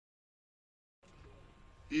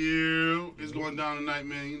Yeah, it's going down tonight,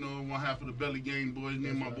 man. You know, one half of the Belly Gang boys. Me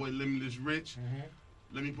and my boy Limitless Rich.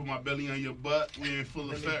 Let me put my belly on your butt. We in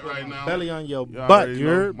full effect right now. Belly on your butt,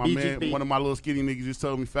 you're my BGB. man, one of my little skinny niggas just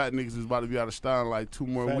told me fat niggas is about to be out of style in like 2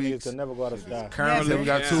 more Fat weeks. niggas can never go out of style. Currently, we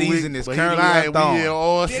got 2 season weeks. is currently at dawn. We in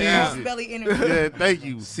all season. Belly interview. Yeah, thank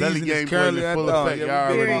you. Season Belly Gang is boys currently in at full dawn. effect. Yeah,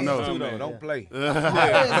 Y'all we already big know. Don't play.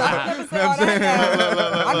 I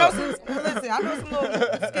know some. Listen, I know some little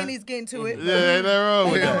skinnies getting to it. Yeah, ain't nothing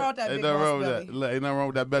wrong with Ain't that. nothing Ain't wrong with nothing wrong with that big boss that. Look, ain't nothing wrong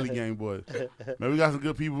with that Belly Gang boys. Man, we got some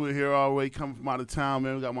good people here all the way coming from out of town,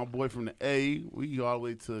 man. We got my boy from the A. We all the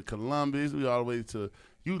way to Columbus. We all the way to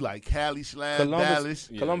you like Cali / Dallas.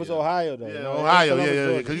 Columbus, Ohio, though. Yeah, Ohio,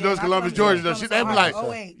 yeah. Because you know it's Columbus, Georgia. Though. Shit, they be like,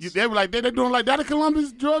 they doing like that in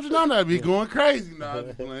Columbus, Georgia. Now that be going crazy. Nah, I'm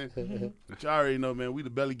just playing. But y'all already know, man. We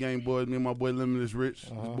the Belly Gang boys. Me and my boy Limitless Rich.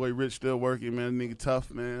 This boy Rich still working, man. Nigga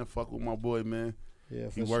tough, man. Fuck with my boy, man. Yeah,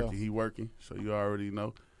 he working. He working. So you already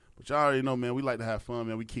know. But y'all already know, man. We like to have fun,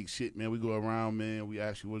 man. We kick shit, man. We go around, man. We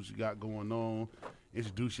ask you what you got going on.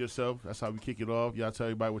 Introduce yourself. That's how we kick it off. Y'all tell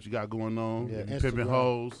everybody what you got going on. Yeah, Pimping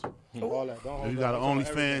hoes. All that. You got an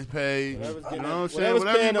OnlyFans page. You know what I'm saying?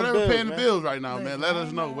 Whatever's paying the bills right now, man. Let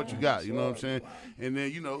us know what you got. You know what I'm saying? And then,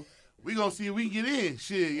 you know, we gonna see if we can get in.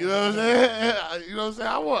 Shit, you know what I'm saying? You know what I'm saying?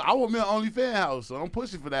 I want me an OnlyFans house, so I'm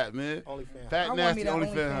pushing for that, man. Fat nasty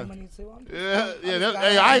OnlyFans house. Yeah.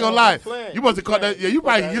 Hey, I ain't gonna lie. You must have caught that. Yeah, you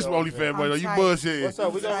probably can get some OnlyFans, boy. You bullshit. What's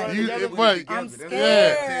up? We gonna I'm scared.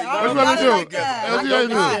 Yeah. What you want to do? What you want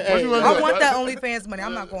to do? I want that OnlyFans money.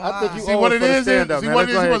 I'm not gonna lie. See what it is? See what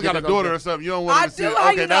it is? You must got a daughter or something. You don't want to see.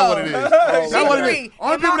 Okay, that's what it is. That's what it is.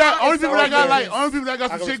 Only people that got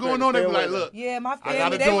some shit going on, they be like, look. Yeah, my I got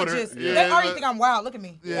family, a they would daughter. just, Yeah. they already think I'm wild. Look at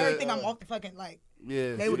me. Yeah. They already think I'm off the fucking, like,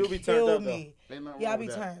 Yeah. they would be kill turned up, me. though. Yeah, I be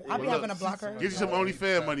turned. I be having to block her. Get you some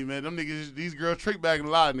OnlyFans money, man. Them niggas, these girls trick bagging a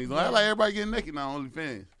lot of niggas. Don't act like everybody getting naked now on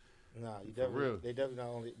OnlyFans. Nah, you definitely. real. They definitely not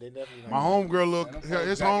only. They definitely. My homegirl look,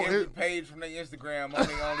 his home. Every page from their Instagram on their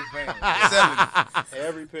OnlyFans. Selling it.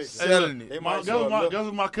 Every picture. Selling it. They Guess might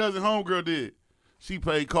what my cousin homegirl did? She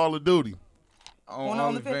played Call of Duty.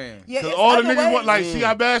 On OnlyFans. Yeah, Cause it's all the other niggas ways. want like see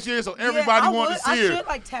how bad she is, so everybody wanted to see I her. should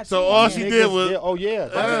like tattoo. So all her. she did was Oh yeah.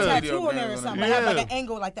 Like a tattoo in there or something. Like, have like an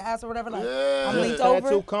angle, like the ass or whatever. Like I'm linked over.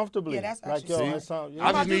 Tattoo comfortably. Yeah, that's like actually yo, smart. yeah.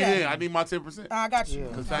 I just do need that? it. I need my 10%. I got you.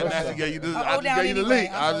 Cause Fat Nasty gave you the, I'll I go just down gave you the anyway.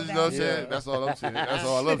 link. I'll I go just you know what I'm down saying. anyway. That's all I'm saying. That's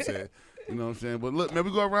all I'm saying. You know what I'm saying? But look, man,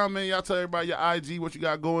 we go around, man. Y'all tell everybody your IG, what you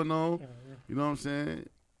got going on. You know what I'm saying?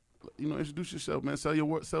 You know, introduce yourself, man. Sell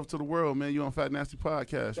yourself to the world, man. You on Fat Nasty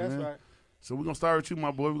Podcast, man. That's right. So we're gonna start with you, my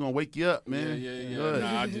boy. We're gonna wake you up, man. Yeah. Go ahead.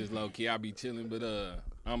 Nah, I just low key. I be chilling, but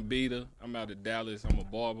I'm Beta. I'm out of Dallas. I'm a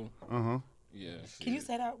barber. Yeah. Shit. Can you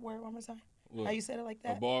say that word one more time? What? How you said it like A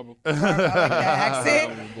that? barber. I like that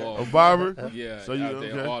accent. I'm A barber? Yeah. So you out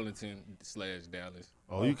there, okay? Arlington / Dallas.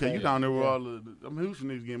 Oh, you down there with all the. Houston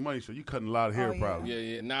niggas getting money, so you cutting a lot of hair, yeah.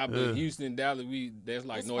 probably. Yeah. Nah, but Houston, Dallas, that's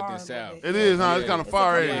like It's north far and a little south. bit. It is, huh? It's Yeah. kind of It's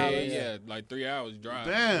far a couple area. hours. Yeah, like 3 hours drive.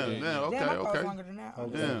 Damn, Yeah. okay, Damn, I thought it was okay. longer than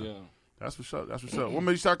that. Damn. Yeah. That's what's up. What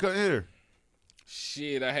made you start cutting hair?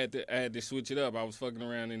 Shit, I had to switch it up. I was fucking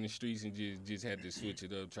around in the streets and just had to switch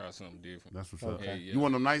it up, try something different. That's what's up. Yeah. You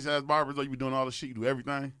one of them nice ass barbers, or you be doing all the shit? You do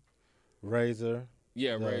everything? Razor.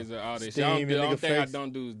 Yeah, razor, all that shit. Steam The your only nigga thing I face.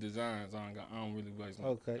 don't do is designs. I don't really waste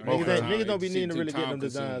no. Okay. Okay. Niggas don't be Shit needing to too really get them time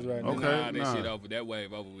designs consuming. right now. Okay. Nah, that shit over. That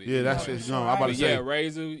wave over with. Yeah, that shit's gone. I'm about to But say. yeah,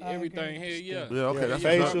 razor, everything. Hell yeah. Yeah, okay. That's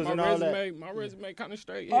facials what's up. My and all that. resume, my resume kind of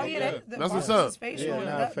straight. Oh yeah, That's what's up. Facial. Yeah,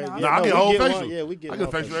 Yeah, nah, face- Nah, I no, get we whole one. facial. Yeah, we get I get a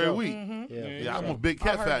one facial for every sure. week. Yeah. Yeah, I'm a big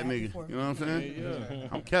cat I've heard fat that nigga. before. You know what I'm saying? Yeah.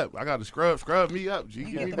 I'm kept. I got to scrub me up. G, You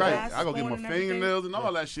get get me the right. glasses I go get on my and everything? fingernails and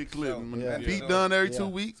all that shit clipped. Yeah. My feet done every 2 Yeah.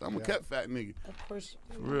 weeks. I'm a kept fat nigga. Of course.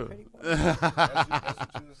 For real. Pretty well.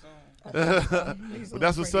 But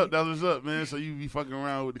that's what's up. That's what's up, man. So you be fucking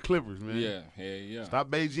around with the Clippers, man. Yeah, hell yeah. Stop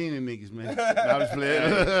Beijing niggas, man. Nah, I'm just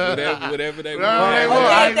playing. Whatever they Whatever they want. want.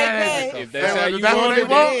 I ain't They mad at pay. you. If that's how you That's what want they it,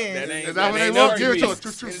 want. that ain't Is that what they ain't want? no Give it to business.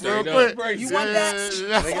 us real Straight quick. up. You want that?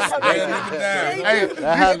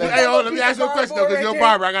 Hey, let me ask you a question though, because you're a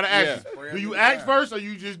barber. I gotta ask you. Yeah. Do you ask first or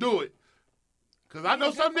you just do it? Because I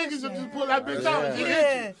know some niggas that just pull that bitch out and just hit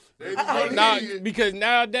Yeah. you. They just go to Nah, hit you. because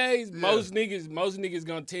nowadays most niggas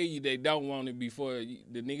gonna tell you they don't want it before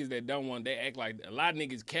the niggas that don't want it, they act like a lot of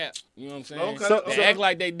niggas cap. You know what I'm saying? Okay. They act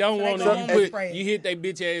like they don't So want they it. gon' You, spray it. you hit they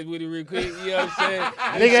bitch ass with it real quick. You know what I'm saying?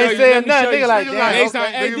 Nigga ain't saying nothing. Nigga like, Nigga damn. Next time,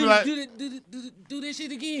 okay, hey, nigga be like- do this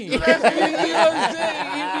shit again. You know what I'm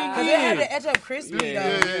saying? Cause they had the edge up crispy though.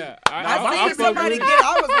 Yeah. I seen somebody get it.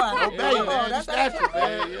 I was like, Hey, oh, man, that's just natural,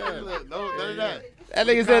 man. Look, none of that. That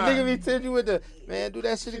nigga said, nigga be telling you with the, man, do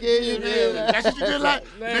that shit again. You That's what you did like.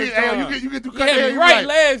 Last Nigga, hey, time. you get to You cut had hair. me You right right.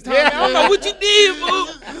 last time. I don't know what you did, boo.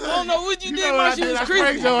 don't know what you did. know My what shit was I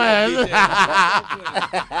creepy. sprayed your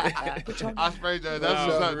ass. I I sprayed your ass. That's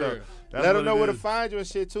what's up, though. Let them know where to find you and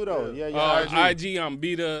shit too, though. Yeah, IG, I'm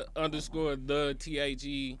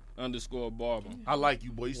Beta_the_THE_barber. I like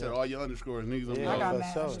you, boy. You said all your underscores, niggas. Yeah, I got for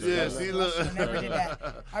mad. sure. Yeah, see, look. I never did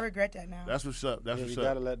that. I regret that now. That's what's up. That's what's you up.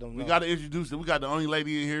 gotta let them know. We gotta introduce them. We got the only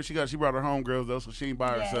lady in here. She brought her homegirls though, so she ain't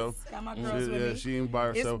by herself. Got my girls with me. She ain't by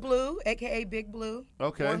herself. It's Blue, aka Big Blue.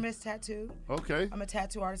 Okay. Or Miss Tattoo. Okay. I'm a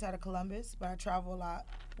tattoo artist out of Columbus, but I travel a lot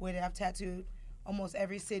with it. I've tattooed almost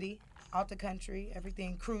every city out the country,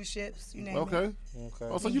 everything, cruise ships, you name it. Okay.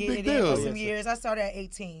 Oh, so you Get big it in deal. for some years. I started at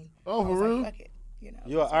 18. Oh, I for was real? Like, fuck it, you know.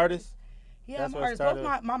 You an artist? Yeah, That's I'm an what artist. started-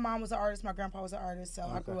 Both my mom was an artist, my grandpa was an artist, so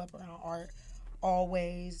I grew up around art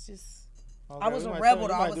always. Just I was a rebel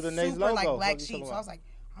though. I was super like black sheep, so I was like,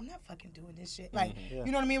 I'm not fucking doing this shit. Like, you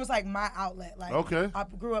know what I mean? It was like my outlet. Like, I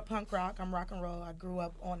grew up punk rock. I'm rock and roll. I grew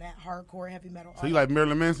up on that hardcore heavy metal. So you like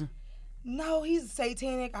Marilyn Manson? No, he's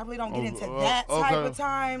satanic. I really don't get into that type of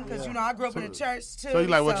time because you know I grew up in the church too. So you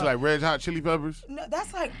like what? You like Red Hot Chili Peppers? No,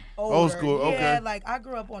 that's like older. Old school. Yeah, Okay. like I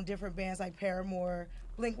grew up on different bands like Paramore,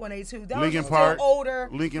 Blink-182. That Linkin was Park. still older.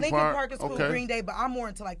 Linkin Park is cool. okay. Green Day, but I'm more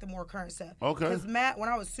into like the more current stuff. Okay. Because Matt, when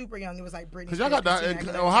I was super young, it was like Britney. Cause y'all got that.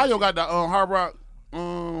 Ohio got that Hard Rock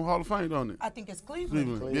Hall of Fame, don't it? I think it's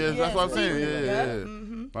Cleveland. Yeah, that's what I'm saying. Cleveland. Yeah.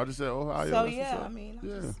 Mm-hmm. I just said Ohio. So that's yeah, what's up. I mean,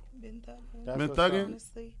 I've just been thugging. That's Been what's thugging?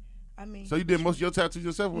 Honestly, I mean. So you did most of your tattoos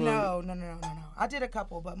yourself? Or No. I did a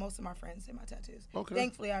couple, but most of my friends did my tattoos. Okay.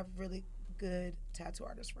 Thankfully, I have really good tattoo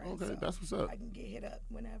artist friends. Okay, so that's what's up. I can get hit up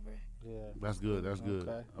whenever. Yeah. That's good. That's good.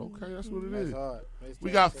 Okay, that's what it That's is. hard. We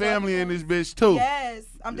got family in this bitch too. Yes,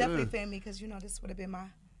 I'm definitely family because you know this would have been my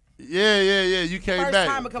Yeah. You came first back.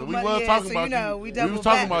 time a couple we months. was Yeah, talking so about you know you. we We double was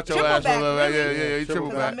talking back. about your Triple ass. back, Yeah, really. you triple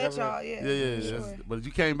Because I back. met y'all. Yeah. Yeah. Sure. But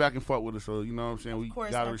you came back and fought with us, so you know what I'm saying. We Of course,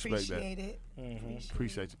 gotta I respect that. appreciate it.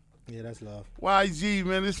 Appreciate you. Yeah, that's love. YG,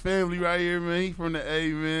 man, this family right here, man. He from the A,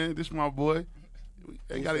 man. This my boy.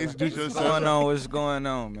 You gotta introduce yourself. What's going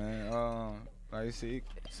on, man? Like you see,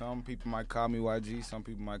 some people might call me YG, some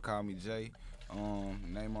people might call me Jay.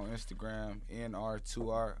 Name on Instagram,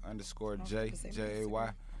 NR2R_J, JAY.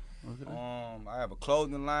 I have a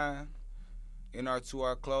clothing line,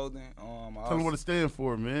 NR2R Clothing. Tell them what it stands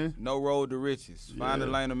for, man. No road to riches. Find a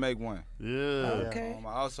lane to make one. Yeah. Okay. I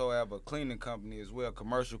also have a cleaning company as well,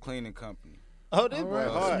 commercial cleaning company. Oh, this boy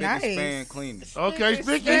hard. Nice. Span Cleaning. Okay,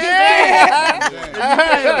 Spicky Yeah.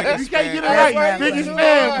 You can't get it right. Spicky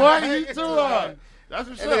Span, boy. You too hard. That's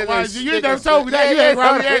what's up, YG. You ain't never told me that. You ain't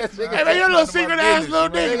brought me that. Hey, man, you're a little secret ass little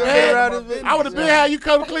nigga, man. I would have been had you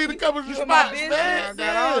come clean a couple of the spots, man. I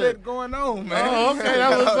got all that going on, man. Oh, okay.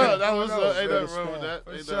 That was up. That was up. Ain't nothing wrong with that.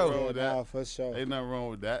 Ain't sure. nothing wrong with that. Nah, for sure. Ain't nothing wrong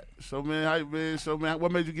with that. So, man, how you been? So, man, what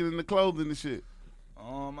made you get into clothing and shit? I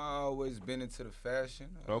always been into the fashion.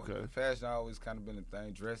 Okay. Fashion always kind of been a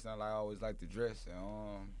thing. Dressing, I always like to dress. And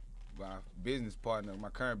my business partner, my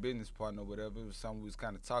current business partner, whatever, it was something we was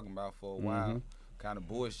kind of talking about for a while. Kind of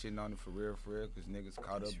bullshitting on it for real, because niggas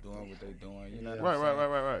caught up doing what they doing. You know what I'm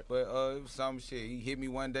saying? Right. But it was some shit. He hit me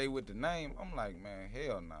one day with the name. I'm like, man,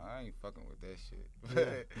 hell no, I ain't fucking with that shit.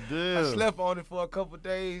 Yeah. I slept on it for a couple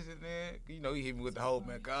days, and then, you know, he hit me with the whole,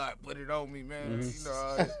 man, God, put it on me, man. You know,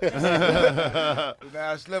 all this.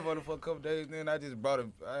 Now I slept on it for a couple days, and then I just brought it.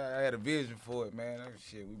 I had a vision for it, man.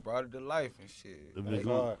 Shit, we brought it to life and shit.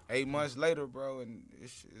 Like, 8 months later, bro, and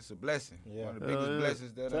it's a blessing. Yeah. One of the biggest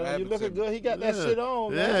blessings that Tell him happened you looking to me. good. He got that shit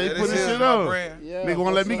on, man. Yeah, he Yeah, put this his is shit my on. brand. Yeah, Nigga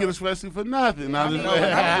won't let me for get a sweatsuit for nothing. I just, Boy,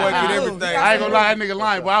 get everything. I ain't gonna lie, that nigga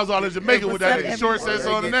lying, but I was all in Jamaica with that nigga short sets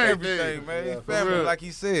on and everything, everything. man. Yeah, They for family, real. like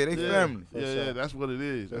he said. They family. Yeah, that's what it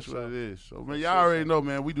is. That's what it is. So, man, y'all already know,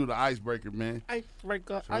 man, we do the icebreaker, man.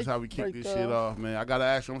 Icebreaker. So that's how we kick this shit off, man. I gotta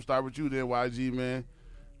ask you, I'm gonna start with you then, YG, man.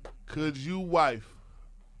 Could you wife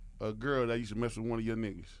a girl that used to mess with one of your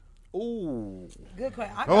niggas? Ooh. Good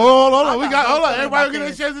question. Hold on. Everybody get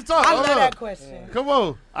a chance to talk. I Hold love on. that question. Come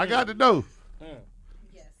on. I got to know. Man,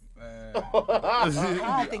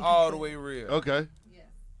 I think all the way real. Okay.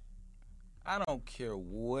 I don't care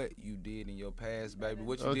what you did in your past, baby.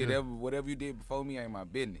 What you Okay. did, whatever you did before me ain't my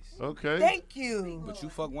business. Okay. Thank you. But you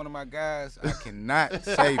fuck one of my guys, I cannot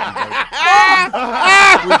save you, baby.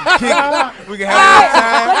 we can have a good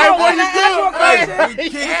time. Hey, what you doing? We can kick it, we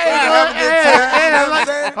can have a good time. You know what I'm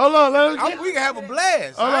saying? Hold on. Let us We can have a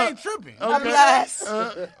blast. I ain't tripping. I'm blessed.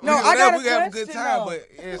 No, I got we can have a good time, though. but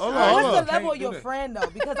it's Hold on, What's hold the on. level of Can't your do that. friend though?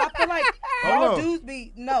 Because I feel like Hold y'all on. dudes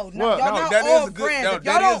be y'all What? not that all is a good. friends. No, If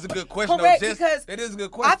y'all that don't, is a good question. correct, though, Jess. because That is a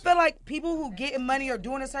good question. I feel like people who getting money or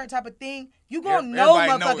doing a certain type of thing, you gonna know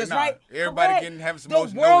Everybody motherfuckers, nah. right? Everybody Correct. having some The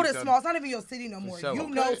emotion know world each is other. small. It's not even your city no more. sure. You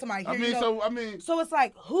know somebody here. So it's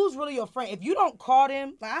like, who's really your friend? If you don't call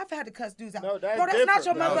them, like I've had to cuss dudes out. No, that's not different.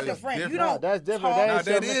 your No, motherfucking it's friend. different. You don't. That's different. talk.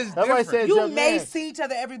 That is That's why I different. said You your may man. see each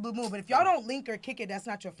other every blue moon, but if y'all don't link or kick it, that's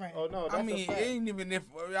not your friend. Oh no, that's I mean, a it fact. ain't even if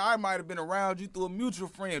I might have been around you through a mutual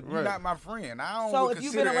friend. You're Right. not my friend. I don't So would if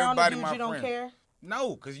you've consider been around the everybody dudes, my you don't friend. care.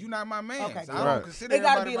 No, because you're not my man. Okay, So cool. I don't consider It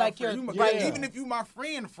gotta everybody be my like friend. your- Like, yeah. even if you my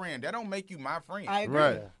friend, that don't make you my friend. I agree.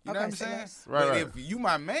 Right. You know Okay, what I'm so saying? that's- Right, But right. if you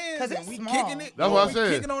my man, 'Cause and it's we small. kicking it, That's what I we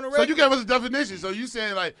said. kicking on the So you regular. gave us a definition. So you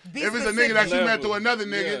saying like, Be if it's a nigga that you specific. met to another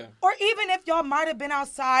nigga, Yeah. Or even if y'all might have been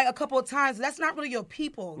outside a couple of times, that's not really your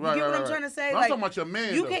people. You Right, get what right, I'm right. trying to say? But I'm talking about your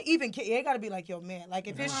man, You though. can't even. It got to be like your man. Like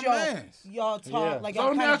if it's My your mans. y'all talk, Yeah. like so y'all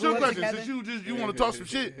let me kind of ask you a grew up question. together. Since you want to talk some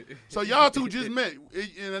shit, so y'all two just met,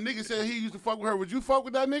 and a nigga said he used to fuck with her. Would you fuck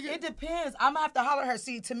with that nigga? It depends. I'm gonna have to holler at her.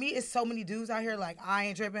 See, to me, it's so many dudes out here. Like I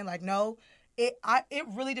ain't tripping. Like no, it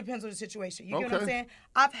really depends on the situation. You get what I'm Okay. saying?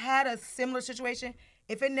 I've had a similar situation.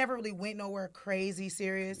 If it never really went nowhere crazy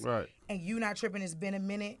serious, Right. and you not tripping, it's been a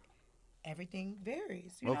minute. Everything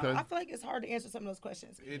varies. You know? Okay. I feel like it's hard to answer some of those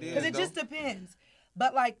questions It because is, it just depends.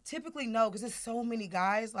 But like typically no, because there's so many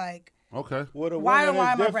guys. Like Okay. With a why woman, am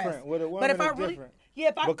it's I different. impressed? With a woman, But if I it's really, different.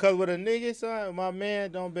 if I Because with a nigga, son, my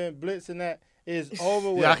man don't been blitzing that. It's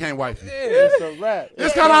over with. Yeah, I can't wife you. It's a wrap.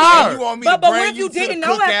 It's kind of hard. You want me But to what bring if you to didn't the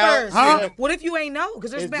know at cookout? first? Huh? What if you ain't know?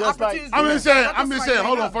 Because there's It's been just like- opportunities. I'm just saying. I'm Somebody just saying. may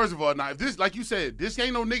Hold on. know. First of all, now if this, like you said, this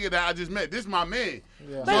ain't no nigga that I just met. This my man.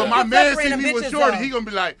 Yeah. But So you if my can man separate see them me with bitches, Shorty, though. he gonna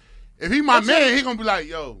be like, if he my But man, he gonna be like,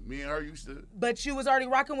 yo, me and her used to. But you was already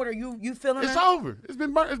rocking with her. You feeling It's her? over. It's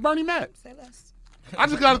Bernie Mac. Say less. I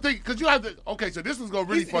just gotta think because you have to. Okay, so this was gonna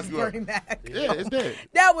really He's fuck you up. Bernie Mac. Yeah, it's dead.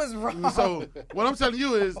 That was wrong. So what I'm telling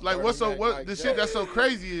you is like what like the that. shit that's so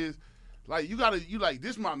crazy is like you like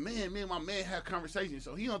this my man. Me and my man had conversations.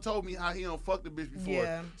 So he done told me how he done fucked the bitch before.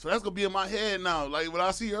 Yeah. So that's gonna be in my head now. Like when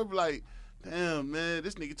I see her, I be like, damn man,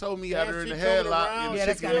 this nigga told me he had Damn, her in she the coming headlock around. and Yeah,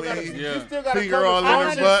 that's chicken kinda wings, Yeah. You still gotta finger come all to in her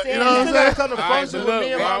function. butt. You know what You I'm still gotta saying? come to Alright, function but with look,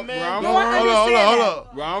 me and where my I'm- man. No, I Hold on.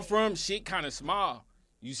 understand Where I'm from, shit kind of small.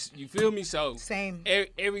 You feel me? So Same.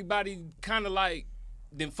 Everybody kind of like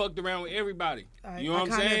then fucked around with everybody. You know I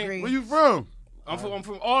what I'm kinda saying? agree. Where you from? I'm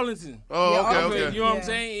from Arlington. Oh, Yeah, okay, Arlington. okay. You know what I'm Yeah.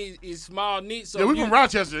 saying? It's small knit. So Yeah, we you- from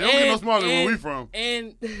Rochester. They don't get no smaller than where we and- from.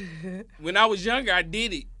 And when I was younger, I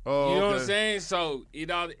did it. Oh, you know what okay. I'm saying? So it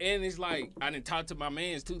all, and it's like I didn't talk to my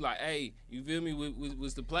mans too. Like, hey, you feel me?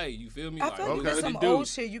 What's the play? You feel me? I Like, feel like you what got to some do? old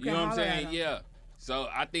shit you can know what I'm holler at saying? 'em. Yeah. So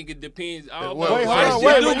I think it depends. I don't Wait, know. Wait, Why hold on, shit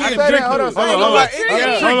wait, do but you get say that, tricky. hold on, Hold on, It hold on. get tricky. Hold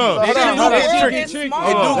on. It Hold do on, hold get on. tricky. It's It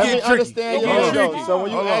small. do Let me get tricky. understand Hold your on. answer. So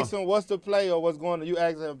when you Hold on. ask him what's the play or what's going on, you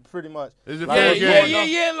ask him pretty much. Is it Like, fair what's game? going on?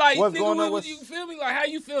 Yeah. Like, What's nigga, going on what with- you feel me? Like, how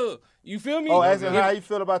you feel? You feel me? Oh, asking how you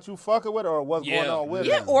feel about you fucking with her or what's going on with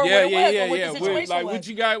Yeah, her. or what it was, or what the What- situation like was. what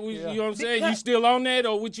you got? You know what I'm saying? You still on that,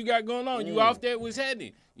 or what you got going on? You off that? What's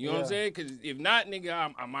happening? You know what I'm saying? Because if not,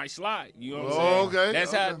 nigga, I might slide. You know what I'm Oh, saying?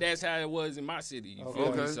 okay, That's how it was in my city. You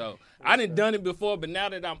feel me? Okay. So I done it before, but now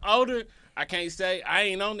that I'm older, I can't say I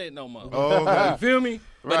ain't on that no more. Oh, okay. You feel me?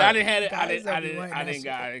 But Right. I didn't have it. Guys that be wanting I that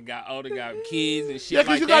didn't got older, got kids and shit Yeah, 'cause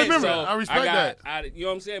like you that. gotta remember, so I respect got, that. you know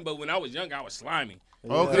what I'm saying? But when I was young, I was slimy.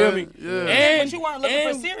 Okay. Feel me? Yeah. And, But you weren't looking for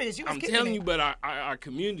and serious. You was I'm kicking telling it. you, but our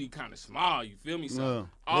community kind of small. You feel me? So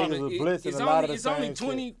Yeah. all Niggas was blitzing it's a lot only of the it's only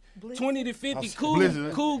same 20 to 50 cool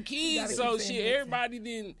Blitzing. cool kids. gotta So keep saying shit, blitzing. everybody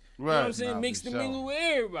didn't. You know Right. what I'm saying? Nah, Mixed for and sure. mingle with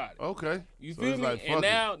everybody. Okay. You So feel it's me? like, fuck And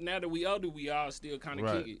it. now that we older, we all still kind of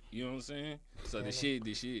Right. kick it. You know what I'm saying? So the shit.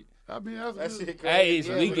 I mean, that's That good. shit crazy. Hey, it's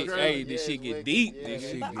Yeah, wicked. it's Hey, crazy. this Yeah, shit it's get wicked. deep. Yeah, This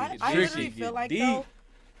it's shit But get I tricky, really get feel like deep. though,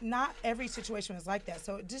 not every situation is like that.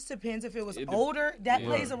 So it just depends. If it was It de- older, that yeah.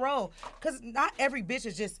 plays a role. Because not every bitch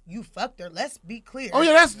is just you fucked her. Let's be clear. Oh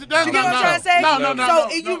yeah, that's You get what I'm trying to say? No. So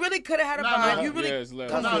you really could have had a No, vibe. no. You really, Yeah, it's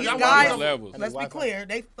levels. because No, these y'all guys, want levels. let's be clear,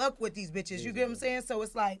 they fuck with these bitches. You get what I'm saying? So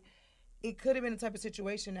it's like, it could have been the type of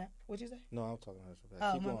situation that, what'd you say? No, I'm talking about it.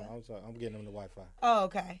 Oh, Keep my going. bad. I'm sorry. I'm getting them the Wi-Fi. Oh,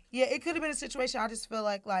 okay. Yeah, it could have been a situation. I just feel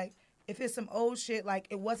like if it's some old shit, like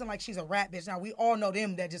it wasn't like she's a rat bitch. Now we all know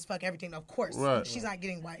them that just fuck everything. Of course, Right. she's not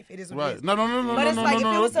getting wife. It is what it Right. is. No. But it's like if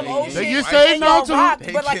it was some old They shit, get and saved now y'all too. rocked,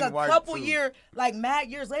 They but like a getting wife couple too. year, like mad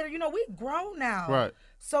years later, we grown now. Right.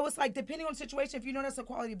 So it's like depending on the situation, if you know that's a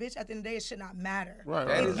quality bitch, at the end of the day, it should not matter. Right.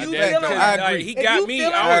 That Right. is If you a fact, feeling though. her- I Like, agree. he If got you me.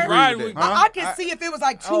 feeling I was her- riding I with. agree with I can see if it was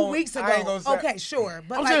like 2 don't- weeks I ain't ago. gonna say- Okay, sure.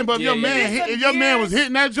 But I'm like, saying, but if your Yeah, man, yeah. hit, If if it's your some man was years-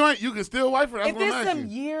 hitting that joint, you can still wife her. That's if what I'm it's some asking.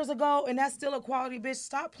 years ago and that's still a quality bitch,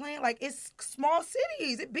 stop playing. Like, it's small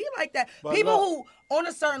cities. It be like that. But People look- who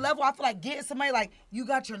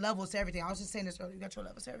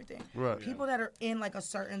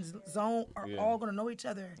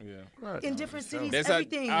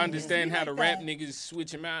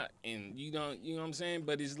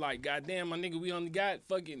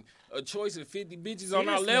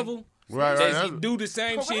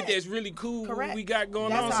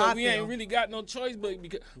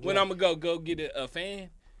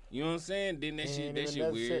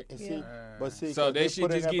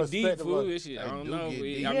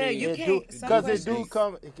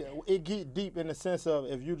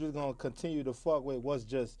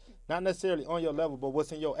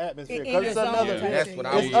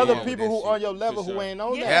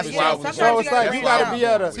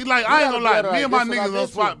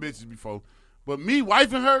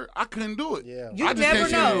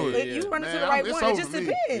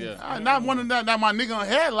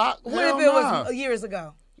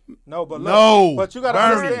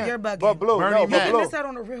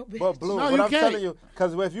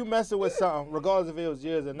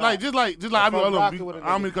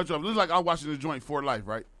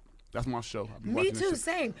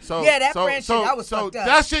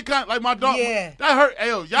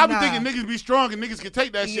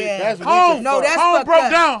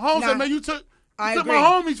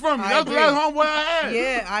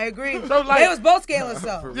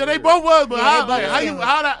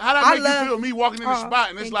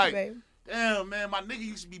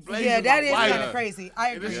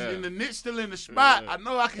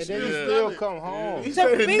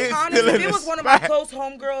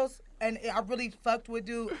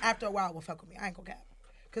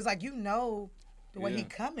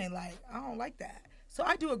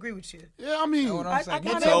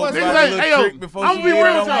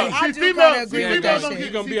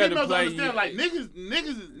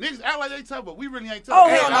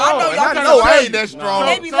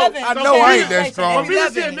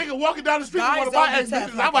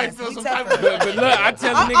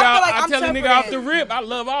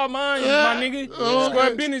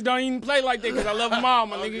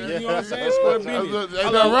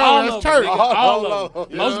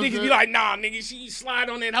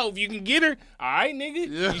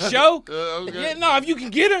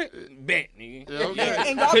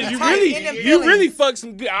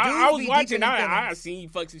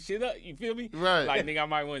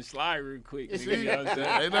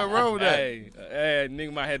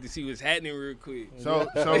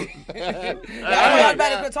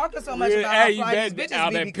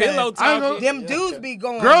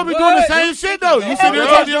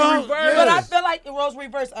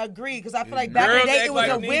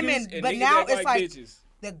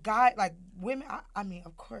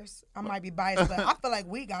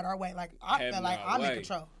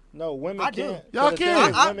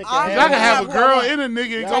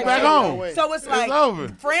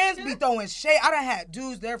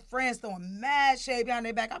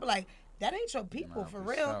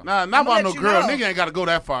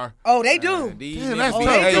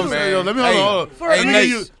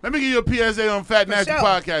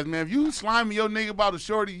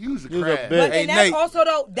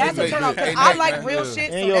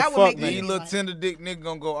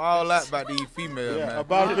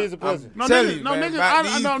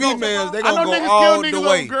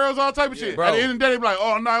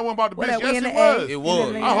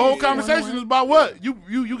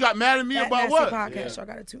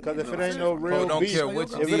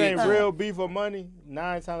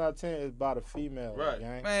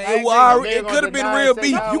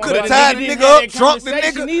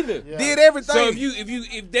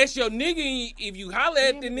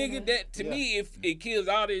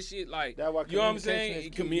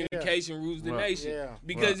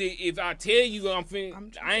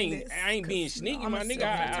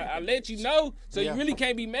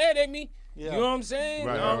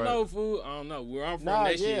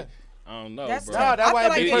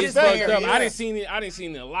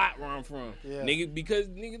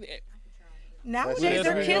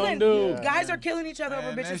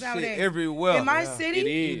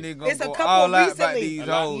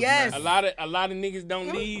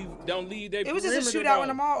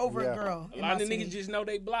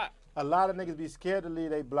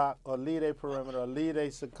perimeter or leave their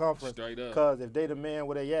circumference. Straight up. Because if they the man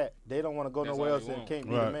where they at, they don't want to go That's nowhere all else they and want. can't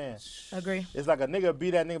be the man. Agree. It's like a nigga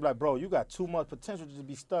be that nigga like, bro, you got too much potential to just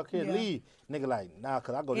be stuck here. Yeah. Leave. Nigga like, nah,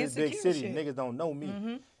 because I go to this big Insecure city. shit. Niggas don't know me.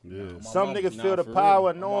 Mm-hmm. Yeah. Some niggas feel the for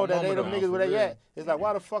power real. knowing that they them Nah, niggas for where they real. at. It's like,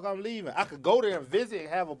 why the fuck I'm leaving? I could go there and visit and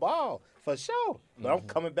have a ball, for sure. But I'm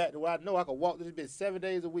coming back to where I know I can walk this bitch 7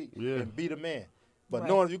 days a week Yeah. and be the man. But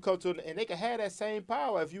knowing you come to and they can have that same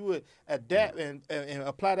power if you would adapt and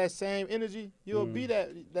apply that same energy, you'll be that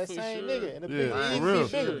same nigga. And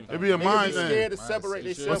it'd be a mind thing. Scared to separate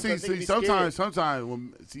themselves.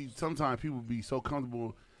 Sometimes people be so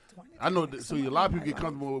comfortable. I know. So a lot of people get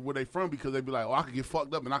comfortable where they from because they be like, "Oh, I could get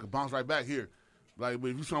fucked up and I could bounce right back here." Like, but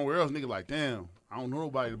if you somewhere else, nigga, like, damn, I don't know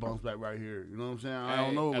nobody to bounce back right here. You know what I'm saying? I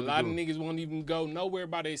don't know. A lot of niggas won't even go nowhere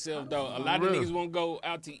by themselves, though. A lot of niggas won't go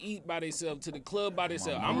out to eat by themselves, to the club by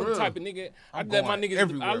themselves. I'm the type of nigga. I let my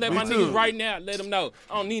niggas right now. Let them know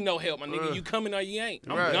I don't need no help, my nigga. You coming or you ain't?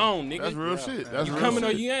 I'm gone, nigga. That's real shit. That's you real coming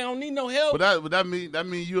shit. or you ain't? I don't need no help. But that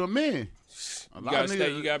mean you a man.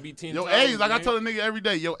 You gotta be 10. Your age, like I told a nigga every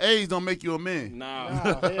day, your age don't make you a man. Nah.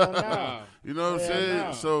 Hell nah. You know what I'm saying?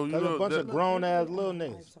 Nah. So you know a bunch of grown ass little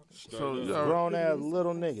niggas. Grown ass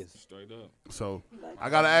little niggas. Straight up. So I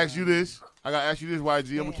gotta ask you this.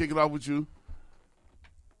 YG. I'm gonna kick it off with you.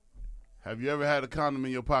 Have you ever had a condom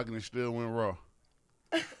in your pocket and still went raw?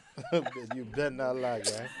 You better not lie,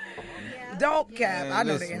 guy. Don't cap. Man, I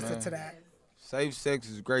know listen, the answer man. to that. Safe sex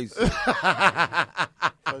is great sex.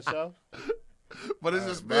 For sure. But it's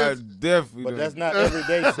expensive. Definitely. But that's not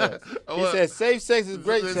everyday sex. He said safe sex is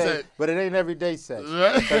great sex, but it ain't everyday sex.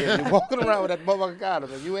 Right. So if you're walking around with that motherfucking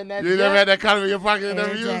condom and you in that You never had that condom in your pocket and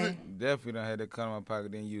never used it? Definitely done had that condom in my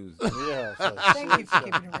pocket, didn't use it. Yeah. So Thank you for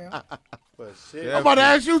keeping it real. but shit. I'm about to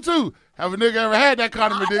ask you too. Have a nigga ever had that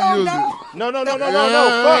condom and didn't use it? No.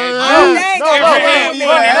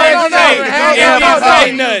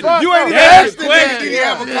 Fuck. You ain't even asked the nigga did he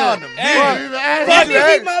have a condom.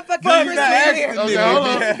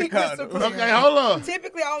 Okay, hold on.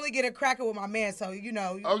 Typically, I only get a cracker with my man, so you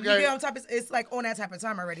know, you Okay. get on top. It's like on that type of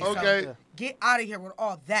time already. Okay. So get out of here with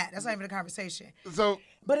all that. That's not even a conversation. So,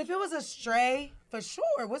 But if it was a stray, for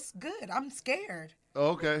sure, what's good? I'm scared.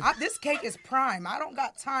 okay. This cake is prime. I don't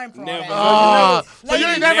got time for Never. all that. So you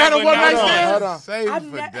ain't never had a one night stand? Hold on. Save I've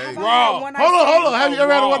for never days. Hold on. Have you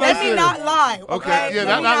ever had a one night Let stand? me not lie. Okay. Yeah,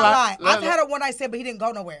 Let me not lie. I've had a one night stand, but he didn't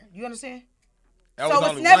go nowhere. You understand? That So was it's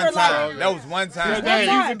only never one time. like- That was one time. Hey.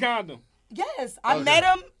 Use a condom. Yes, I met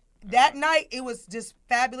him that night. It was just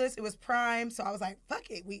fabulous. It was prime, so I was like, "Fuck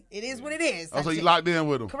it, it is what it is." Oh, so Type you shit. locked in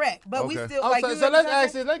with him? Correct, but we Okay. still Oh, like. so you let's know what I'm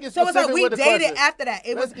ask saying? it. Let's get So it's like specific we with the dated question. after that.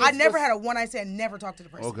 It was. Let's get I never spec- had a one night stand. Never talked to the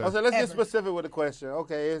person. Okay. Oh, so let's get Ever. specific with the question.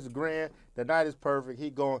 Okay, it's grand. The night is perfect. He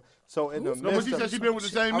going. So in the No, but midst she said of, she been with the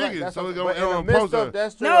same all right, nigga, that's so okay. it's But going in the midst of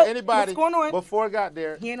that straight, No, anybody what's going on? before it got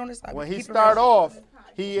there, He ain't on this side. when We he keep it start real. off,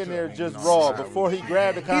 he in there just raw before he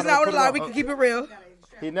grabbed the condom. He's not on and the put it line. on. We can keep it real.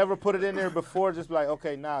 He never put it in there before, just like,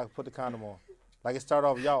 okay, nah, put the condom on. Like it started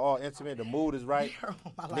off, y'all all intimate, the mood is right.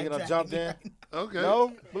 My life Nigga done jacket. jumped in. Okay.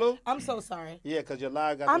 No, Blue? I'm so sorry. Yeah, because your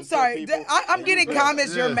live got I'm them 10 sorry. people. I'm getting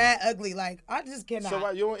comments. Yeah. You're mad ugly. Like I just cannot. So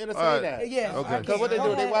why you don't entertain All right. that? Yeah. Okay. Because what they do, Go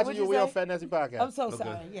they ahead. watching What'd you. you We on say? Fat Nancy podcast. I'm so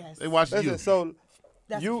sorry. Yes. They watching Listen, you. so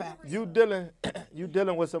That's a you fact. you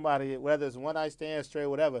dealing with somebody, whether it's one night stand, straight,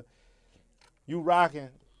 whatever. You rocking,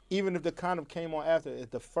 even if the condom came on after. If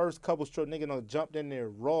the first couple stroke nigga done jumped in there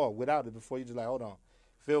raw without it before, you just like, hold on,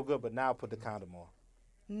 feel good, but now put the condom on.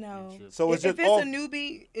 No. So it's if just it's off. a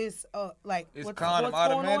newbie, it's like It's what's condom going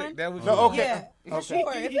automatic. on? That was No, okay. Yeah, for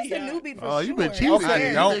sure. If it's a newbie, for Oh, sure. you been cheating. It's I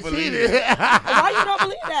scary. don't believe it. Why you don't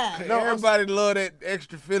believe that? No, Everybody love that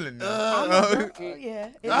extra feeling now. Yeah. It's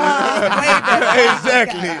way better.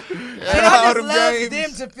 Exactly. And I All just them love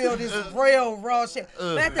games. them to feel this real raw shit.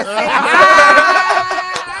 But at the same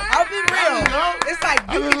time, I'll be real. It's like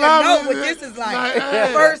you can know what this is like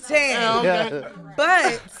firsthand.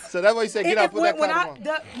 But So that's why you say get out, put that when condom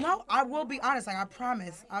on. no, I will be honest. Like I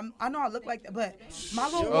promise. I know I look like that, but my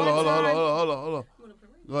little Hold one time, on.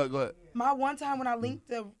 Go ahead. my one time when I linked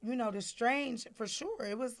the the strange for sure.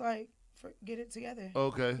 It was like get it together.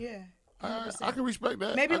 Okay. Yeah. I can respect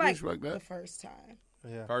that. Maybe I can like respect that. the first time.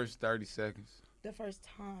 Yeah. First 30 seconds. The first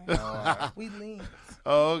time we linked.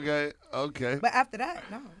 Oh, okay. But after that,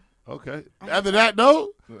 no. Okay. After that, though,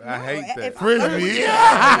 I hate that. frisbee.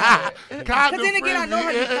 Because then again, I know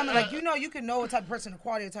her becoming like you can know what type of person, the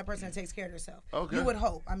quality of the type of person that takes care of herself. Okay. You would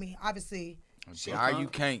hope. I mean, obviously, You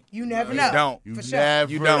can't. you never You know. don't. You For sure.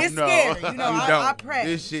 never You don't. It's know. scary. You know, You I don't. pray.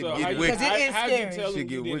 This shit So get how you- wicked. Because it is how'd you scary. tell them Shit you get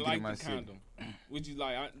didn't wicked like in my the city. condom? Would you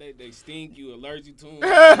like they stink? You allergic to them?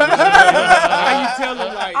 How you tell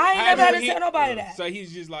them like? I ain't how never had you to hit- tell nobody that. So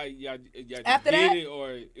he's just like, y'all After did that? it,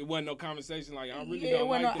 or it wasn't no conversation. Like I really Yeah, don't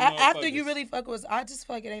well, like no, them after you motherfuckers. really fuck with, I just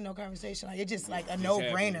feel like it ain't no conversation. Like it's just like a It's no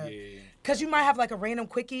happening, brainer. yeah. Cause you might have like a random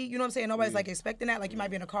quickie. You know what I'm saying? Nobody's like expecting that. Like you might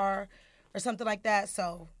be in a car or something like that.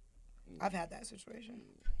 So I've had that situation.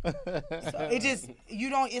 So it just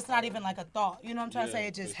it's not even like a thought. You know what I'm trying to say?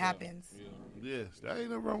 It just for sure. happens. Yeah. Yes, that ain't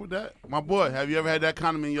nothing wrong with that. My boy, have you ever had that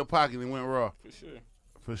condom in your pocket and went raw? For sure.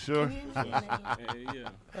 For sure. Yeah.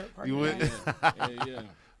 You went. Yeah.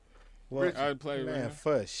 Well, I play man, right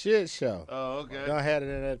for a shit show. Oh, okay. Done had it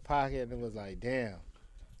in that pocket and it was like, damn.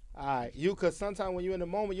 All right, cause sometimes when you're in the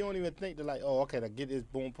moment, you don't even think to like, oh, okay, to get this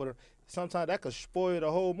boom, put it. Sometimes that could spoil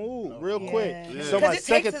the whole mood real quick. Yeah. So my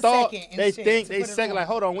second thought, they second like,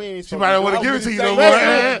 hold on, we ain't. She might not want to give it to you no more.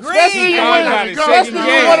 Especially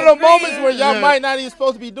one of the moments where y'all might not even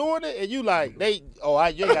supposed to be doing it, and you like you ain't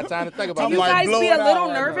got time to think about it. Do you guys be a little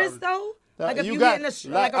nervous though? Like if you get in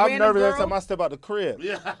like a I'm random nervous girl? every time I step out the crib.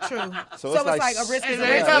 Yeah. True. So it's like a risk.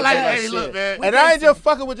 Hey, look, man. And I ain't just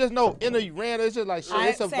fucking with just no inner random. It's just like shit.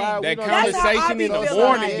 It's a vibe. That conversation in the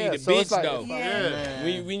morning be the bitch though.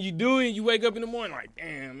 Yeah. When you do it, you wake up in the morning like,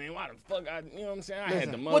 damn man, why the fuck you know what I'm saying? I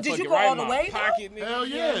had the motherfucker did you go right all in the my way, pocket. Nigga. Hell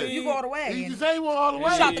yeah. You go all the way. He say he went all the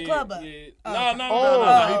way. Shot the club up. No. He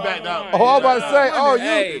backed out. Oh, I was about to say, I'm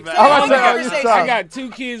about to say, I got 2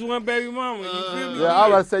 kids, 1 baby mama. You feel me? Yeah, I was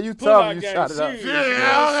about to say, you tough. You shot it up.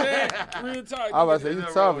 Yeah. Real talk. I was about to say,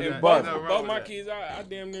 you tough. You bust. Both my kids, I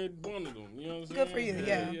damn near bonded them. You know what I'm saying? Good for you.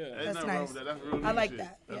 Yeah. That's nice. I like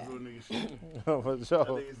that. That's real nigga shit. For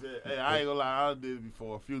sure. Hey, I ain't gonna lie, I did it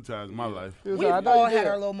before a few times in my life. We've all had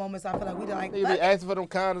our little moments. I feel like we like. Nigga be asking for them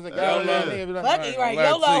condoms and guys. Fuck it, right?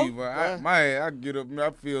 YOLO. I get up and I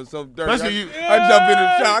feel so dirty. Especially you. I jump in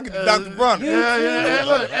the shower. I get the Dr. Bronner. Yeah.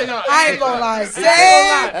 Look, I ain't gonna lie. My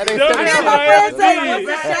friends say once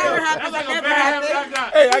the shower happens, it never happens.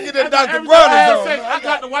 Hey, I get that Dr. Bronner on. I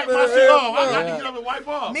got to wipe my shit off. I got to get up and wipe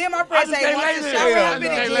off. Me and my friends say once the shower happens, it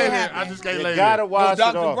can't happen. I just can't lay Gotta wash it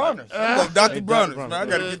Dr. off. Bronner. Dr. Bronner. Man, I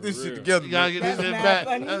gotta get this shit together. You gotta get this shit back.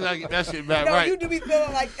 I gotta get that shit back No, right. you do be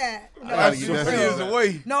feeling like that. That's some years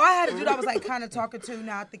away. No, I had a dude I was like kind of talking to.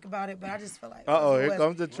 Now I think about it, but I just feel like. Here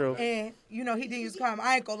comes the truth. And he didn't use condom.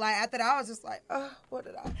 I ain't gonna lie. After that, I was just like, what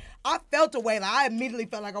did I felt away. Like I immediately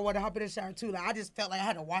felt like I wanted to hop in the shower too. Like I just felt like I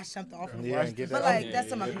had to wash something off. But like that's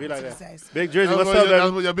some of my people to this day. Big Drizzy, what's up, That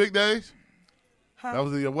baby? was your big days? Huh? That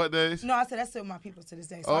was your what days? No, I said that's still my people to this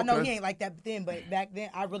day. So I know he ain't like that then, but back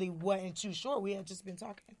then I really wasn't too sure. We had just been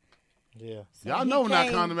talking. Yeah. So y'all know when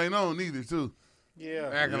that condom ain't on either too. Yeah.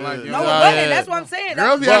 Acting like you. No, it wasn't. That's what I'm saying.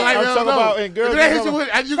 Girls be like I'm talking about in girls. First of all,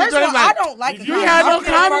 I don't like it. You had no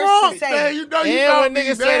condom on? Man, you know you And don't when be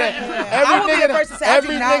niggas say bad. that,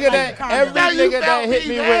 every nigga that hit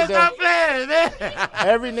me with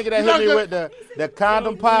every nigga that hit me with the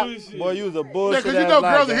condom pop, boy, you was a bullshit. Because you know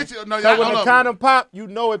girls will hit you. No, so when the condom pop, you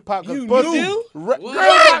know it pop. You pussy. knew? First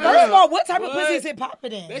of all, what type of pussy is it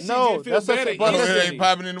popping in? That shit No, just feel that's better. It ain't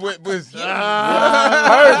popping in the wet pussy.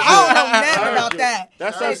 I don't know nothing about that.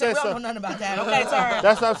 That's what I'm saying. I don't know nothing about that. Okay, sorry.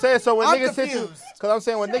 That's what I'm saying. So when I'm niggas hit you, confused. because I'm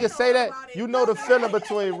saying when niggas say that, you know the feeling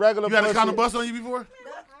between regular You had a pussy. condom bust on you before?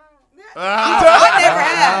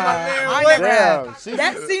 I never have. Damn,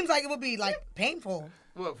 That seems like it would be like painful.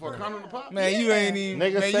 What, for a condom to pop? Man, you ain't even.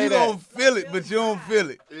 Niggas Man, say you that. gon' feel it, but you don't feel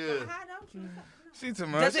it. Yeah. She to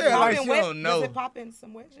me, Does she it pop like in she wet? don't know. Does it pop in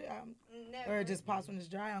some wet shit? Or it just pops when it's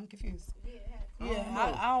dry? I'm confused.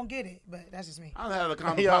 Yeah, I don't get it, but that's just me. I had a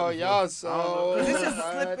condom Yo, pop before. y'all so. This is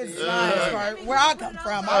slip and slide as far where I come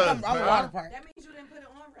from. I'm a water park. That means you didn't put it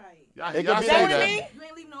on right. It Y'all could be say like that. that. You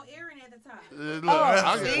ain't leave no earring at the top.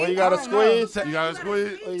 Look, When you gotta squeeze, you gotta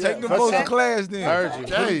squeeze. Take the folks to class then. heard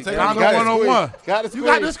you. Hey, Take condom it. 101. Got to You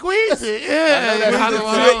got to squeeze. squeeze it. Yeah. Condom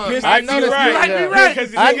I know the right. squeeze, You yeah. right.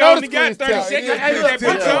 Because the I nigga know only the got squeeze 30 tell. seconds. Hey, Put look,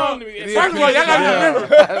 that bitch on me. First of all, y'all gotta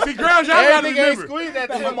remember. See, girls, y'all gotta Every nigga ain't remember. squeeze that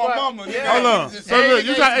My tip. mama. Hold on. So look,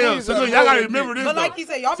 you got y'all gotta remember this But though. like he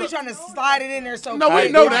said, y'all be trying to slide it in there so No, we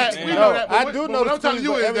quick. know that. We know that. I But do what know the I'm telling squeeze,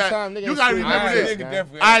 you but is every that time nigga you gotta squeeze. remember Nigga this.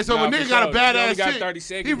 definitely. All right, so Nah, when for nigga got a sure. You only badass got chick, 30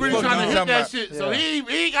 seconds. he really Fuck trying to you hit talking that about. shit. So he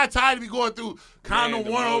ain't got time to be going through condom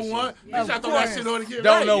Man, 101. He trying to throw that shit on to get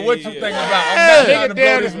Don't right. know what you think about. Yeah. I'm not trying to blow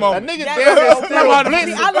Damn, this a moment. nigga That- damn near still See, See,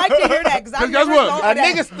 I like to hear that because I Guess never what? thought A of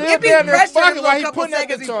that. nigga still It be down there pressure fucking a while he couple putting that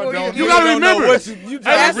seconds bitch on. before Don't You gotta don't know remember. what you trying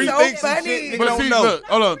That's to so rethink some funny. shit. Nigga But don't see, know. look,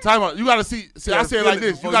 hold on, time out. You gotta see. I say it like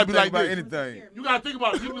this. You gotta be like about this. anything. You gotta think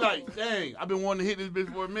about it. You be like, dang, I've been wanting to hit this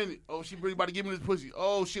bitch for a minute. Oh, she really about to give me this pussy.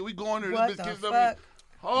 Oh shit, we going there. What This the bitch kissing me. fuck?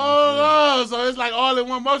 Oh, so it's like all in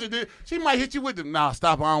one motion. Dude. She might hit you with them. Nah,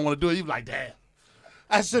 stop. I don't want to do it. You be like, damn.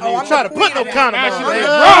 I shouldn't Oh, even I'm try the to put no queen of condom that. on. I Man.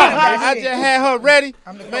 should've I just had her ready.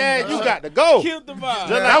 Man, you got to go. Killed the vibe.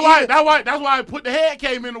 That's why I put the head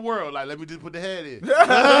came in the world. Like, let me just put the head in.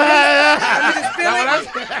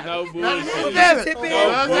 No bullshit.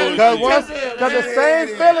 Because the same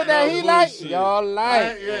feeling that he like, y'all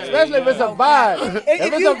like. Especially if it's a vibe. If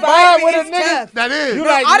it's you a vibe with a it's nigga, tough. That is. you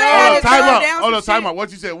like, I done had no. to Time turn out. down Hold on, some time shit. out.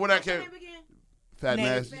 What you said? What that came?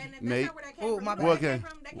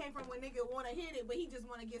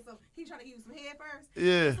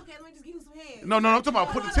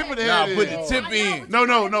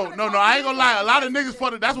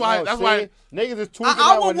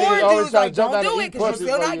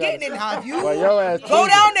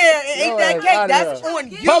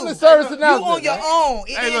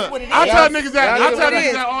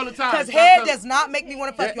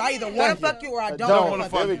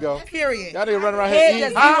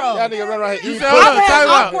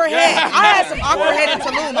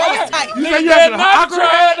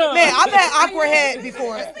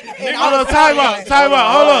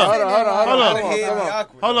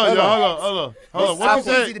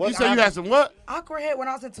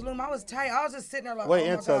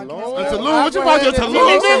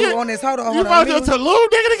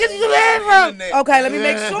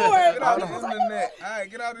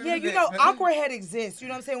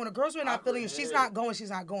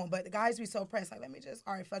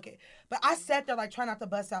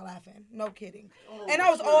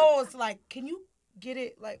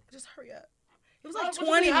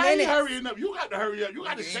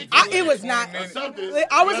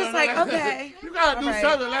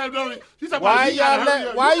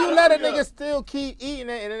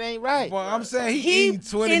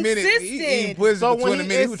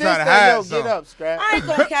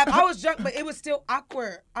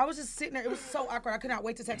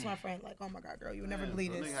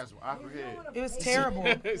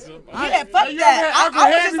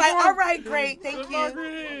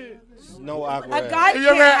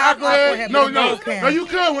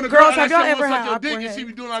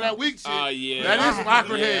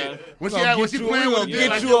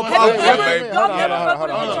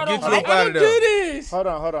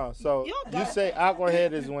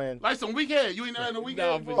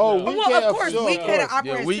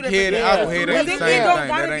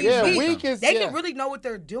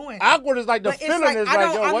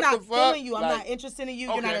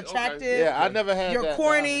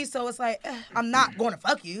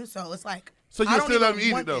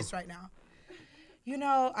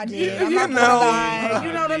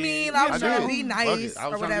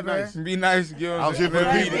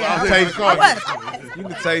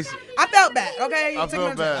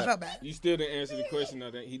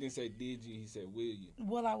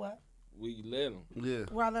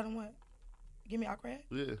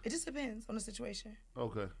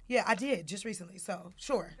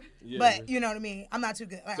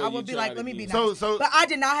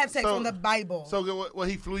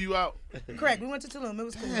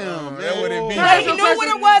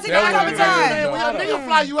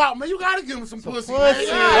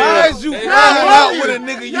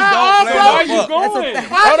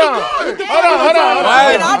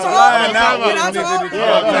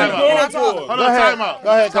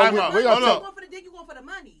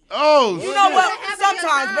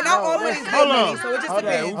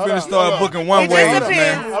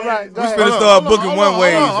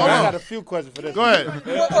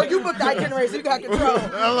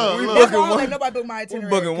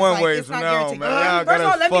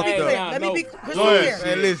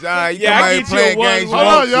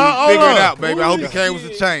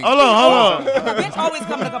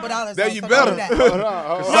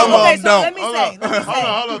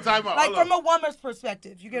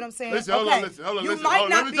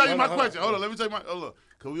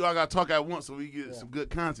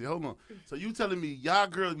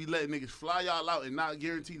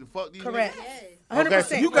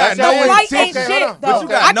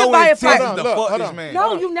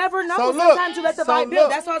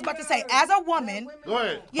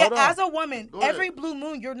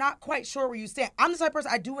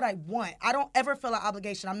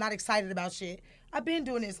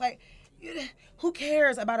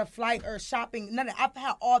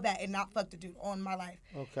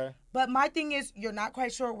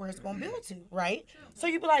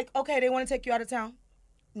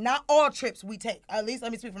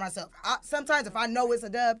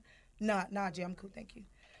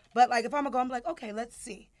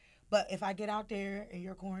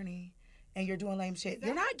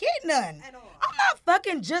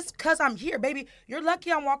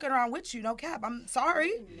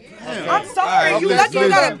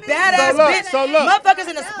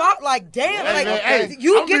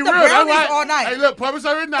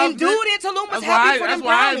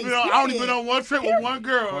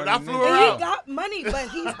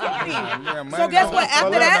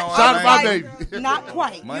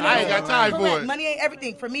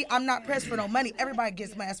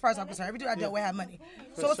 far as I'm concerned. Every dude I dealt with had money.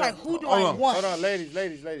 So it's like, who do I want? Hold on,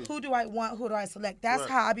 ladies. Who do I want? Who do I select? That's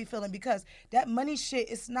how I be feeling, because that money shit,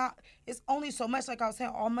 it's only so much. Like I was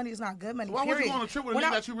saying, all money is not good money. Why would you go on a trip with a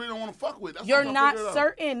nigga that you really don't want to fuck with? That's you're not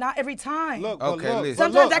certain. Not every time. Look,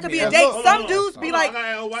 sometimes that could be a date. Some dudes be like,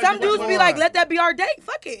 let that be our date.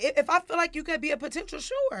 Fuck it. If I feel like you could be a potential,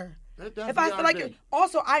 sure. If I feel like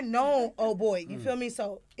also I know, oh boy, you feel me?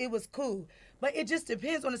 So it was cool. But it just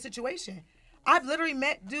depends on the situation. I've literally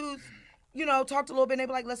met dudes, talked a little bit and they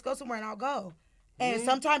be like, let's go somewhere, and I'll go. And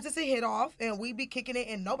sometimes it's a hit off and we be kicking it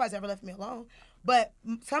and nobody's ever left me alone. But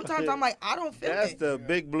sometimes I'm like, I don't feel That's it. the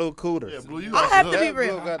big blue cooter. Yeah, blue, I have to be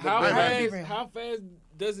real. How fast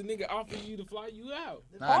does a nigga offer you to fly you out?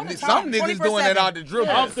 Some niggas doing that out the drip.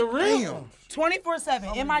 Off the rim.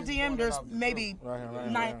 24/7. In my DM, there's maybe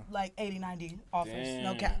 80, 90 offers. Damn.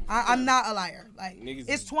 No cap. I'm not a liar. Like,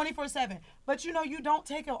 it's 24/7. But you don't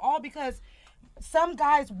take it all, because some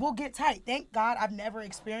guys will get tight. Thank God I've never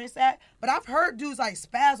experienced that. But I've heard dudes like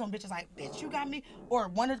spaz on bitches like, bitch, you got me. Or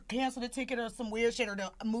want to cancel the ticket or some weird shit, or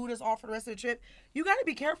the mood is off for the rest of the trip. You got to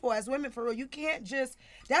be careful as women, for real. You can't just,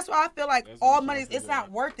 that's why I feel like all money, it's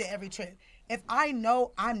not worth it every trip. If I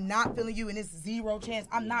know I'm not feeling you and it's zero chance,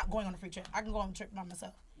 I'm not going on a free trip. I can go on a trip by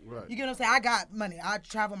myself. Right. You get what I'm saying? I got money. I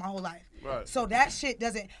travel my whole life. Right. So that shit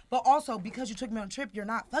doesn't. But also, because you took me on a trip, you're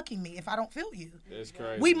not fucking me if I don't feel you. That's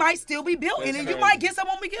crazy. We might still be building, and you might get some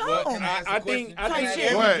when we get home. I think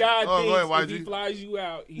every guy thinks if he flies you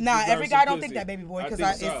out, he every guy don't think that, baby boy, because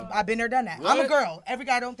I've been there, done that. What? I'm a girl. Every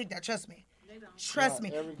guy don't think that. Trust me. Trust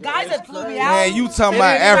me. Guys that flew me out. Man, you talking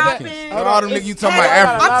about Africans. All them niggas you talking about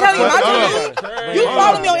Africans. I'm telling you, my Tulum, you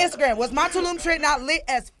follow me on Instagram. Was my Tulum trip not lit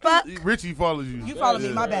as fuck? Richie follows you. You follow me,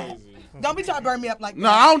 my bad. Don't be trying to burn me up like that. No,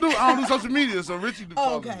 I don't do social media, so Richie do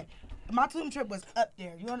follow okay. My Tulum trip was up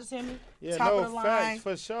there. You understand me? Yeah, Top of the facts, line.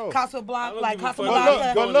 for sure. Casablanca,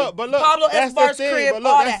 But look, Pablo that's Escobar's the thing, crib, but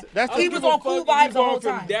look, all that's that. He was on cool vibes the whole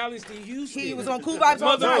time. From Dallas to Houston. He was on cool vibes the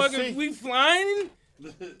whole time. Motherfuckers, we flying?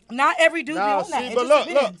 Not every dude be on that. But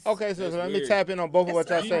look. Okay, so let me tap in on both of what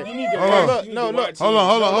y'all say. Look.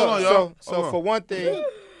 Hold on, y'all. So for one thing,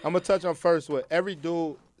 I'm gonna touch on first with every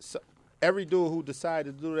dude who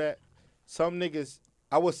decided to do that. Some niggas,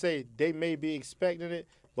 I would say they may be expecting it,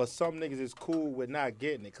 but some niggas is cool with not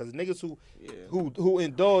getting it. Cause niggas who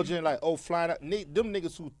indulge in like, flying out, them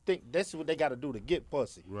niggas who think that's what they gotta do to get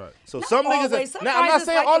pussy. Right. So some niggas. Now I'm not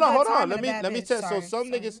saying. Hold on. Let me tell. So some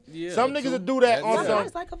niggas will do that on some.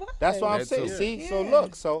 That's what I'm saying. See. So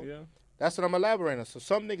look. So that's what I'm elaborating on. So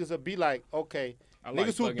some niggas will be like, okay.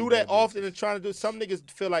 Niggas who do that often and trying to do. Some niggas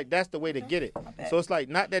feel like that's the way to get it. So it's like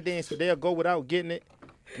not that they'll go without getting it.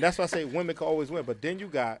 And that's why I say women can always win. But then you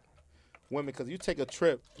got women, because you take a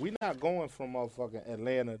trip. We not going from motherfucking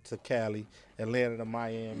Atlanta to Cali, Atlanta to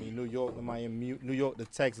Miami, New York to Miami, New York to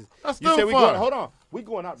Texas. That's you still say fun. hold on. We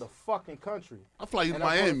going out the fucking country. I fly you to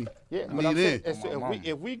Miami. But I'm saying,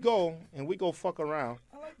 if we go and we go fuck around,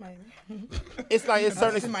 I like Miami. it's like it's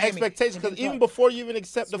certain expectations. Because even before you even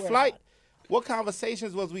accept the flight, what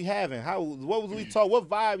conversations was we having? What was we talking? What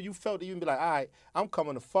vibe you felt to even be like, all right, I'm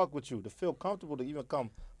coming to fuck with you, to feel comfortable to even come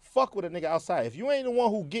fuck with a nigga outside. If you ain't the one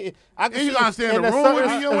who get it, I can see you gotta stay in the room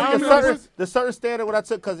with you. The certain standard what I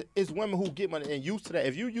took, because it's women who get money and used to that.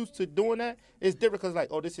 If you used to doing that, it's different because like,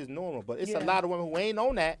 this is normal. But it's a lot of women who ain't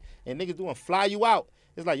on that, and niggas doing fly you out.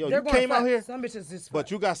 It's like, you came out here, some bitches just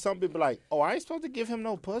but you got some people like, I ain't supposed to give him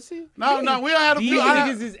no pussy. No, we don't have to. These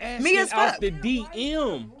niggas is asking off the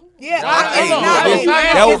DM. Yeah, why is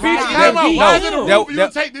it a rule for you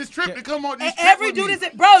to take this trip to come on this trip? Every dude is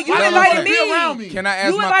bro. You invited me. Can I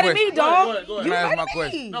ask you my question? You invited me, dog. Can I ask my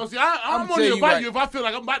question? No, see, I'm only invite you if I feel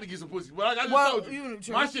like I'm about to get some pussy. But like I just told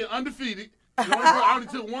you, my shit undefeated. I only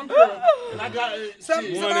took one girl, and I got some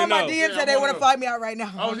of my DMs said they want to fly me out right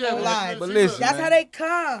now. Oh yeah, but listen, that's how they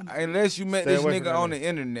come. Unless you met this nigga on the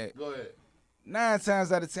internet, go ahead. 9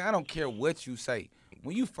 times out of 10, I don't care what you say.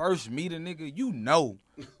 When you first meet a nigga, you know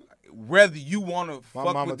whether you want to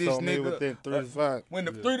fuck with this nigga. Within 3 to 5. When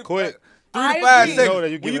the 3 to 5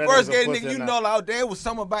 seconds. When you first get a nigga, you know like, there was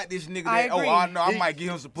something about this nigga that, I know I might give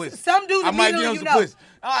him some pussy. Some dudes I might give him some pussy.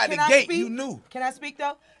 At the gate, you knew. Can I speak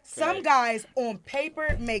though? Some guys on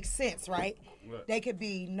paper make sense, right? They could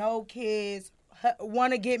be no kids,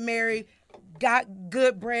 want to get married, got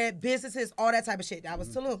good bread, businesses, all that type of shit. That was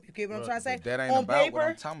Tulum. You get what I'm trying to say? That ain't on about paper, what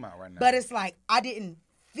I'm talking about right now. but it's like I didn't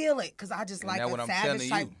feel it because I just like a savage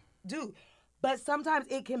type dude. But sometimes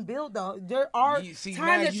it can build though. There are times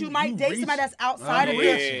that you might date somebody that's outside of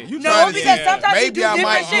it. No, because sometimes you do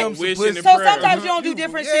different shit. So sometimes you don't do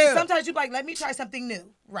different shit. Sometimes you like, let me try something new,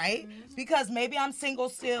 right? Because maybe I'm single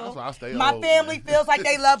still. My family feels like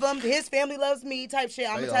they love him. His family loves me type shit.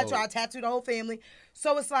 I'm a tattoo. I tattoo the whole family.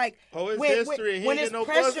 So it's like when it's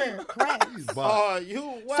pressure, correct. Oh,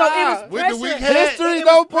 you wow. So it was pressure. History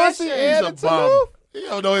no pussy. He's a bum. You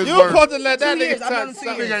don't know his you worth. You supposed to let that nigga touch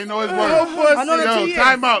something. Nigga ain't know his worth. I know Yo,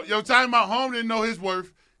 time out. Yo, time out. Home didn't know his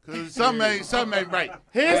worth. Cause something ain't right.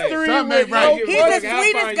 History something ain't right. He's the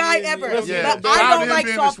sweetest guy ever. Yeah. But I don't like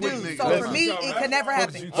soft dudes. So for me, it could never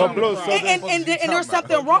happen. And there's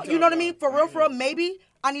something wrong. You know what I mean? For real, maybe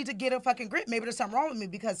I need to get a fucking grip. Maybe there's something wrong with me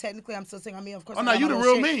because technically I'm still single. I mean, of course. Oh no, you the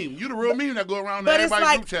real meme. You the real meme that go around to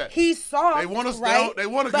everybody's group chat. But he's soft. They want us, right? They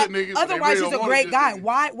want a good nigga. Otherwise, he's a great guy.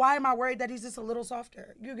 Why am I worried that he's just a little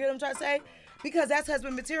softer? You get what I'm trying to say? Because that's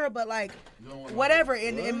husband material, but like, whatever.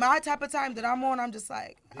 In my type of time that I'm on, I'm just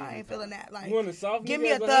like, I ain't feeling that. Like, give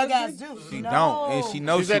me a thug ass dude. She don't, and she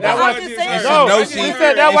knows she don't. She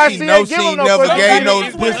said that's why she never gave no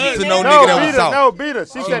pussy to no nigga that was soft. No, beat her.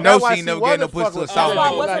 She said that's why she never gave no pussy to a soft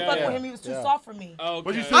nigga. I wasn't fucking with him. He was too soft for me. I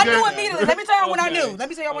knew immediately. Let me tell you when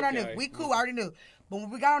I knew. We cool. I already knew. But when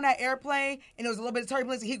we got on that airplane and there was a little bit of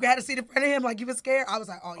turbulence, he had a seat in front of him like he was scared. I was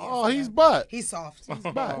like, oh yeah. Oh, he's butt. He's soft.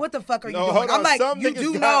 What the fuck are you doing? I'm like, you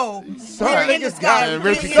do know we're in the sky.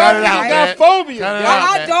 Richie got it out. Got phobia.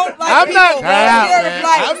 I don't like people.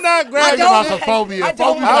 I'm not grabbing about some phobia.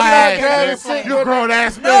 Phobia my ass. You a grown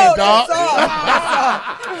ass man, dog.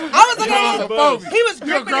 I was looking at him. He was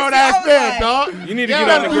you a grown ass man, dog. You need to get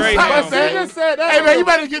on the Greyhound. Hey man, you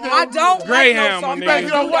better get the Greyhound. You better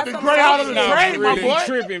get on what the Greyhound on the train, my boy.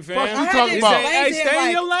 Tripping, fam. What you talking about? Hey, stay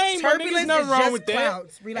in your lane, man. There's nothing wrong with that.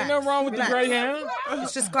 Ain't nothing wrong with the Greyhound.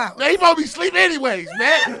 It's just clouds. Man, he supposed to be sleep anyways,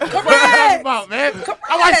 man. Correct. What you talking about, man?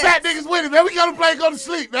 I like fat niggas with it, man. We gotta play, go to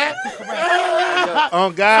sleep, man.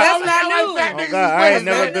 On God. That's not new. On God, I ain't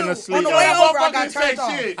never been asleep. On the way over, I got turned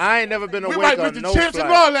off. I ain't never been awake on no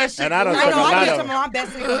flight. And I don't talk I about get some of my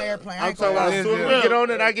best things on the airplane. I'm talking about as soon as we get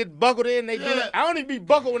on it, I get buckled in. They do it. I don't even be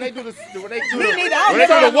buckled when they do the walkthrough. When they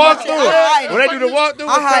do the walkthrough,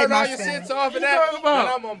 I turn all your shits off and that. And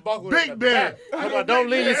I'm unbuckled. Big bear. Don't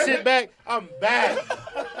leave your shit back. I'm back.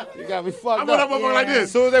 You got me fucked up. I'm like this.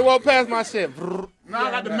 As soon as they walk past my shit. Now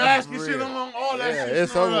I got the mask and shit on, all that shit.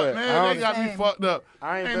 It's over. Man, they got me fucked up.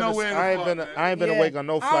 I ain't been awake on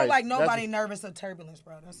no flight. I don't like nobody nervous of turbulence,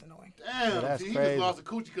 bro. That's annoying. Damn, he just lost a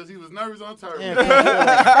coochie because he was nervous on turbulence.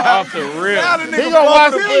 Off the rip. He gonna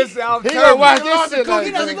watch this. He gonna watch this shit.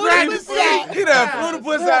 He done flew the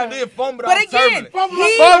pussy out there, fumbled out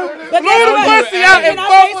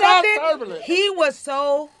turbulence. He was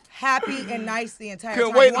so happy and nice the entire time.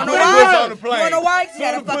 Couldn't wait to put puss on the plane. You know why? He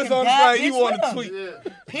had a fucking bad bitch. He wanted to tweet.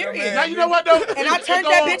 Period. Now you know what though? And I turned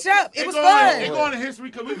that bitch up. It was fun. It going to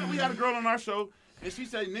history because we had a girl on our show and she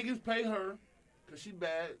said niggas pay her because she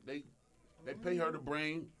bad. They pay her to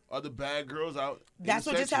bring other bad girls out. That's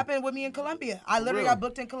what just happened with me in Colombia. I literally got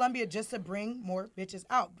booked in Colombia just to bring more bitches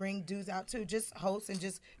out, bring dudes out too, just host and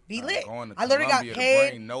just be lit. I literally got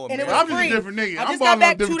paid and it was I'm free. just a different nigga. I just got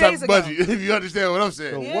back 2 days ago. Budget, if you understand what I'm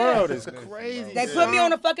saying. The world is crazy. They put me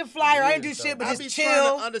on a fucking flyer. I didn't do shit but just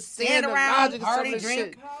chill, stand around, party,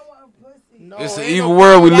 drink. It's the evil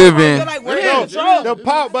world we live in. The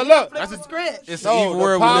power, but look, that's a script. It's the evil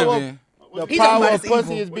world we live in. The power of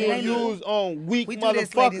pussy is being used on weak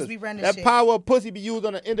motherfuckers. That power of pussy be used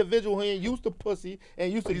on an individual who ain't used to pussy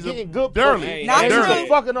and used to getting good pussy. Not true.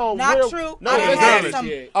 Fucking on not true. I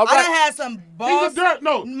done had some boss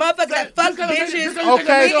motherfuckers that fuck bitches.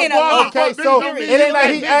 Okay, so it ain't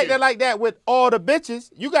like he acting like that with all the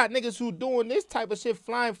bitches. You got niggas who doing this type of shit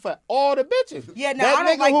flying for all the bitches. Yeah, no, I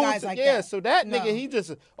don't like guys like that. Yeah, so that nigga, he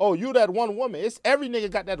just, you that one woman. It's every nigga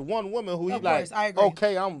got that one woman who he like,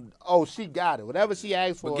 okay, she got it. Whatever she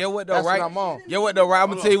asked for. But get what though, that's right? what I'm on. Get what though, right? I'm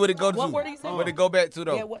gonna tell you what it go to. What he say? What it go back to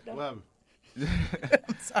though. Yeah, what though?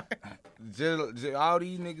 I'm sorry. All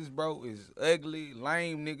these niggas, bro, is ugly,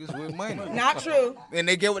 lame niggas with money. Not true. And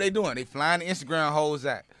they get what they doing. They flying the Instagram hoes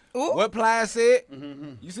out. Ooh. What Ply said?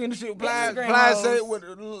 You seen the shit Ply said?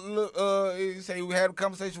 He say we had a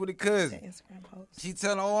conversation with his cousin. Instagram hoes. She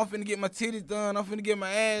telling, oh, I'm finna get my titties done. I'm finna get my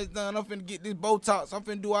ass done. I'm finna get this Botox. I'm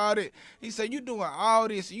finna do all that. He said, you doing all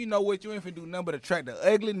this. You know what? You ain't finna do nothing but attract the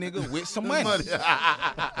ugly nigga with some money.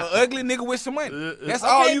 An ugly nigga with some money. That's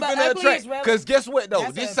all you finna attract. Because guess what, though?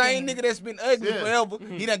 That's this same nigga that's been ugly forever,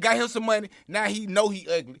 he done got him some money. Now he know he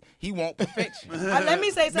ugly. He want perfection. Let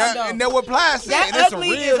me say something, though. And that what Plies said. That That's ugly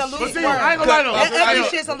some real is a shit. loose word. I ain't gonna lie, though. That ugly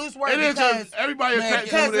shit's a loose word because everybody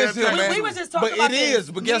attracted to man. we was just talking about it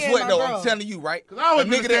is. But guess what, though? I'm telling you, right? Because I always a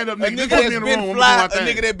nigga that's been fly, a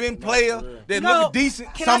nigga that been player, that No, look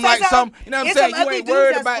decent, can something I say like something. You know what I'm saying? You ain't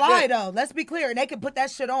worried about fly, that. though. Let's be clear, and they can put that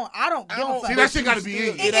shit on. I don't give a fuck. See, that shit gotta be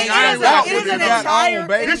in. It is an entire.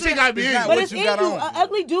 This shit gotta be in. But it's in you. An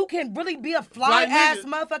ugly dude can really be a fly ass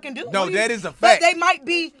motherfucking dude. No, that is a But fact. they might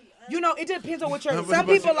be. You know, it depends on what you're. Some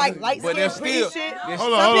people like light skin, pretty shit. Hold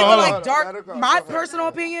Some on, people hold like on. dark. My personal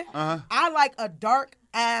opinion, I like a dark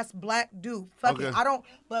ass black dude. Fuck it, I don't.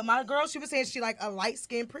 But my girl, she was saying she like a light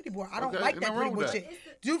skinned pretty boy. I don't like that pretty boy shit.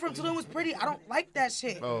 Dude from Tulum was pretty. I don't like that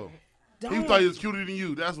shit. Oh. He thought he was cuter than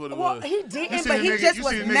you. That's what it was. Well, he didn't, but he just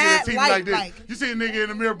was mad light. You see a nigga in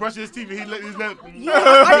the mirror brushing his teeth and he let his lip. Yeah,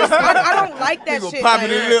 I don't like that shit. Popping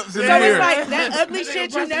his lips in the mirror. It's like that ugly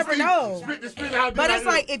shit you never know. But it's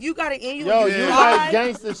like if you got it in you, yo, you you fly, like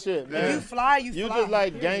gangster shit, man. If you fly, you You fly. just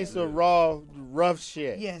like gangster, raw, rough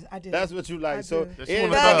shit. Yes, I did. That's what you like. So Thug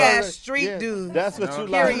ass street dude. That's what you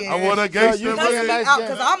Period. like. I want a gangster.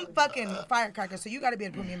 Because I'm fucking firecracker, so you got to be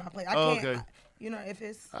able to put me in my place. I can't. Okay. You know, if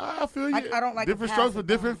it's. I feel you. I don't like different strokes for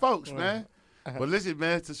different folks, man. But listen,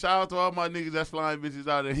 man, to shout out to all my niggas that's flying bitches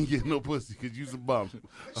out there and getting no pussy because you some bums.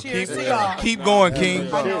 Cheers to y'all. Keep going, King.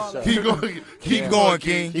 Keep going. Keep going,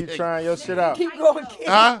 King. Keep trying your shit out. Keep going, kid.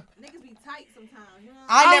 Huh? Niggas be tight sometimes. You know?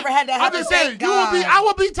 I never had that I'm happen. just saying, Thank God. I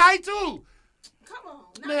would be tight too. Come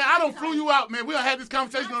on. Man, I don't flew you out, man. We done had this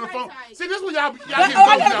conversation on the phone. See, this is what y'all But, getting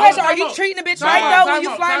I got a question. Are Time you out. treating a bitch Time right out, though when time you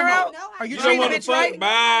out, flying time her out. out? Are you You treating a don't bitch want to right? fuck?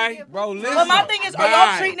 Bye. Bro, listen. But my thing is, are y'all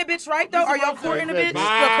Bye. treating a bitch right though? Are y'all courting a bitch the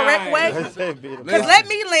Bye. correct way? Because let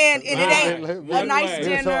me land and it ain't a nice Bye.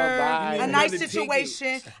 dinner, Bye. a nice Another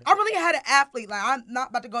situation. I really had an athlete, like I'm not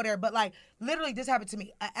about to go there, but like literally this happened to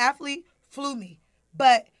me. An athlete flew me,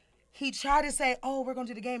 but he tried to say, oh, we're going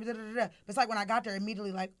to do the game, da, da, da, da. But it's like when I got there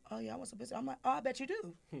immediately like, oh yeah, I want some pussy. I'm like, oh, I bet you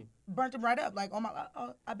do. Burnt him right up. Like,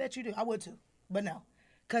 oh, I bet you do. I would too. But no.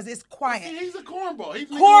 Because it's quiet. See, he's a cornball. He's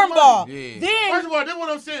Cornball. Yeah. Then First of all, this is what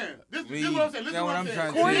I'm saying. This is what I'm saying. Listen to what I'm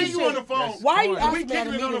saying. Then you on the phone. why are you We asking me that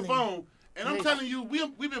kicking it on the immediately? phone. And I'm telling you,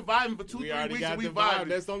 we've been vibing for 2-3 already weeks got and we the vibe. vibing.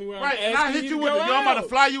 That's the only way I'm Right, and I asking hit you you to with go it. Yo, I'm about to out.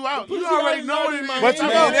 fly you out. You Pussy already already know know it in is. my But you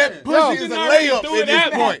head. know that pussy is a layup at this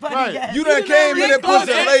point. Right. You done came in that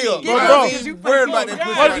pussy a layup. Bro, I ain't worried about that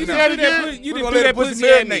pussy What right you now. said that you We didn't gonna do let that the pussy pussy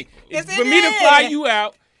at me. marinate. It's For in me to there. fly you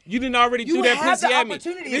out, you didn't already You do that have pussy the at me.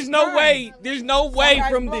 opportunity. There's It's no fine. way. There's no way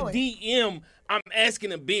Somebody from the blow it. DM. I'm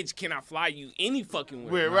asking a bitch, can I fly you any fucking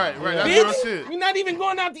way? Right. That's real Bitch, shit. we're not even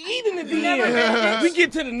going out to eat in the DM. We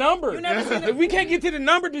get to the number. If we can't get to the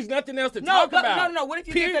number, there's nothing else to talk about. No. What if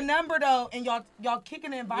you get the number though, and y'all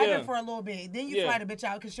kicking and vibing Yeah. for a little bit? Then you Yeah. fly the bitch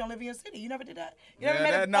out because she don't live in your city. You never did that. You Yeah, never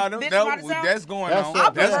met a bitch from out of town? that's going That's on.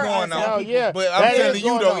 what- That's I going prefer on. yeah. But I'm That telling is you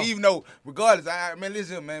going though, on. even though, regardless, man,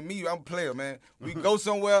 listen, man, I'm a player, man. We go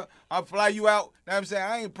somewhere, I fly you out. Know what I'm saying?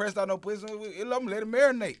 I ain't pressed out no pussy. I'm gonna let it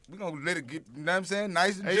marinate. We gonna let it get, you know what I'm saying,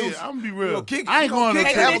 nice and Hey, juicy. yeah, I'm gonna be We real. gonna kick it. I ain't We gonna going to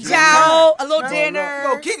kick it, Take a have a bitch good time. out, a little We dinner,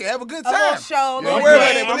 gonna kick it, have a good a little time. show, a Don't little worry about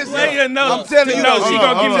game. it, but I'm listen, player enough I'm telling to you know though, she hold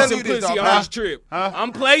gonna on, give me hold some on. pussy on Huh? this trip. Huh?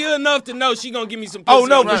 I'm player enough to know she gonna give me some pussy. Oh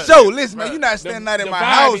no, on for this sure. Listen, man, you not standing out in The my vibe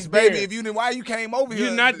house, is baby. there. If you didn't, why you came over here?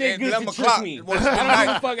 You're not that at good 11 to trick o'clock? me. I What's don't give a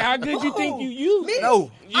tonight? fuck how good you think you.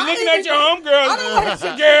 No. You I looking don't at your even-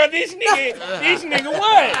 homegirl, girl, this nigga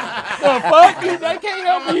what? Well, fuck you, they can't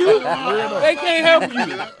help you. They can't help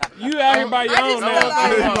you. You out here by your I own just feel now.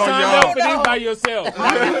 like- You signed up for this by yourself.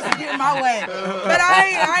 I'm used to getting my way, but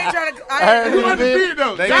I ain't trying to. You undefeated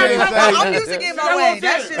though. They God, can't God, say- I'm used to getting my way.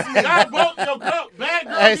 That's just me. Y'all both, yo, bad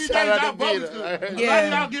girls Hey, these shout days, out y'all to both Peter. is good. Yeah. A lot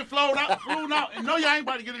of y'all get flown out, and know y'all ain't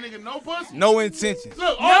about to get a nigga no pussy. No intentions.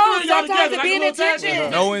 Look, all No, three of y'all sometimes together, it like be a an little tag intention.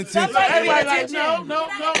 team. No intentions. Sometimes it be Everybody an like, intention. no.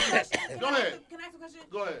 Can I ask a Go ahead. Can I ask a question?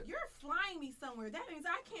 Go ahead. You're flying me somewhere. That means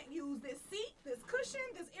I can't use this seat, this cushion,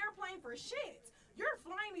 this airplane for shit. You're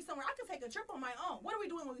flying me somewhere. I can take a trip on my own. What are we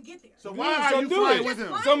doing when we get there? So why are So you do flying it. with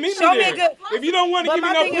him? So meet Show me me a there. good- If you don't want to But give me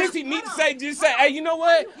my no thing is- pussy, just say, hey, you know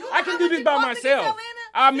what? I can do this by myself.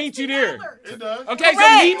 I'll meet you there. It does. Okay, so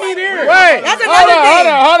Correct. meet me there. Wait, That's hold another on.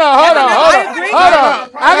 thing.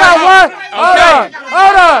 I got one. Okay.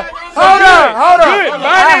 Hold on. Hold on. Good,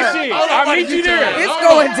 buy that shit. I'll meet you there. It's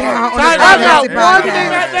going down.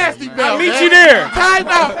 I'll meet you there. Time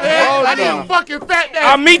out, man. I need a fucking fat nasty.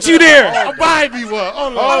 I'll meet you there. I'll buy me one.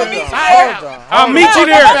 Hold on. I'll meet you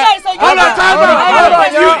there. Hold on, time out.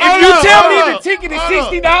 If you tell me the ticket is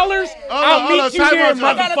 $60, I'll meet you there,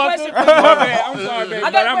 motherfucker. I'm sorry, baby,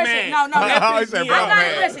 I but got a I'm question. mad. No. I got a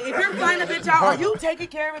question. If you're flying a bitch out, are you taking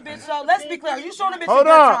care of a bitch? So let's be clear. Are you showing a bitch Hold a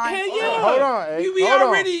good on. time? Hell yeah. Hold on. You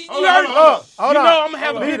already Hold on. I'm gonna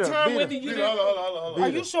have a good time whether you do. Are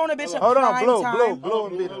you showing a bitch a Hold on, prime time? Blue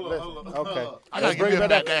and Beater. Listen. Okay. I gotta Bring give it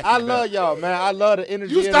that back. I love y'all, man. I love the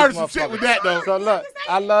energy. You started some shit with that though. So look,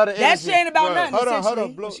 I love the energy. That shit ain't about nothing. Hold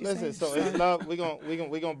on, Blue. What she Listen, so saying? it's love. We gonna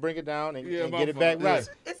bring it down and get it my back fault. right.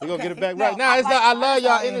 It's We gonna get it okay. back No, right. Now I it's like- not. I love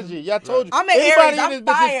y'all I'm energy. Y'all told you. I'm an Anybody Aries, in I'm this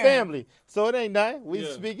bitch is fire. family, so it ain't nothing. We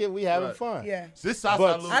speaking. We having fun. Yeah. This Southside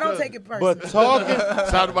But- little I don't cousin. take it personally. But talking,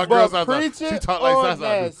 Shout out to my girl but Southside. She preaching talk like on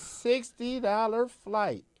Southside. that $60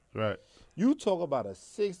 flight. Right. You talk about a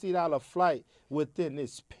 $60 flight within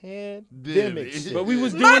this pandemic shit. But we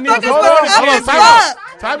was doing Motherfuckers this. was up as time out.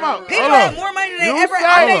 fuck. Time out. People Hold on. had more money than You ever. say-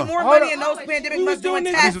 I made more Hold money on. in those pandemic We was months doing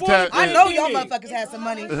doing tax. this before. I know y'all motherfuckers had some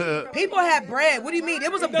money. People had bread. What do you mean?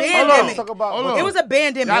 It was a Hold on. pandemic. Talk about. Hold on. It was a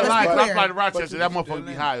pandemic. Y'all Let's like be top clear. flight to Rochester. That motherfucker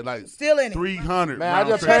be high, like Still in it. 300. Man, I round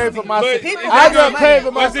just trip. paid for my. But- People I got just money. paid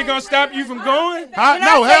for my. Was it gonna stop you from going? Huh? Can I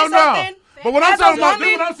No, say hell no. something? But what I'm As a talking about, this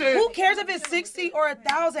woman, is what I'm saying. who cares if it's 60 or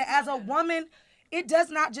 1,000? As a woman, it does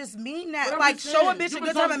not just mean that. But I'm Like, just show a saying, bitch you a been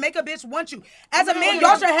good time talking- and make a bitch want you. As a Yeah, man, yeah.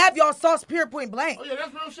 y'all should have y'all sauce pure point blank. Oh, yeah,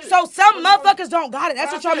 that's real shit. So some motherfuckers don't got it.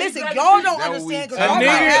 That's what y'all missing. Y'all don't That's what we understand because tell y'all you.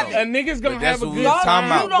 might have A it. nigga's gonna But have that's a what good we was talking time,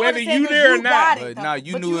 about. whether understand you 'cause there or you got not. it. But nah,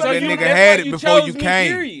 you But knew you- if So that you- nigga that's had why it you before you chose me,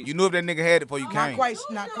 came. period. You knew if that nigga had it before you came. Not quite.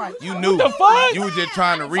 Not quite. You knew. the fuck? You was just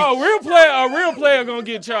trying to reach. A real player gonna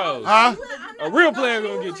get chose. Huh? A real player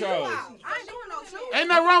gonna get chose. I ain't doing no truth. Ain't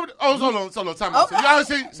nothing wrong with. Oh, hold on, time out. So y'all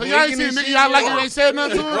ain't seen nigga y'all like it ain't said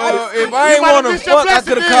nothing to him. Well, if You I ain't might want have to missed your fuck, I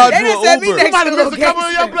blessing could have then. called They you done said an me Uber. You next might to have the missed a couple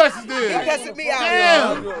of your gangster. blessings He then. cussing me out.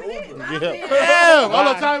 Damn. Damn. Hold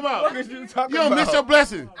on, time out. You don't miss your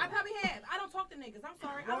blessing. I probably have. I don't talk to niggas. I'm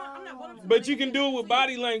sorry. I'm not one of them. But you can do it with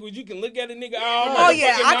body language. You can look at a nigga all Oh,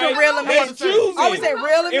 yeah, motherfucking I can night. reel him in. That's choosing. I would say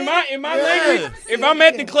reel him In my language, if I'm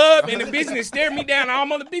at the club and the business stare me down,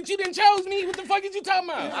 I'm on the bitch. You didn't chose me. What the fuck is you talking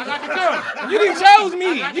about? I got the gun. You didn't chose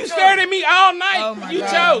me. You stared at me all night. Oh my You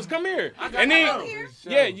God. chose. Come here. And then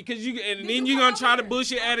because and then you gonna try to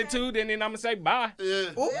bullshit attitude, and then I'm gonna say bye. Yeah.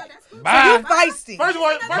 Ooh. So Bye. you feisty. First of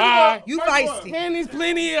all, Bye. You first of all, feisty. Man, there's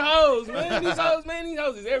plenty of hoes, man. These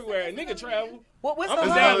hoes is everywhere. Nigga travel. What's I'm the in Is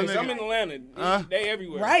line? Dallas. I'm in Atlanta. They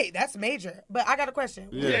everywhere. Right, that's major. But I got a question.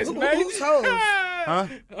 Yes, Who's man. hoes? Huh?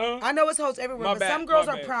 I know it's hoes everywhere, My but bad, some girls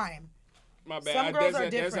my are bad. prime. My bad. Some girls that's are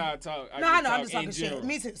different. That's how I talk. No, I just know. I'm talk just in talking shit. general.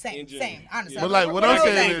 Me too. Same. In general. Same. Honestly. Yeah. But like, what Where I'm the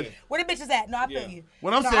saying hoes is, at? Where the bitches at? No, I feel Yeah. you.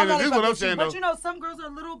 What I'm No, saying I'm is, only this is what fucking I'm with you. saying, But though. you know, some girls are a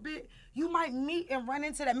little bit. You might meet and run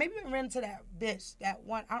into that. Maybe you ran into that bitch. That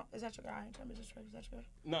one. Is that your guy? Is that your guy?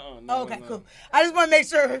 No. Oh, okay, cool. I just want to make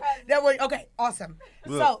sure that way. Okay, awesome.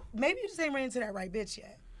 So maybe you just ain't ran into that right bitch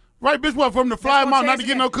yet. right, bitch, what, from the fly That's mouth gonna not to change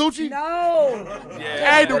get it. no coochie? No.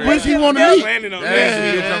 Hey, the bitch he want to That's meet. landing on That's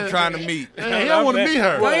that. the bitch I'm trying to meet. He don't want to meet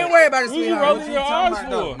her. Don't even worry about it, Who you sweetheart. rolling your eyes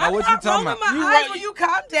for? Now what you talking about? My You eyes right- when you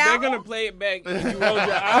calm They're down. gonna play it back if you roll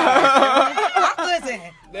your eyes. Listen,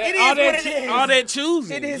 it is all what that, it is. all that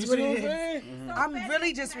choosing. It is You what see it I'm is. saying? I'm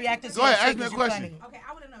really just reacting to Go ahead, your ask shit me a 'cause you question. funny. Okay,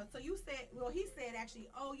 I want to know. So you said, he said actually,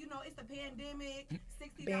 it's the pandemic,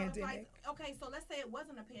 $60 flights. Okay, so let's say it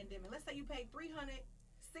wasn't a pandemic. Let's say you paid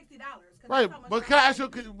 $360. Right, but can I ask you,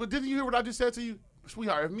 but didn't you hear what I just said to you?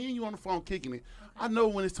 Sweetheart, if me and you on the phone kicking it, I know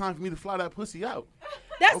when it's time for me to fly that pussy out.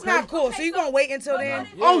 That's not cool. So you gonna wait until then?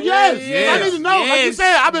 Oh, yes. yes, I need to know. Like you yes.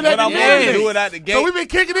 said, I've been But at I'm the willing to game. do it out the gate. So we've been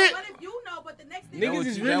kicking it. What if you know, but the next thing Niggas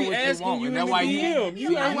is really what you asking want, you in and the that's why you- DM.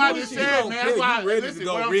 You That's ain't why I bullshit. just said, man. That's why. You ready Listen, to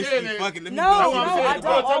go what I'm risky saying is, fucking? Let me No, go. That's what I'm no, saying. I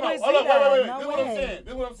don't always Hold do on, that. wait. No This is what I'm way. saying.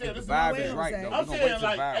 This is what I'm saying. The This is vibe what is I'm right saying. though. I'm We gonna saying, wait till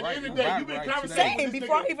like, vibe at the right. end of You the day, vibe you've been right conversating today. Same, with this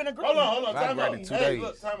before I nigga. even agree. Hold on, Vibe time right out. in 2 Hey, days.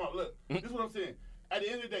 look, time out. Look, this is what I'm saying. At the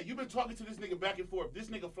end of the day, you've been talking to this nigga back and forth. This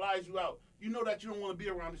nigga flies you out. You know that you don't want to be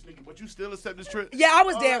around this nigga, but you still accept this trip. Yeah, I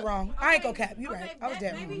was dead wrong. I ain't gonna cap. You right. I was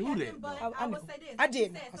dead wrong. knew that, But though. I would say this. I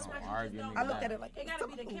did. You said sometimes arguing you just me don't I looked know. at it like It gotta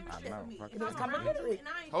be the chemistry I know, for me. fuck If it. I'm around you and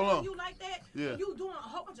I ain't Hold on. feeling you like that, Yeah. you doing a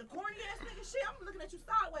whole bunch of corny ass nigga shit, I'm looking at you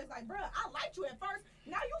sideways like, bruh, I liked you at first.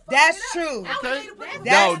 Now you fucking That's it up. true. I would Okay. need to put it That's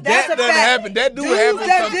No, that a doesn't fact. happen. That do Dudes happen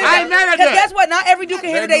that sometimes. do I ain't mad at Because that. guess what? Not every dude can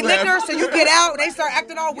handle That their do liquor, happen. so you get out and they start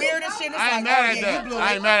acting all weird and shit. And it's I like, ain't mad oh, at yeah, that. you blew I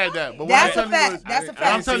ain't it. mad at that. But what That's I'm a telling you fact. is, That's a what I'm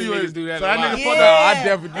fact. telling you Niggas is, do that so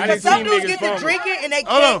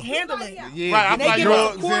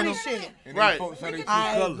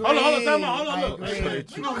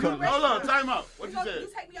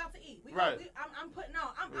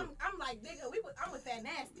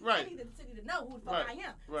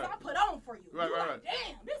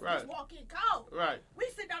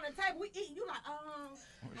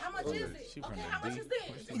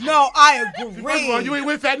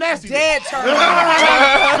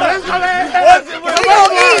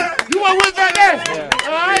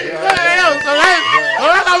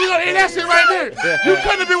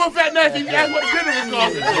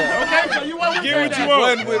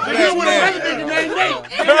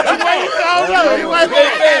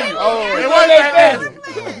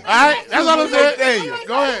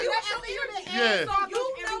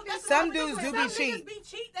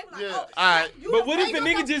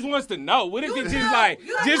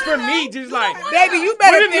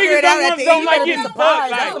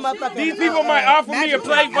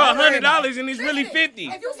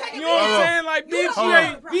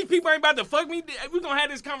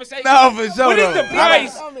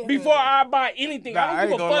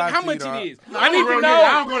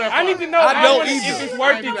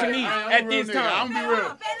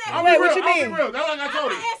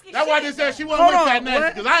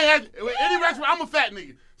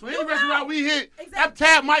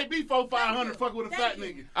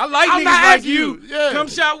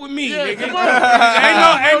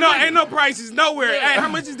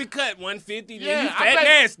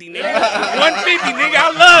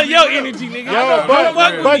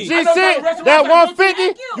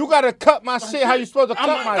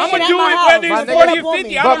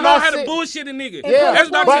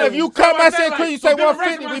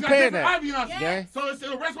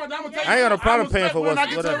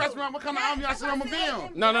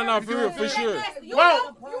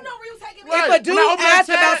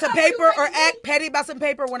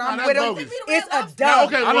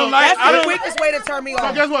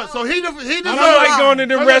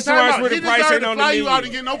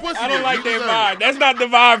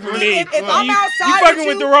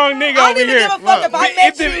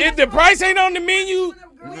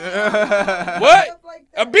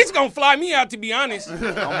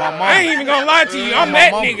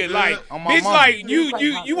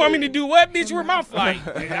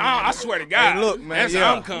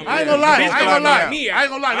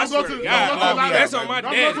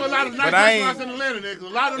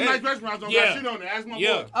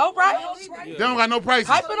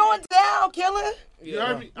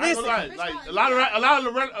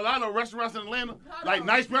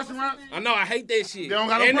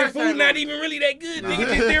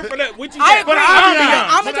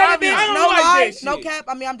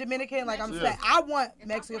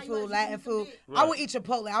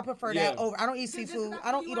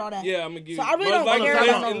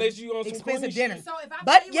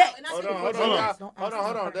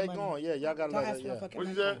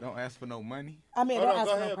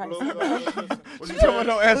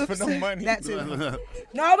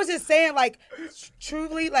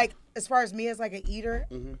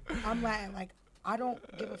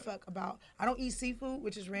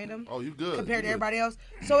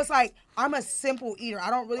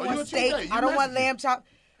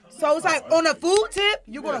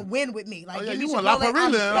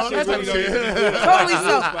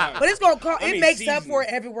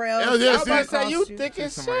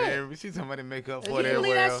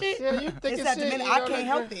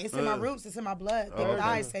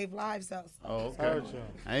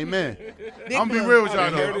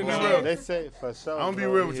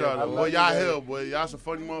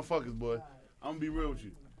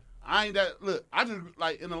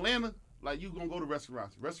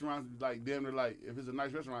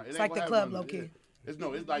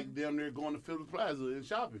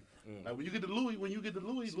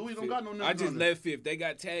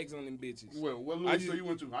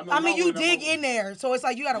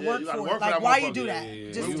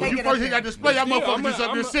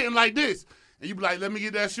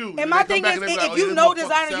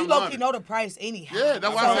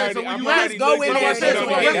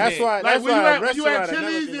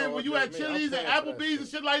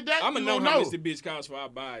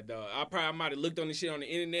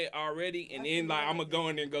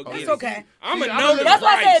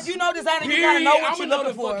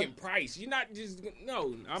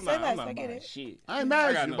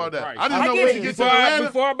know when you get to Atlanta.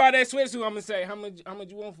 Before I buy that sweatsuit, I'm gonna say how much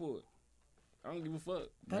you want for it. I don't give a fuck.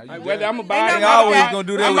 Like, whether I'm gonna buy it, they always gonna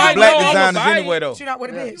do that with the black designers anyway, though. She not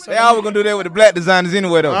with a bitch. They always gonna do that with the black designers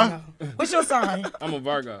anyway, though. What's your sign? I'm a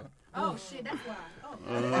Virgo. Oh shit, that's why.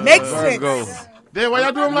 Makes sense. Then why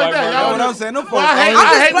y'all do them like that? Y'all what I'm saying. Them folks. I'm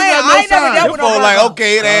just playing. I ain't never dealt with a Virgo. Like,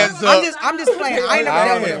 okay, it adds up. I'm just playing. I ain't never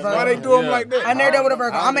dealt with a Virgo. Why they do them like that? I never dealt with a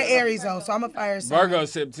Virgo. I'm an Aries though, so I'm a fire sign. Virgo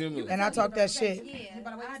September. And I talk that shit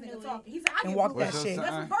and walk that shit.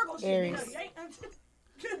 Aries.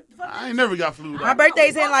 I ain't never got flu. My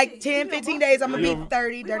birthday's in like 10, 15 days. I'm going to be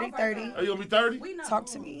 30, dirty 30. Are you going to be 30? Talk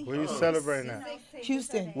to me. Where you celebrating at?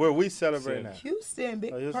 Houston. Where we celebrating at? Houston.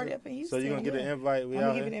 Big party up in Houston. So you going to get an invite? I'm going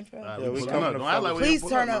to give an invite. Yeah, we coming to Please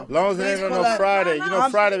turn up. As long as it ain't on no Friday. You know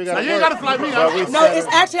Friday we got to work. You ain't got to fly me out. No, it's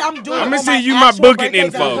actually, I'm doing it. I'm going to send you my booking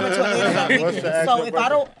info. So if I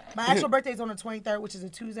don't, my actual birthday is on the 23rd, which is a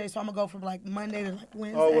Tuesday, so I'm going to go from like Monday to like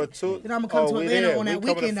Wednesday. Oh, well, then I'm going to come to Atlanta on that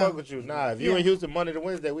weekend though. With you. Nah, if you in Houston Monday to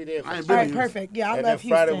Wednesday, we there. All right, perfect. Yeah, I love Houston.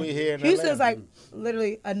 Friday we here in Houston's Atlanta. like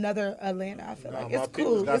literally another Atlanta, I feel like. It's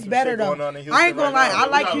cool. It's better though. I ain't going to lie. I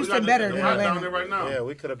like Houston better than Atlanta. Right now. Yeah,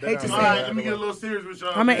 we could have been. All right, let me get a little serious with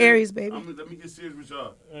y'all. I'm an Aries, baby. Let me get serious with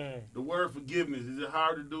y'all. The word forgiveness, is it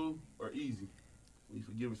hard to do or easy when you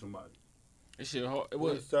forgiving somebody? That shit hard.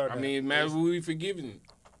 I mean, it matters who we forgiving.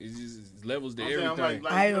 It's just levels to everything.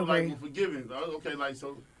 I agree. Like forgiving. Okay, like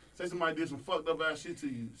so. Say somebody did some fucked up ass shit to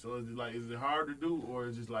you. So is it hard to do or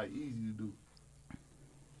is it just like easy to do?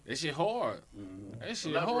 That shit hard. That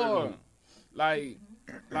shit hard. Like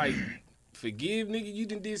forgive nigga, you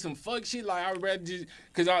done did some fuck shit. Like I rather just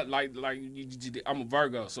cause I'm a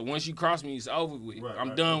Virgo. So once you cross me, it's over with. Right,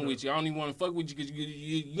 I'm done with you. I don't even want to fuck with you because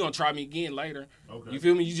you gonna try me again later. Okay. You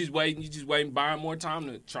feel me? You just waiting, buying more time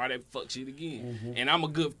to try that fuck shit again. And I'm a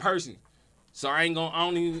good person. So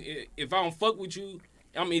if I don't fuck with you,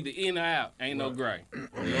 I'm either in or out. Ain't no gray. You know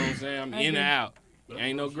what I'm saying? I'm in or out.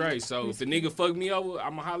 Ain't no gray. So if a nigga fuck me over,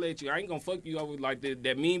 I'ma holler at you. I ain't gonna fuck you over like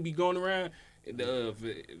that meme be going around. If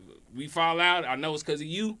we fall out, I know it's because of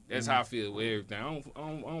you. That's how I feel with everything. I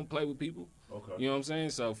don't play with people. Okay. You know what I'm saying?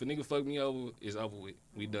 So if a nigga fuck me over, it's over with.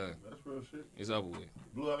 We done. That's real shit. It's over with.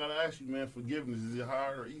 Blue, I gotta ask you, man, forgiveness, is it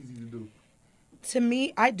hard or easy to do? To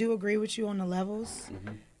me, I do agree with you on the levels.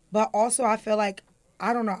 But also I feel like,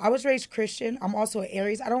 I don't know, I was raised Christian. I'm also an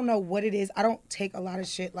Aries. I don't know what it is. I don't take a lot of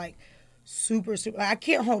shit like super, like, I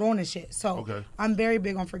can't hold on to shit. So I'm very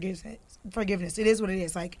big on forgiveness. It is what it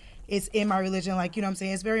is. Like, it's in my religion. Like, you know what I'm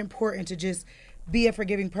saying? It's very important to just be a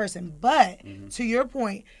forgiving person. But to your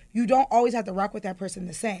point, you don't always have to rock with that person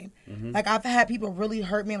the same. Like, I've had people really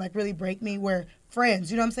hurt me, like really break me, where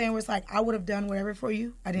friends, you know what I'm saying? Where it's like, I would have done whatever for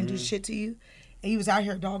you. I didn't do shit to you. And you was out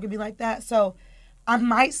here dogging me like that. So I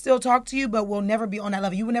might still talk to you, but we'll never be on that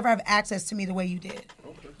level. You will never have access to me the way you did.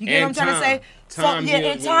 You get what I'm trying to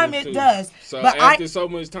say? In time it does. So but after so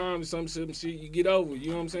much time, some shit you get over. You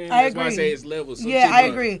know what I'm saying? I That's agree. why I say it's levels. I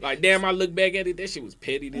agree. Like, damn, I look back at it, that shit was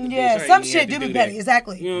petty. Some shit do be petty,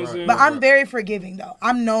 exactly. You know what I'm saying? But I'm very forgiving, though.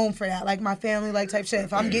 I'm known for that. Like, my family, like, type shit.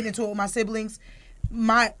 If I'm getting into it with my siblings,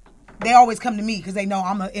 they always come to me because they know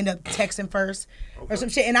I'm going to end up texting first or some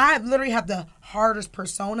shit. And I literally have the hardest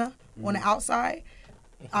persona on the outside.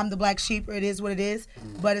 I'm the black sheep, or it is what it is.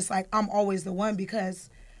 But it's like, I'm always the one because,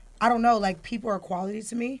 I don't know, like, people are quality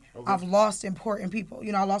to me. I've lost important people.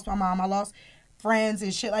 You know, I lost my mom. I lost friends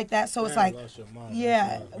and shit like that. So it's like,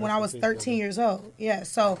 when I was 13 years old. Yeah,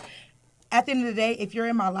 so at the end of the day, if you're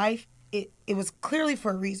in my life, it was clearly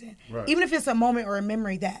for a reason. Right. Even if it's a moment or a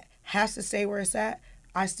memory that has to stay where it's at,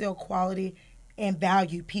 I still quality and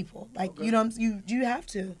value people. Like, you know, you have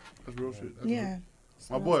to. That's real shit. That's real.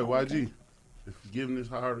 My boy, YG. Is forgiveness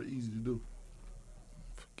hard or easy to do?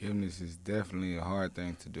 Forgiveness is definitely a hard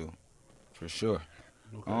thing to do, for sure.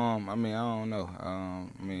 Okay. I mean, I don't know.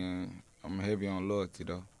 I'm heavy on loyalty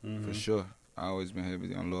though, for sure. I always been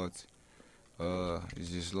heavy on loyalty.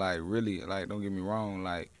 It's just like really, like, don't get me wrong,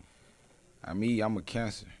 like, I'm a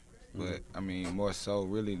Cancer, but I mean more so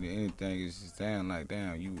really than anything is just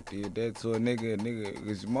damn, you did that to a nigga.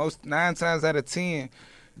 It's 9 times out of 10.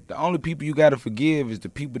 The only people you gotta forgive is the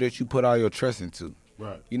people that you put all your trust into.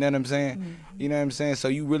 Right. You know what I'm saying? You know what I'm saying? So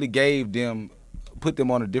you really put them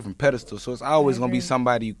on a different pedestal. So it's always gonna be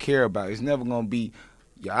somebody you care about. It's never gonna be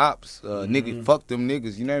your ops, nigga, fuck them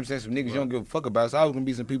niggas. You know what I'm saying? Some niggas you don't give a fuck about. It's always gonna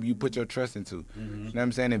be some people you put your trust into. You know what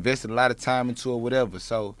I'm saying? Invested a lot of time into or whatever.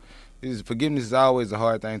 So forgiveness is always a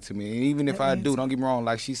hard thing to me. And even if I do, don't get me wrong,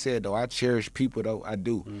 like she said though, I cherish people though, I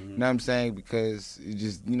do. You know what I'm saying? Because it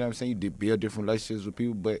just, you know what I'm saying, you build different relationships with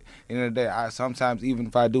people, but at the end of the day, I sometimes, even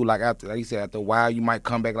if I do, like you said, after a while, you might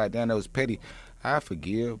come back like, damn, that was petty. I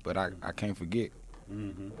forgive, but I can't forget.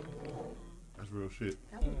 That's real shit.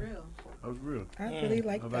 That was real. That was real. I really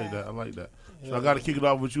like that. I like that. So I got to kick it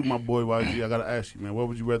off with you, my boy YG. I got to ask you, man, what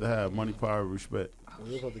would you rather have, money, power, or respect?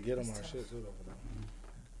 We're supposed to get them our shit too.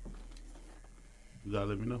 You gotta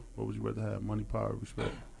let me know. What would you rather have? Money, power,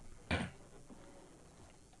 respect?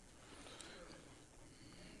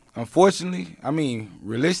 Unfortunately,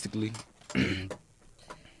 realistically, I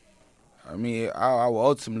would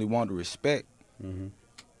ultimately want the respect. Mm-hmm.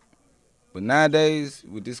 But nowadays,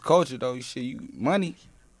 with this culture, though, money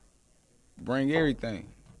bring everything.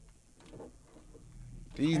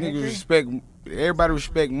 These niggas everybody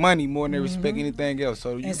respect money more than they respect anything else.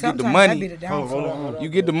 So you get the money, you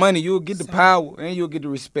get the money, you'll get the power, and you'll get the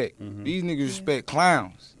respect. Mm-hmm. These niggas respect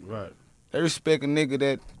clowns. Right. They respect a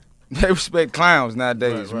nigga they respect clowns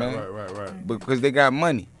nowadays, man. Right. Because they got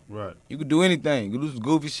money. Right. You could do anything. You could do some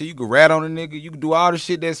goofy shit. You could rat on a nigga. You could do all the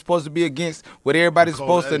shit that's supposed to be against what everybody's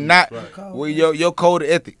supposed to not. Right. With your code of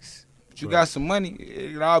ethics. But you got some money,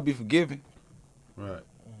 it'll all be forgiven. Right.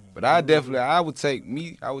 But I would take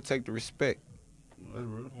the respect. That's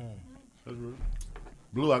real. That's real.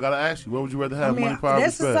 Blue, I gotta ask you, what would you rather have? Money, power,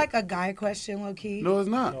 this respect? is like a guy question, low key. No, it's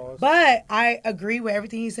not. But I agree with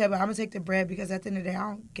everything he said. But I'm gonna take the bread because at the end of the day, I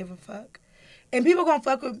don't give a fuck. And people gonna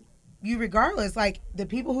fuck with you regardless. Like the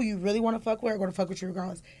people who you really want to fuck with are gonna fuck with you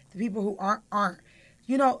regardless. The people who aren't.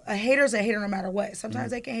 You know, a hater's a hater no matter what.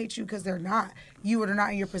 Sometimes they can hate you because they're not you or they're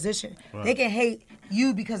not in your position. Right. They can hate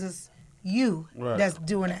you because it's you that's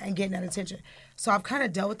doing it and getting that attention. So I've kind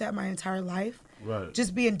of dealt with that my entire life. Right.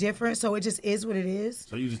 Just being different, so it just is what it is.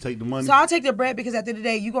 So you just take the money? So I'll take the bread because at the end of the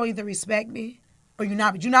day, you're going to either respect me or you're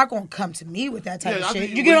not. But you're not going to come to me with that type of shit.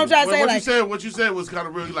 You get what I'm trying to say? What you said was kind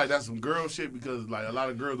of really like that's some girl shit because like a lot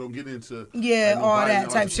of girls don't get into all that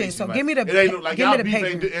type shit. So give me the paper.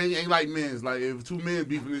 Ain't like men's. Like if two men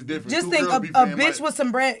beefing is different. Just think a bitch with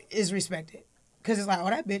some bread is respected. Because it's like, oh,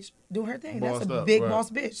 that bitch doing her thing. That's a big boss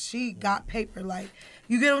bitch. She got paper. Like,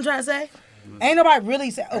 you get what I'm trying to say? Ain't nobody really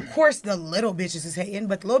say. Of course, the little bitches is hating,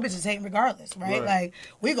 but the little bitches hating regardless, right? Like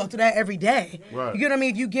we go through that every day. Right. You get what I mean?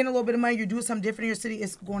 If you get a little bit of money, you're doing something different in your city,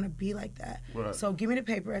 it's going to be like that. Right. So give me the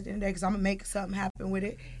paper at the end of the day, because I'm gonna make something happen with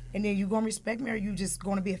it, and then you gonna respect me, or you just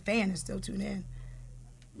gonna be a fan and still tune in.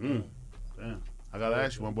 Damn. I gotta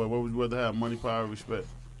ask you, my boy, what would you rather have? Money, power, respect?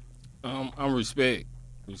 I'm respect,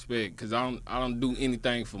 because I don't do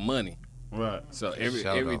anything for money. Right. So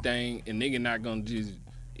everything, a nigga not gonna just.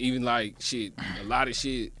 Even like shit, a lot of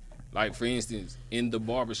shit, like for instance, in the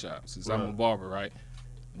barbershop, since I'm a barber, right?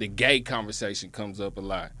 The gay conversation comes up a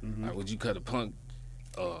lot. Mm-hmm. Like, would you cut a punk,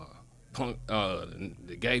 the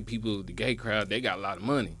gay people, the gay crowd, they got a lot of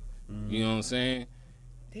money. Mm-hmm. You know what I'm saying?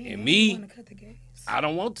 Damn, and me, cut the gays. I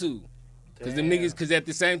don't want to. Because at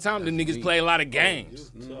the same time, the niggas play a lot of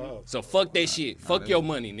games. So fuck that shit. Fuck your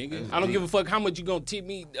money, nigga. I don't give a fuck how much you gonna tip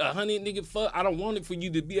me, 100, nigga. Fuck. I don't want it for you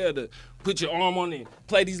to be able to put your arm on it,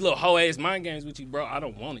 play these little hoe ass mind games with you, bro. I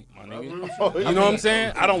don't want it, my nigga. You know what I'm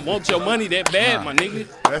saying? I don't want your money that bad, my nigga.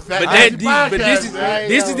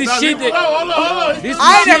 This is the shit that. Hold on.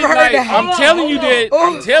 I ain't never heard that. I'm telling you that.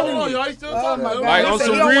 I'm telling you. Like on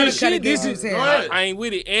some real shit. This is. I ain't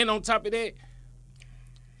with it. And on top of that.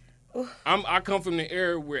 I come from the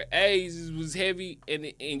era where AIDS was heavy,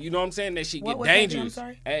 and you know what I'm saying? That shit get dangerous.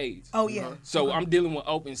 AIDS. Oh, yeah. So I'm dealing with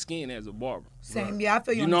open skin as a barber. Same, yeah, I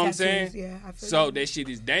feel you. You know what I'm saying? Yeah, I feel so that shit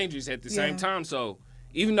is dangerous at the same time. So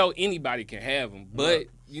even though anybody can have them, but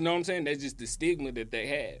you know what I'm saying? That's just the stigma that they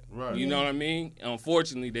have. Right. You know what I mean?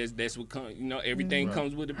 Unfortunately, that's what comes. You know, everything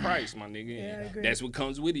comes with a price, my nigga. Yeah, I agree. That's what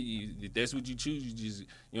comes with it. If that's what you choose, you just,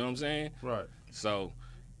 you know what I'm saying? Right. So.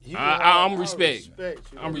 I'm respect.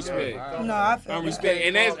 I'm respect. No, I feel I'm respect.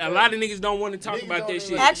 And that's a lot of niggas don't want to talk about that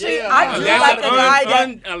shit. Actually, I do like a guy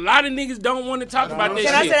that a lot of niggas don't want to talk about that shit.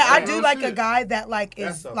 Can I say that? I do like a guy that like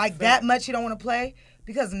is like that much he don't want to play.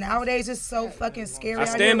 Because nowadays it's so fucking scary. I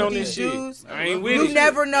stand on this shit. I ain't with it. You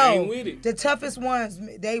never know. I ain't with it. The toughest ones,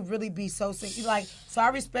 they really be so sick. Like, so I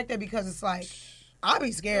respect that because it's like, I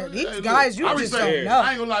be scared. These guys, you just don't know.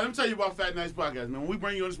 I ain't gonna lie. Let me tell you about Fat Nice Podcast, man. When we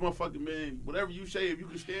bring you on this motherfucking, man, whatever you say, if you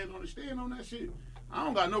can stand on that shit. I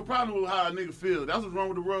don't got no problem with how a nigga feel. That's what's wrong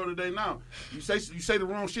with the world today now. You say the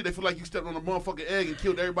wrong shit, they feel like you stepped on a motherfucking egg and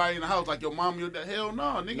killed everybody in the house like your mom, your dad. Hell no,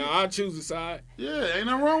 nigga. No, I choose a side. Yeah, ain't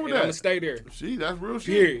nothing wrong with that. I'm gonna stay there. See, that's real shit.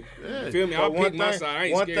 Period. Yeah. You feel me? I'll pick my side. I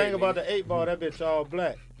ain't one scared. One thing about the 8-ball, that bitch all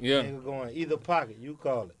black. Yeah. Nigga going either pocket, you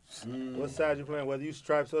call it. What side you playing? Whether you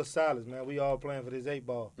stripes or solids, man, we all playing for this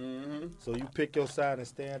 8-ball. So you pick your side and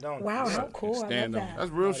stand on it. Wow, how cool. Stand I love that.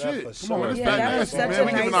 That's real shit. That's Come on, sure. this Fat Nasty, man.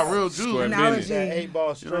 We giving out real juice. Analogy. That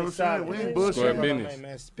 8-ball straight side. We ain't bullshit.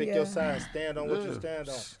 Man, pick your side and stand on what you stand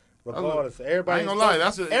on. Regardless, everybody. I ain't gonna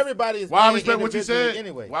lie. Everybody is. Why I respect what you said.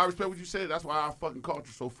 Anyway. Why I respect what you said. That's why our fucking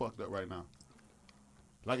culture's so fucked up right now.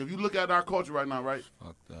 Like, if you look at our culture right now, right?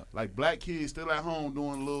 Fucked up. Like, black kids still at home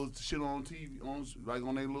doing little shit on TV, on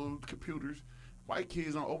their little computers. White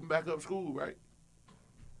kids don't open back up school, right?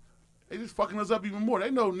 They just fucking us up even more.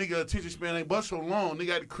 They know nigga attention span ain't but so long. Nigga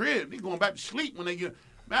at the crib, nigga going back to sleep when they get.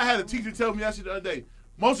 Man, I had a teacher tell me that shit the other day.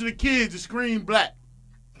 Most of the kids just scream black.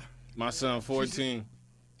 My son, 14.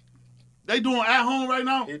 They doing at home right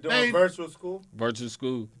now. They doing virtual school. Virtual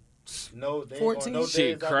school. No, they 14. No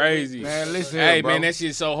shit crazy. Man, listen hey, here, bro. man, that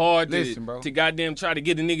shit's so hard bro. to goddamn try to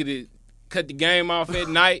get a nigga to cut the game off at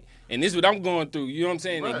night. And this is what I'm going through. You know what I'm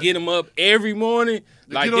saying? Right. To get them up every morning.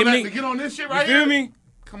 To get on this shit right here. You feel here? me?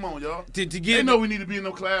 Come on, y'all. To get they know we need to be in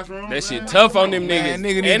no classroom. That shit tough on them niggas. Man,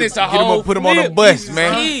 nigga and it's a get them whole up, put them on the bus,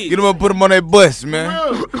 man. Kids. Get them up, put them on that bus,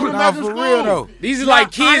 man. For real. Nah, for real, though. These are like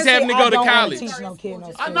kids having to go to college.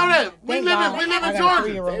 I know that. We live in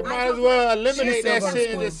Georgia. They might as well eliminate that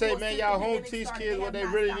shit and just say, man, y'all home teach kids what they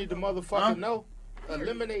really need to motherfucking know.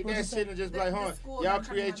 Eliminate that shit and just be like, y'all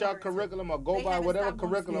create y'all curriculum or go by whatever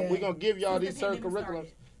curriculum. We're going to give y'all these certain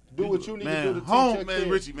curriculums. Do what you need to do to teach your kids.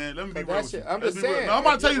 Richie, man, let me be real with you. I'm just saying. No, I'm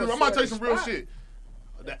about to tell you some real shit.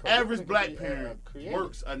 The average black parent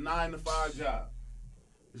works a 9-to-5 job.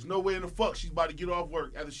 There's no way in the fuck she's about to get off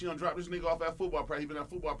work after she done dropped this nigga off at football practice. He been at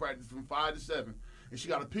football practice from 5 to 7. And she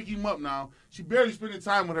got to pick him up now. She barely spending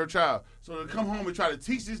time with her child. So to come home and try to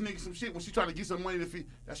teach this nigga some shit when she trying to get some money to feed,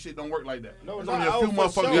 that shit don't work like that. No, there's only a few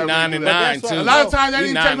motherfuckers We 9 to 9 too. A lot of times they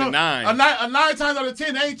ain't checking 9 to 9. a 9 times out of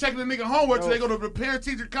 10 they ain't checking the nigga homework till they go to the parent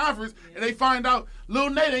teacher conference and they find out Lil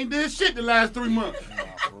Nate ain't did shit the last 3 months.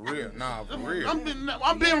 Nah, for real. I'm being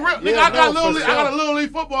real. Nigga, I got a Little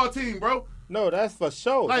League football team, bro. No, that's for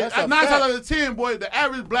sure. Like that's 9 times out of 10, boy, the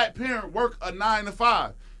average black parent work a 9 to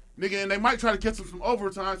 5. Nigga, and they might try to catch them some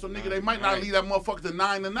overtime, so nigga, they might not leave that motherfucker to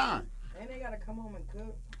 9 to 9. And they gotta come home and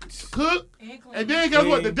cook. And then guess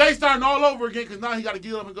what? The day starting all over again because now he got to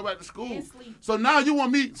get up and go back to school. So now you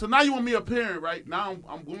want me a parent, right? Now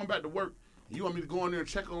I'm going back to work. You want me to go in there and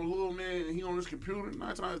check on a little man and he on his computer? 9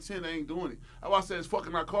 times out of 10 they ain't doing it. That's why I said it's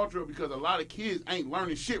fucking our culture because a lot of kids ain't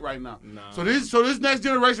learning shit right now. Nah. So this next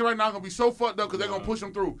generation right now gonna be so fucked up because they're gonna push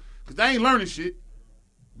them through because they ain't learning shit.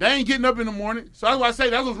 They ain't getting up in the morning. So that's why I say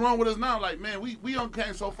that's what's wrong with us now. Like, man, we done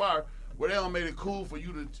came so far where they done made it cool for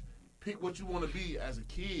you to pick what you want to be as a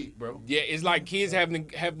kid, bro. Yeah, it's like kids having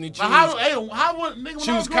to choose. But how would nigga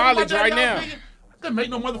choose college right now? I couldn't make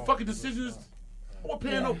no motherfucking decisions. I wasn't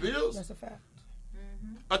paying no bills. That's a fact.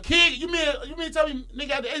 A kid, you mean tell me,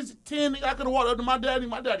 nigga, at the age of 10, nigga, I could have walked up to my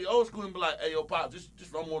daddy old school and be like, hey, yo, Pop, just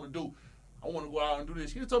what I want to do. I want to go out and do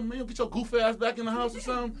this. He told me, man, get your goof ass back in the house or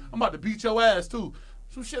something. I'm about to beat your ass, too.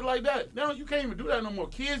 Some shit like that. Now you can't even do that no more.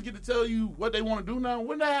 Kids get to tell you what they want to do now.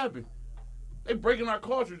 When that happen? They breaking our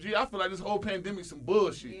culture, G. I feel like this whole pandemic some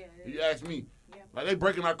bullshit. If you ask me. Yeah. Like they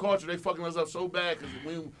breaking our culture. They fucking us up so bad because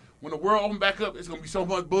when the world open back up, it's gonna be so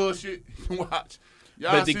much bullshit. Watch.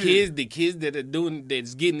 Y'all but the kids that are doing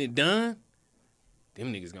that's getting it done,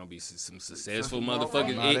 them niggas gonna be some successful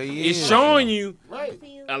motherfuckers. It's showing you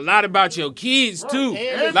a lot about your kids too,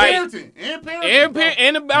 and like parenting,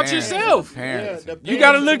 and about yourself. You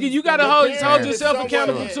gotta you gotta hold yourself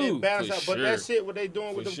accountable too. But that shit, what they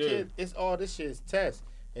doing with them kids, it's all this shit is tests.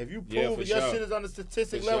 If you prove your shit is on the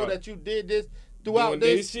statistic level that you did this throughout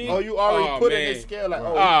this, or you already put in this scale, like, you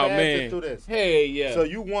passed it through this. Hey, yeah. So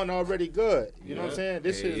you won already good. You know what I'm saying?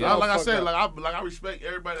 This shit is like I said, I respect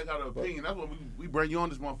everybody that got an opinion. That's what we bring you on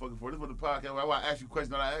this motherfucker for. This is what the podcast. That's why I ask you questions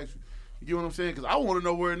that I ask you. You get what I'm saying? Because I want to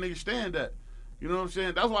know where a nigga stand at. You know what I'm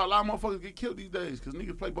saying? That's why a lot of motherfuckers get killed these days because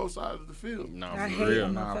niggas play both sides of the field. No, I for hate real. a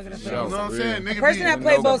motherfucker that You know what I'm saying? A person that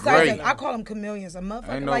play both sides, I call them chameleons. A motherfucker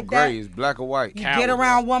ain't no like gray, that. it's black or white. You get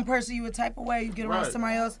around one person, you a type of way. You get around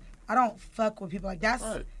somebody else. I don't fuck with people like that.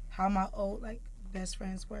 That's how my old best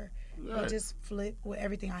friends were. They just flip with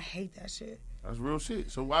everything. I hate that shit. That's real shit.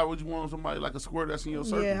 So why would you want somebody like a square that's in your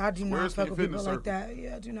circle? Yeah, I do not fuck with people like that.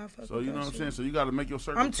 Yeah, I do not fuck with that. So you know what I'm saying? So you got to make your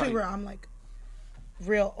circle I'm too tight. real. I'm like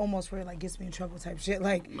real, almost where gets me in trouble type shit.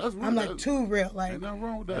 Like I'm like too real. Like ain't nothing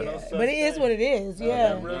wrong with that. Yeah, but it is what it is.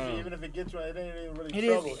 Yeah. Even if it gets you, it ain't even really it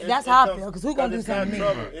trouble. Is. That's how I feel. Because who gonna do something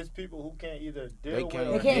to me? It's people who can't either deal with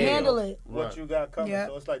they can't handle it. What you got coming.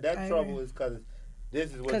 So it's like that trouble is because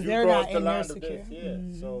this is what you they're crossed not the line of this. Yeah.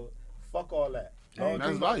 So fuck all that.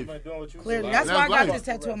 That's life. Clearly, that's why I got this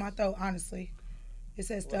tattoo on my throat. Honestly. It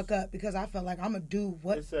says stuck up because I felt like I'm going to do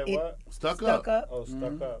what it said. What? Stuck up. Oh,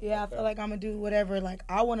 stuck up. Yeah, I feel like I'm going to do whatever. Like,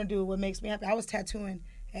 I want to do what makes me happy. I was tattooing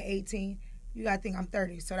at 18. You got to think I'm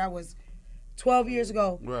 30. So that was 12 years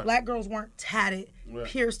ago. Right. Black girls weren't tatted,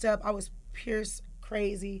 pierced up. I was pierced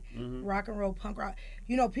crazy, rock and roll, punk rock.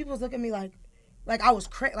 You know, people was looking at me like I was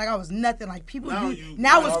like I was nothing. Like people,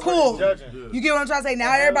 now it's cool. You get what I'm trying to say?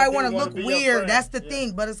 Now everybody want to look weird. That's the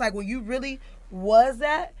thing. But it's like when you really was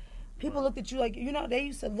that, People looked at you like, they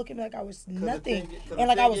used to look at me like I was nothing. And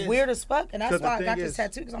like I was weird as fuck. And that's why I got this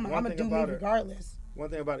tattoo, because I'm like, I'm going to do me regardless. One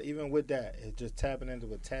thing about it, even with that, it's just tapping into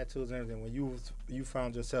with tattoos and everything. When you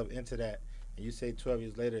found yourself into that, and you say 12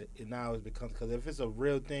 years later, it now has become, because if it's a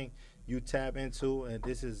real thing you tap into, and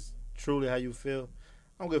this is truly how you feel,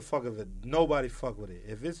 I don't give a fuck if nobody fuck with it.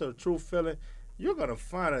 If it's a true feeling, you're gonna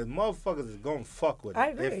find it. Motherfuckers is gonna fuck with it. I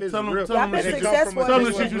agree. If it's tell real, them the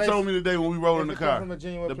shit you told me today when we rolled in the car.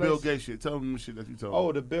 The Bill Gates shit. Tell them the shit that you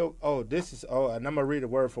told me. And I'm gonna read it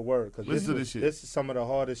word for word, because this is some of the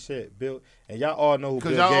hardest shit. Bill, and y'all all know who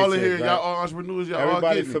Bill Gates is. Because y'all all in here, y'all all entrepreneurs, y'all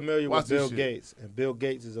everybody all familiar with Bill Gates, and Bill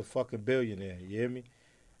Gates is a fucking billionaire. You hear me?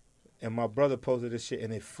 And my brother posted this shit,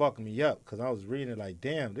 and it fucked me up, because I was reading it like,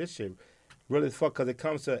 damn, this shit really fuck. Because it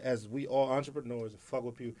comes to, as we all entrepreneurs, fuck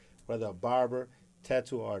with people, whether a barber,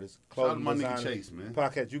 tattoo artist, clothing designer, Chase, man.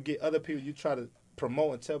 Podcast. You get other people, you try to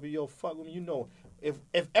promote and tell people, yo, fuck with me. You know, if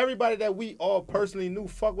everybody that we all personally knew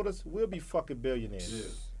fuck with us, we'll be fucking billionaires. Yeah.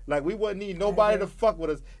 Like, we wouldn't need nobody to fuck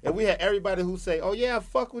with us. If we had everybody who say, oh, yeah, I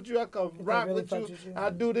fuck with you, I come rock really with you, I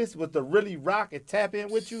do this, with the really rock and tap in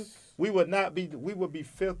with you, we would be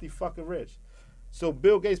filthy fucking rich. So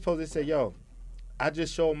Bill Gates posted and said, yo, I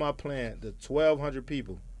just showed my plan to 1,200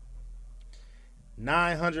 people.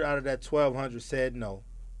 900 out of that 1,200 said no.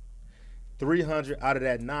 300 out of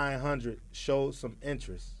that 900 showed some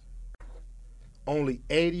interest. Only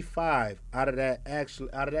 85 out of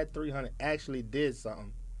that 300 actually did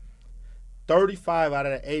something. 35 out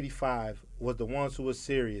of that 85 was the ones who were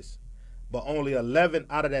serious, but only 11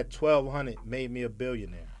 out of that 1,200 made me a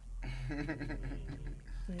billionaire.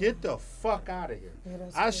 Get the fuck out of here. Yeah,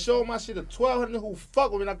 I showed my shit to 1,200 who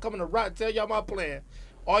fuck with me, and I come in the rock, tell y'all my plan.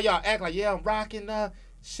 All y'all act like, yeah, I'm rocking,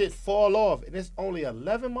 shit fall off. And it's only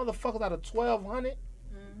 11 motherfuckers out of 1,200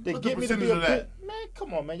 that get me to be a bit. Man,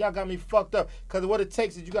 come on, man. Y'all got me fucked up. Because what it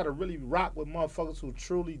takes is you got to really rock with motherfuckers who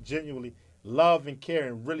truly, genuinely love and care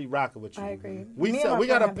and really rock with you. I agree. We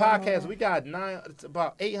got a podcast. We got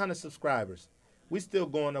about 800 subscribers. We still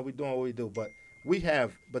going up. We doing what we do. But we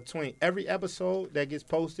have, between every episode that gets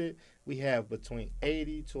posted, we have between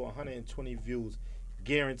 80 to 120 views.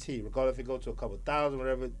 Guaranteed, regardless if it go to a couple thousand,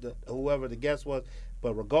 whoever the guest was,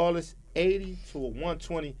 but regardless, 80 to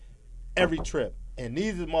 120 every trip. And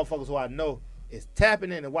these are the motherfuckers who I know is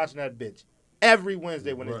tapping in and watching that bitch every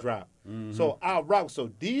Wednesday when it drop. Mm-hmm. So I'll rock. So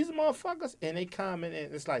these motherfuckers, and they comment,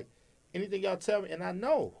 and it's like, anything y'all tell me, and I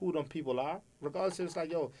know who them people are. Regardless, it's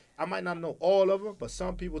like, yo, I might not know all of them, but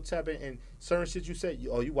some people tap in, and certain shit you say,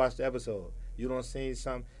 you watched the episode, you don't see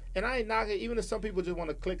something. And I ain't knocking, even if some people just want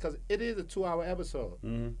to click, because it is a 2-hour episode.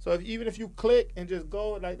 Mm-hmm. So even if you click and just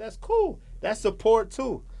go, like, that's cool. That's support,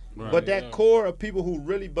 too. Right, but that core of people who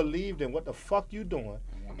really believed in what the fuck you doing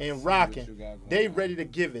and rocking, they ready to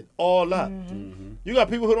give it all up. Mm-hmm. You got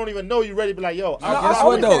people who don't even know you ready to be like, yo. Guess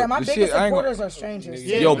what, though? My biggest supporters are strangers.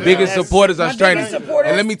 Your biggest supporters are strangers. And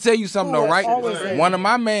let me tell you something, though, right? One of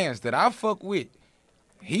my mans that I fuck with,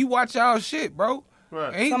 he watch y'all shit, bro.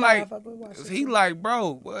 Right. And he like,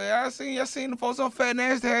 bro, boy, I seen the folks on Fat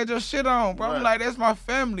Nasty had your shit on, bro. Right. I'm like, that's my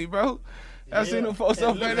family, bro. I seen the folks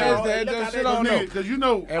on Fat Nasty had your shit on, though. Because you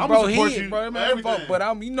know, and bro, but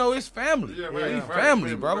it's family. Yeah, right, he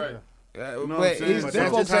family, bro. Right. But them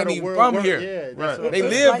folks ain't even from here. Yeah, they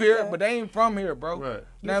live here, but they ain't from here, bro. Right.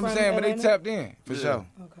 You know what I'm saying? But they tapped in for sure.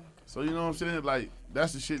 Okay. So you know what I'm saying? Like,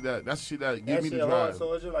 that's the shit that give me the drive. Hard.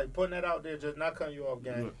 So it's just like putting that out there, just not cutting you off,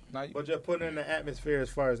 gang, but just putting in the atmosphere as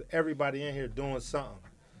far as everybody in here doing something.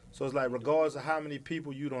 So it's like, regardless of how many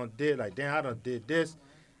people you done did, like, damn, I done did this.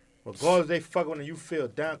 Regardless, they fucking and you feel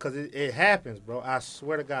down, because it happens, bro. I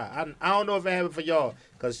swear to God. I don't know if it happened for y'all,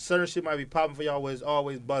 because certain shit might be popping for y'all where it's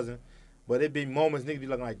always buzzing. But it be moments niggas be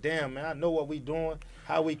looking like, damn, man, I know what we doing,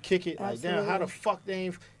 how we kick it. Absolutely. Like, damn, how the fuck they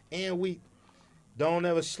ain't, and we don't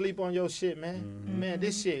ever sleep on your shit, man. Mm-hmm. Man,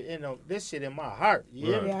 this shit in my heart.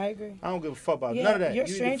 Yeah, right. Yeah, I agree. I don't give a fuck about none of that. Your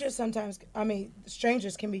strangers sometimes,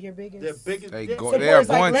 strangers can be your biggest. Their biggest. They are going to.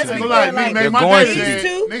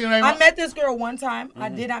 I met this girl one time. Mm-hmm. I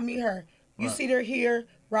did not meet her. You see her here,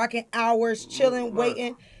 rocking hours, chilling,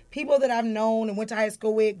 waiting. People that I've known and went to high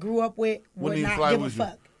school with, grew up with, would not give a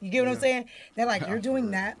fuck. You get what I'm saying? They're like, you're doing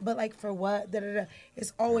that, but like for what? Da-da-da.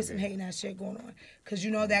 It's always some hating that shit going on. Because,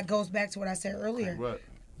 that goes back to what I said earlier. Right.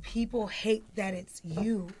 People hate that it's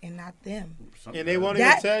you and not them. And they won't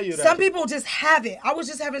even tell you that. Some people just have it. I was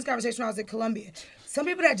just having this conversation when I was in Columbia. Some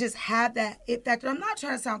people that just have that it factor. I'm not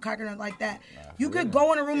trying to sound cocky or like that. You could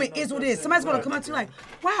go in a room and is what it is. Somebody's going to come up to you like,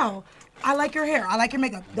 wow, I like your hair. I like your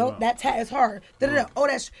makeup. That tat is hard. Da-da-da. Oh,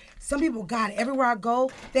 some people got it. Everywhere I go,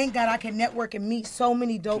 thank God I can network and meet so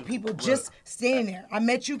many dope people just standing there. I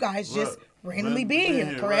met you guys just randomly being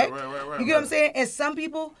here, correct? Right, you get what I'm saying? And some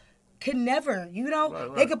people can never,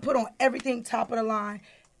 they could put on everything top of the line,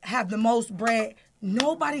 have the most bread.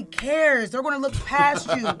 Nobody cares. They're going to look past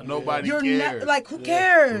you. Nobody cares. Who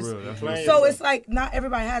cares? So it's like not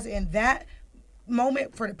everybody has it. And that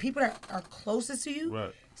moment for the people that are closest to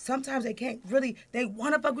you, sometimes they can't really, they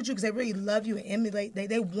want to fuck with you because they really love you and emulate.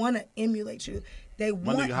 They want to emulate you. They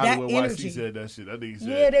want that energy. YC said that shit. That nigga said,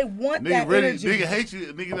 yeah, they want that energy. Nigga hate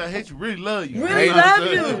you. Nigga that hate you really love you. Really love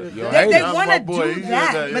you. They want to do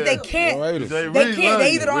that, but they can't.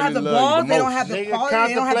 They either don't have the balls, they don't have the quality,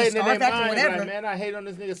 they don't have the star factor, whatever. Like, man, I hate on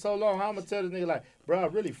this nigga so long. How I'm gonna tell this nigga like, bro, I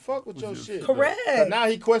really fuck with your shit. Correct. But now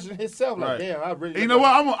he questioning himself like, damn, I really. You know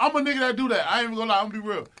what? I'm a nigga that do that. I ain't even gonna lie. I'm gonna be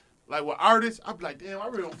real. Like with artists, I be like, damn, I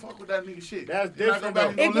really don't fuck with that nigga shit. That's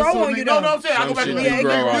different. It grow on you though. No, I'm saying I go back to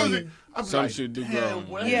the music. Some shit do grow.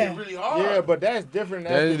 Really hard. Yeah, but that's different.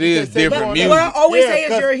 It is different. What I always say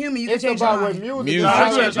is you're a human. You can change your mind.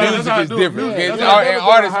 Music is different. And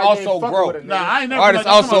artists also grow. Artists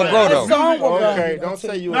also grow though. Okay, don't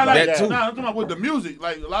say you like that too. Nah, I'm talking about with the music.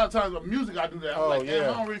 Like a lot of times with music, I do that. I'm like, damn,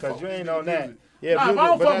 I don't really fuck with you ain't on that. Yeah, if I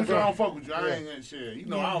don't fuck with you, I don't fuck with you. I ain't that shit. You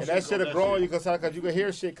know, I don't. And that shit will grow on you because you can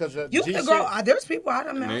hear shit because you can grow. There's people I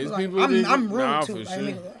don't know. I'm rude too.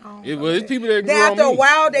 It's people that grow. After a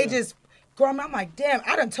while, they just. I'm like, damn,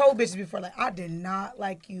 I done told bitches before, like, I did not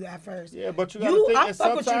like you at first. Yeah, but you gotta think I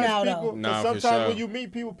fuck with you now, though. Sometimes when you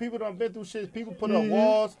meet people done been through shit, people put up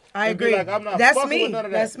walls. I agree. Like, I'm not fucking with none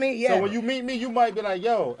of that. That's me, yeah. So when you meet me, you might be like,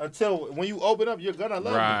 yo, until when you open up, you're gonna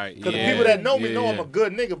love me. Because the people that know me know I'm a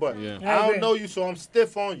good nigga, but I don't know you, so I'm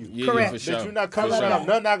stiff on you. Correct. For sure. That you're not coming up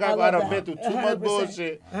nothing I done been through too much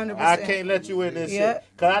bullshit. 100%. I can't let you in this shit.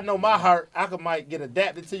 Because I know my heart, I might get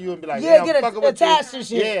adapted to you and be like, yeah, get attached to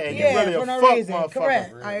shit. Yeah, and you really a fuck motherfucker.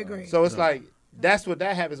 Correct, I agree. So it's like that's what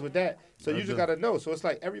that happens with that. So you just gotta know. So it's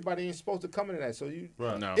like everybody ain't supposed to come into that. So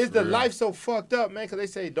is the life so fucked up, man? Because they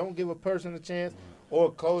say don't give a person a chance or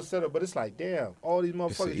a closed setup, but it's like damn, all these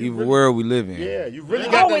motherfuckers. It's the evil world we live in. Yeah, you really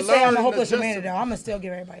got to learn. I always say I'm a hopeless humanity though. I'm gonna still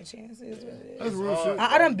give everybody a chance. That's real shit.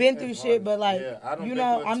 I done been through shit, but like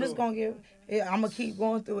I'm just gonna give. I'm gonna keep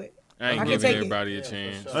going through it. I ain't giving everybody a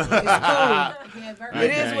chance. It's cool. It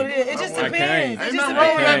is what it is. It just depends. Ain't nothing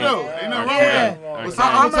wrong with that though. Ain't nothing wrong with that.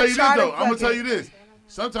 I'm gonna tell you this though. I'm gonna tell you this.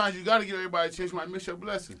 Sometimes you gotta give everybody a chance. You might miss your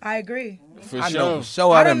blessing. I agree. For sure.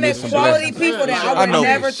 I done met quality people that I would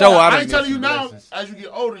never thought. I ain't telling you now. As you get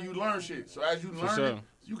older, you learn shit. So as you learn it,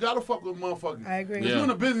 you gotta fuck with motherfuckers. I agree. You're in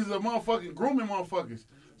the business of motherfucking grooming motherfuckers.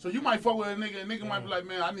 So you might fuck with a nigga. A nigga might be like,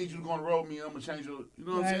 man, I need you to go on the road with me. I'm gonna change your. You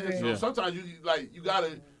know what I'm saying? So sometimes you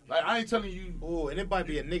gotta. Like, I ain't telling you. Oh, and it might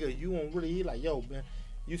be a nigga you won't really. He like, yo, man,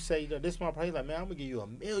 you say this my price. Like, man, I'm gonna give you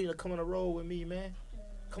 $1 million to come on the road with me, man.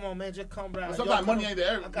 Come on, man, just come down. Sometimes money ain't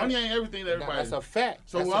everything to everybody. That's a fact.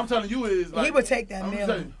 So what I'm telling you is, like, he would take that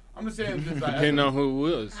 $1 I'm just saying, just like, depending on who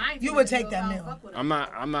it was. You would take that $1 I'm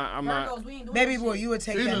not. Baby boy, you would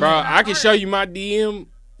take that. Bro, I can show you my DM.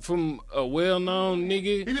 From a well-known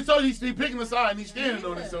nigga, he just told you he's picking the side and he's standing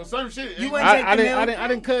on it. So certain shit. You wouldn't take the $1 I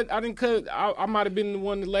didn't cut. I might have been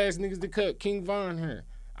one of the last niggas to cut King Von here.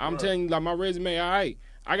 I'm telling you, like my resume, all right.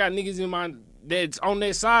 I got niggas in my that's on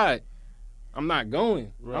that side. I'm not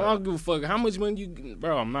going. I don't give a fuck how much money you,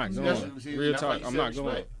 bro. I'm not going. Real talk. I'm not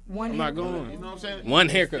going. I'm not going. You know what I'm saying? One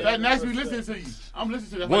haircut. That naturally listening to you. I'm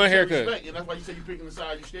listening to that. One haircut. Respect, and that's why you say you picking the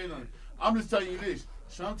side you stand on it. I'm just telling you this.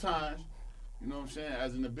 Sometimes. You know what I'm saying?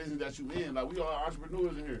 As in the business that you in, like we are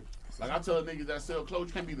entrepreneurs in here. Like I tell niggas that sell clothes,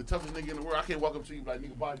 you can't be the toughest nigga in the world. I can't walk up to you and be like,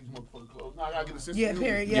 nigga, buy these motherfucking clothes. No, I gotta get a sense of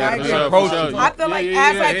period. you. Yeah, I agree. I feel like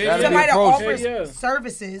as somebody that offers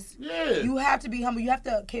services, you have to be humble. You have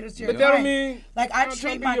to cater to your client. I mean, like I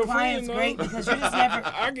treat my clients great because you just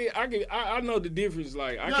never. I know the difference.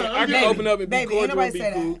 Like I can open up and be cordial and be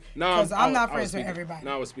cool. No, because I'm not friends with everybody.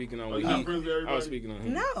 No, I was speaking on him. I was speaking on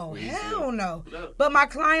him. No, hell no. But my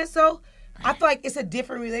clients though. I feel like it's a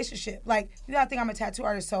different relationship. Like, you gotta think I'm a tattoo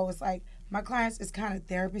artist, so it's like my clients is kind of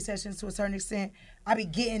therapy sessions to a certain extent. I be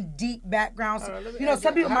getting deep backgrounds. You know,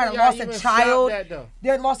 some people might have lost a child.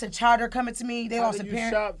 They lost a child. They're coming to me. They lost a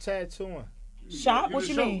parent. Shop tattooing. Shop? What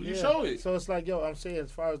you mean? You show it. So it's like, yo, I'm saying as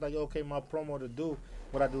far as like, okay, my promo to do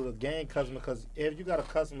what I do to gain customer. Because if you got a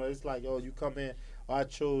customer, it's like, yo, you come in, I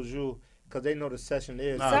chose you. Because they know the session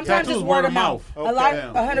is. Sometimes it's word of mouth. A lot,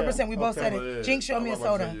 100%. We both said it. Jinx showed me a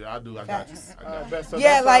soda. I do. I got you.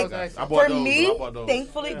 Yeah, like for me,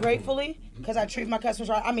 thankfully, gratefully, because I treat my customers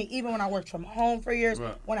right. I mean, even when I worked from home for years,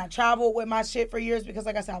 when I traveled with my shit for years, because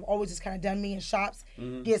like I said, I've always just kind of done me in shops.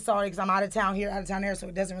 Get sorry because I'm out of town here, out of town there, so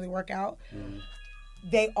it doesn't really work out.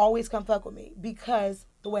 They always come fuck with me because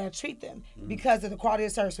the way I treat them because of the quality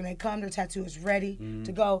of service. When they come, their tattoo is ready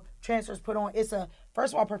to go. Transfers put on. It's a,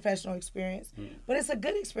 first of all, professional experience, but it's a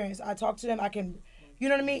good experience. I talk to them. I can, you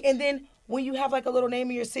know what I mean? And then when you have like a little name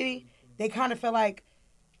in your city, they kind of feel like,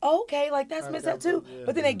 oh, okay, like that's Miss Tattoo. Yeah.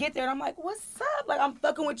 But then they get there and I'm like, what's up? Like I'm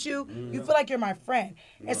fucking with you. You feel like you're my friend.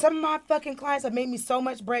 And some of my fucking clients have made me so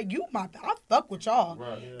much bread. I fuck with y'all.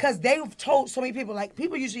 Because they've told so many people, like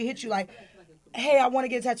people usually hit you like, hey, I want to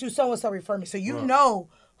get a tattoo, so-and-so refer me. So you know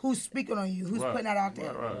who's speaking on you, who's putting that out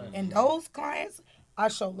there. And those clients, I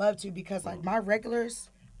show love to because like my regulars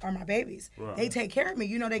are my babies. They take care of me.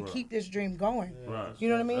 You know, they keep this dream going. You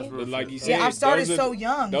know what I mean? But like you said, I started so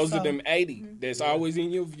young. Those are them 80 that's always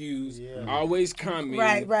in your views, always comment.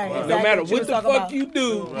 Right. No Exactly. matter what the fuck you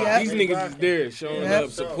do, these niggas is there showing up,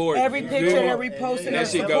 supporting. Every picture they're reposting, they're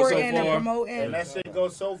supporting and promoting. And that shit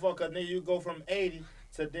goes so far because then you go from 80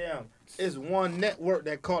 to damn. It's one network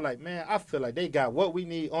that called like, man, I feel like they got what we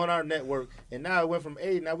need on our network. And now it went from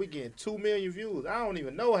 80, now we getting 2 million views. I don't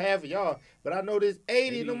even know half of y'all, but I know there's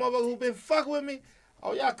 80 of them motherfuckers who been fucking with me.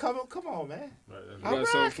 Oh, y'all come on, man. I'm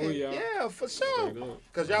rocking. Yeah, for sure.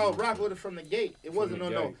 Because y'all rock with it from the gate. It wasn't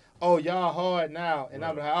no, oh, y'all hard now. And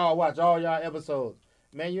I'm like, oh, watch all y'all episodes.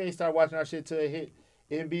 Man, you ain't start watching our shit till it hit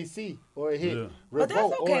NBC or it hit Revolt. But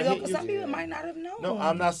that's okay, though, because some people might not have known. No,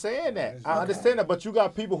 I'm not saying that. I understand that, but you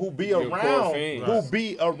got people who be around,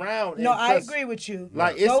 No, I agree with you.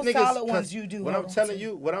 Like, it's those niggas, solid ones you do. What I'm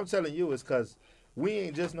telling you is because we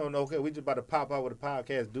ain't just okay, we just about to pop out with a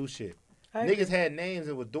podcast, do shit. Niggas had names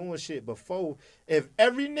and was doing shit before. If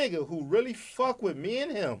every nigga who really fuck with me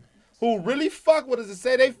and him, who really fuck with us and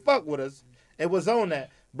say they fuck with us, it was on that,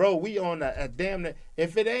 bro, we on a damn,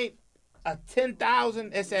 if it ain't a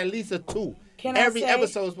 10,000, it's at least a 2. Every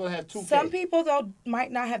episode is supposed to have 2K. Some people, though,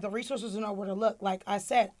 might not have the resources to know where to look. Like I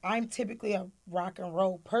said, I'm typically a rock and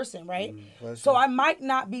roll person, right? So I might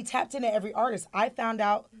not be tapped into every artist. I found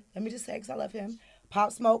out, let me just say, because I love him,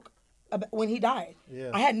 Pop Smoke, when he died.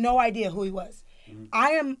 I had no idea who he was.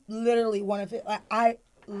 I am literally one of it. Like, I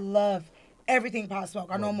love everything Pop Smoke.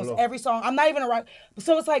 I know almost every song. I'm not even a rock.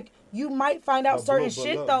 So it's like, you might find out certain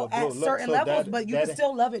shit, though, at certain levels, but you can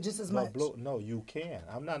still love it just as much. No, you can.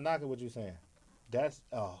 I'm not knocking what you're saying. That's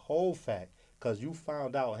a whole fact, because you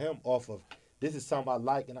found out him off of, this is something I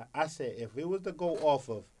like, and I said, if it was to go off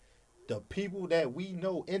of the people that we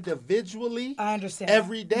know individually, I understand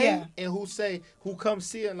every day, and who come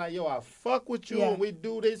see it and like, yo, I fuck with you, and we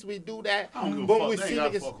do this, we do that. But we see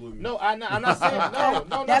niggas. No, I'm not saying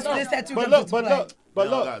no. That's what it's that you But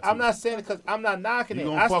look, I'm not saying it because I'm not knocking it.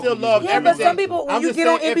 I still love everything. But some people, when you get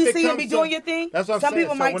on NBC and be doing your thing, that's what I'm saying. Some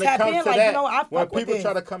people might tap in, like, you know, I fuck with this. When people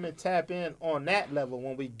try to come and tap in on that level,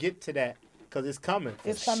 when we get to that, because it's coming.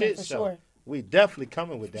 It's coming for sure. We definitely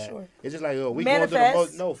coming with that. Sure. It's just like, oh, we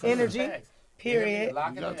manifest, going to the energy, period.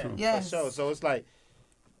 Yes. For sure. So it's like,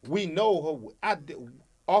 we know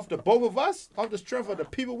off the both of us, off the strength of the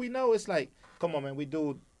people we know, it's like, come on, man, we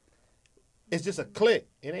do. It's just a click.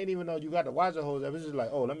 It ain't even though you got to watch the whole. It's just like,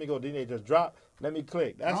 oh, let me go. Then they just drop. Let me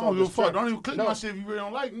click. That's I don't give a fuck. Don't even click my shit if you really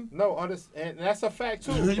don't like me. No, and that's a fact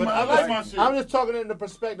too. You might like my shit. I'm just talking in the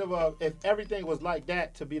perspective of if everything was like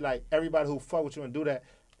that, to be like everybody who fuck with you and do that,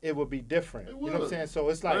 it would be different. You know what I'm saying? So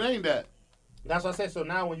it's like, but it ain't that. That's what I said. So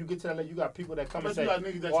now when you get to that, you got people that come and say, you got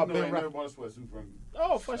niggas that you know ain't never bought a sweatsuit from you.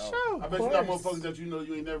 Oh, for sure. I bet you got motherfuckers that you know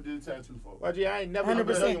you ain't never did a tattoo for. Well, yeah, I ain't never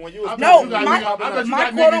 100%. When you was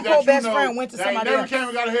my quote-unquote best friend went to somebody else. Never came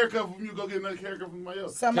and got a haircut from you, go get another haircut from somebody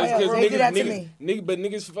else. Somebody else. They did that to me. But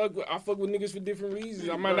niggas I fuck with niggas for different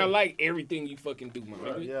reasons. I might not like everything you fucking do, my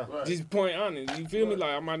nigga. Yeah. Just point honest. You feel me?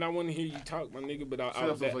 Like, I might not want to hear you talk, my nigga, but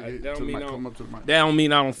that don't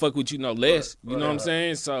mean I don't fuck with you no less. You know what I'm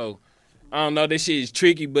saying? So, I don't know, that shit is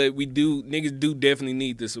tricky, but niggas do definitely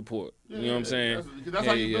need the support. You know what I'm saying? That's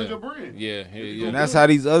how you build your brand. Yeah. And that's how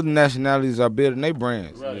these other nationalities are building their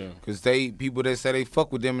brands. Right. Because people that say they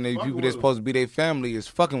fuck with them and they people that's supposed to be their family is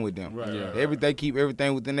fucking with them. Right. They keep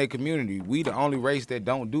everything within their community. We the only race that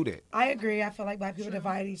don't do that. I agree. I feel like black people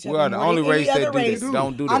divide each other. We are the only race that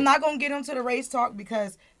don't do that. I'm not going to get into the race talk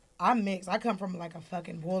because I'm mixed. I come from like a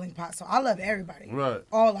fucking boiling pot, so I love everybody. Right.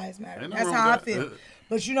 All lives matter. That's how I feel.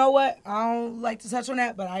 But you know what? I don't like to touch on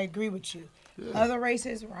that, but I agree with you. Yeah. Other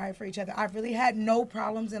races ride for each other. I've really had no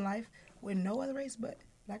problems in life with no other race but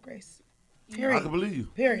black race. Period. I can believe you.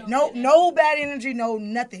 Period. No bad energy, no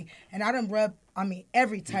nothing. And I done rub,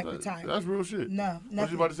 every type of time. That's real shit. No, nothing.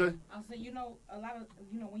 What you about to say? I'll say, a lot of,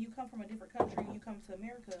 when you come from a different country, you come to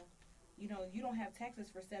America, you don't have taxes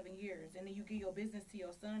for 7 years. And then you give your business to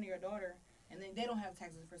your son or your daughter, and then they don't have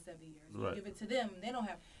taxes for 7 years. Right. You give it to them, they don't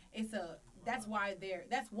have. It's a that's why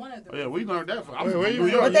that's one of the Yeah, we learned that from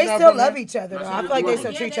But they still love each other, though. I feel like they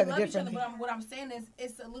still treat each other differently. But what I'm saying is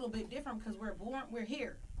it's a little bit different because we're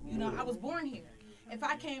here. You know, I was born here. If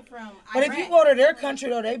I came from Iraq, but if you go to their country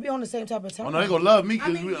though, they be on the same type of time. Oh no, they gonna love me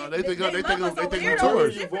because they think I'm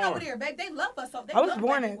tourists. Different over there, babe. They love us. So I was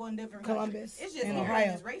born in Columbus, it's just in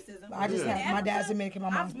Ohio. Racism. I just have my dad's Dominican, my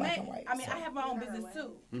mom's black and white. I mean, I have my own business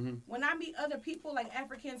too. When I meet other people like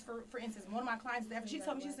Africans, for instance, one of my clients is African. She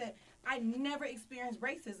told me, she said, I never experienced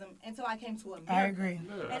racism until I came to America. I agree.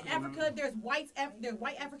 In Africa, there's white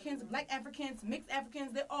Africans, black Africans, mixed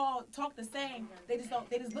Africans. They all talk the same. They just look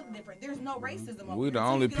different. There's no racism. We're the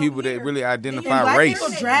only people that really identify race.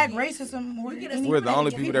 People drag racism more than anything. We're the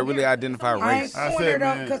only people that really identify race. I ain't cornered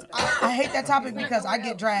up because I hate that topic because I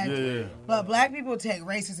get dragged. Yeah. But black people take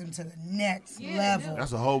racism to the next level.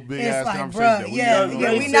 That's a whole big ass conversation.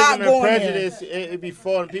 We not going prejudice, there. It be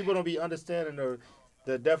falling. People don't be understanding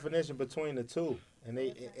the definition between the two, and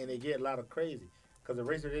they get a lot of crazy. Because the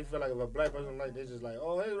racist, they feel like if a black person they just like,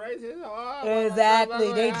 oh, it's racist. Oh,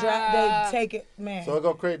 exactly. They take it, man. So it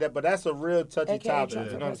go crazy. But that's a real touchy topic. You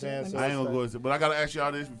know what I'm saying? So I ain't gonna go into it. But I gotta ask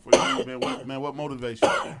y'all this before you, man. What motivates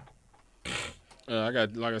you?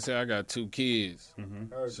 Like I said, I got 2 kids.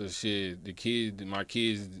 So shit, my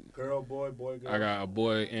kids. Girl, boy, girl. I got a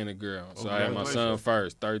boy and a girl. So I had my son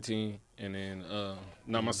first, 13, and then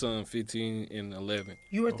not my son, 15 and 11.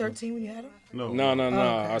 You were 13 when you had him? No.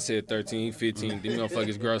 Okay. I said 13, 15. These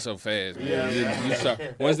motherfuckers grow so fast, man. You start,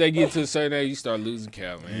 once they get to a certain age, you start losing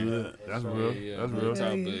count, man. Yeah, that's real. That's real.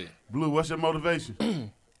 Top, Blue, what's your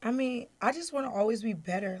motivation? I mean, I just want to always be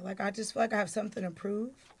better. Like, I just feel like I have something to prove.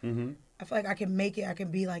 I feel like I can make it. I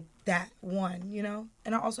can be like that one, you know?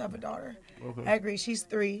 And I also have a daughter. Okay. I agree. She's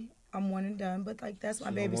 3. I'm one and done, but like that's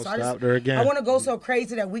my baby. So I want to go so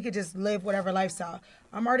crazy that we could just live whatever lifestyle.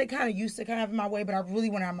 I'm already kind of used to kind of having my way, but I really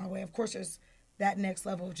want to have my way. Of course, there's that next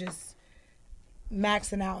level of just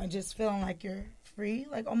maxing out and just feeling like you're free,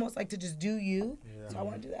 like almost like to just do you. Yeah. So I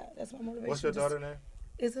want to do that. That's my motivation. What's your daughter name?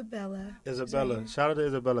 Isabella. Shout out to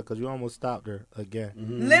Isabella because you almost stopped her again.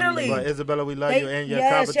 Literally. But Isabella, we love you and your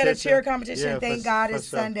competition. Yeah, she had a cheer competition. Yeah, Thank God it's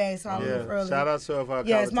Sunday, so I'll leave early. Shout out to her.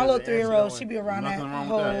 Yes, my little 3-year-old, she be around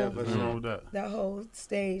that whole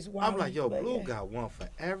stage. I'm like, yo, Blue got one for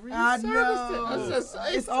every I know.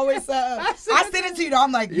 It's always I sent it to you, though.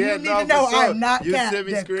 I'm like, you need to know I'm not capped. You send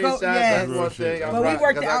me screenshots. That's one thing. But we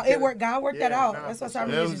worked it out. God worked that out. That's what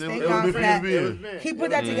I'm really just thank God for that. He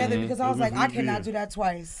put that together because I was like, I cannot do that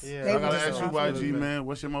twice. Yeah. I gotta ask you, YG, man,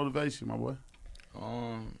 what's your motivation, my boy?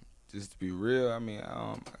 Just to be real, I mean,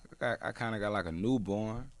 I kind of got like a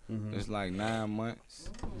newborn. It's like 9 months.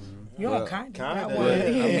 You're kind of. I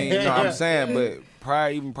mean, you know what I'm saying?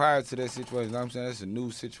 But even prior to that situation, you know what I'm saying? That's a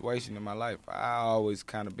new situation in my life. I always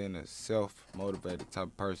kind of been a self-motivated type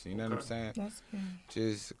of person. You know what I'm saying? That's good.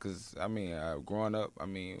 Just because, I mean, growing up, I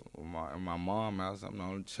mean, in my mom's house, I'm the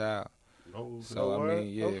only child. So, I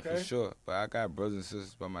mean, for sure. But I got brothers and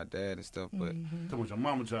sisters by my dad and stuff. But Talking about your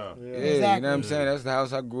mama child. Yeah, exactly. You know what I'm saying? That's the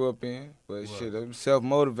house I grew up in. But shit, I'm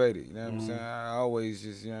self-motivated. You know what I'm saying? I always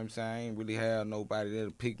just, you know what I'm saying? I ain't really have nobody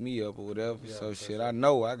that'll pick me up or whatever. So, shit, I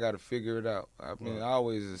know I got to figure it out. I mean,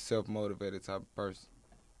 always a self-motivated type of person.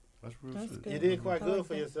 That's real shit. You did quite good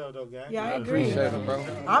for yourself, though, gang. Yeah, I agree. Appreciate it, bro.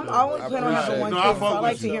 I'm always putting on having one kid, so I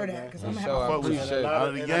like to hear that because I'm happy. Out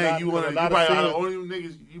of the game, you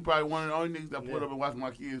probably one of the only niggas that put up and watch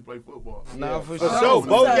my kids play football. Nah, for sure.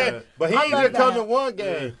 Both games. But he just come to one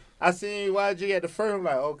game. I seen YG at the first. I'm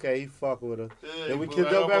like, okay, he fucking with her. Then we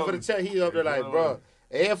kicked up back for the chat. He up there like, bro.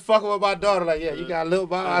 And fucking with my daughter, like, yeah, you got a little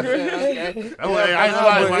ball. I ain't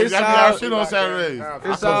got shit on Saturdays.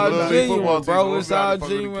 It's all genuine, bro. It's all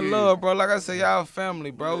genuine love, bro. Like I said, y'all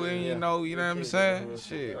family, bro. And you know what I'm saying?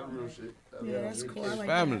 Shit. Yeah, that's cool. It's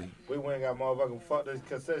family. We went and got motherfucking fuck this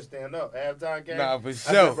cassette stand up. Halftime game. Nah, for sure.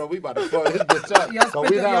 Said, bro, we about to fuck this bitch up. So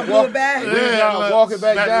we not walking back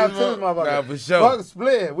down to this motherfucker. Nah, for sure. Fuck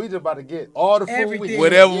split. We just about to get all the food we need.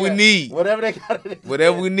 Whatever we need. Whatever they got.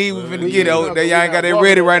 Whatever we need, we finna get it. They ain't got that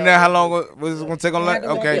ready right now. How long was it gonna take on that?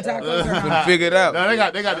 Okay. We finna figure it out. No, they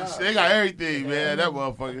got everything, man. That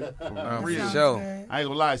motherfucker. For sure. I ain't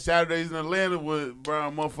gonna lie. Saturdays in Atlanta was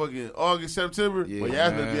around motherfucking August, September. Yeah, but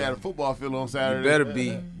y'all gonna be at a football field on Saturday. You better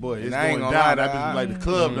be. Boy, it's going down. That bitch like the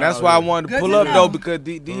club. That's why I wanted to pull up though, because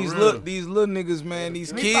these little niggas, man,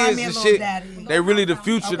 these kids and shit, they really the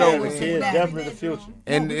future though. Definitely the future.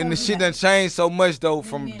 And the shit done changed so much though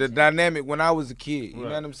from the dynamic when I was a kid. You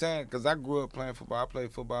know what I'm saying? Because I grew up playing football. I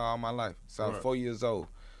played football all my life. So I was 4 years old.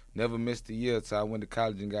 Never missed a year until I went to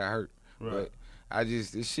college and got hurt. But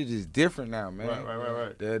This shit is different now, man.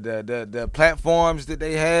 Right. The platforms that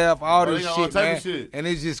they have, all this shit, man. Shit. And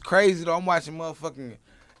it's just crazy though. I'm watching motherfucking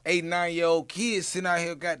 8, 9-year-old kids sitting out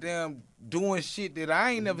here goddamn doing shit that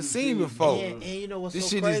I ain't never seen before. And you know what's this so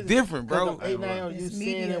shit crazy? is different, bro. 8, 9 you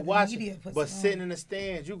seeing and watching, but sitting in the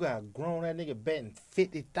stands, you got grown that nigga betting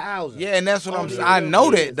 50,000. Yeah, and that's what I'm saying. I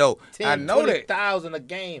know that though. 10, I know that. 20,000 a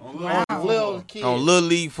game Wow. on little kids. On little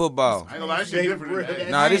league football. I ain't gonna lie, that shit different.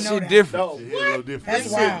 Nah, this shit different. Shit a little different. That's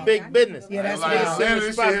This wild. shit big business. Yeah, that's Like, wild.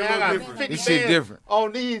 this shit a little different. This shit different.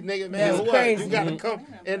 On these niggas, man. That's What? crazy. You gotta come,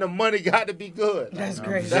 and the money got to be good. That's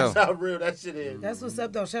crazy. That's how real that shit is. That's what's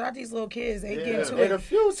up though. Shout out these little kids. They get into They the it.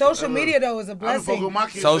 future. Social media though is a I done blessing. fuck with You my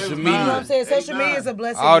kids Social since media. know what I'm 9, saying? Social 8, media 9. is a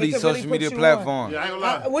blessing. All It these can really social put media you on. platforms. Yeah, I ain't gonna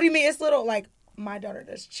lie. What do you mean? It's little like my daughter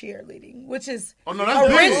does cheerleading, which is Oh, no, a that's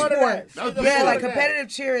rich big. sport. That's big. Yeah, like competitive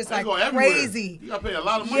cheer is They like go everywhere. crazy. You gotta pay a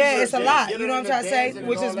lot of money. Yeah, for it's that a shit. lot. Get You know what I'm on trying to the say? dancing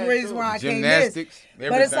Which and is all the that reason too. why I can't miss. Gymnastics,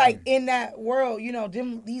 But it's like everything. in that world, you know,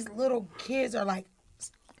 these little kids are like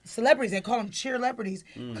celebrities. They call them cheerlebrities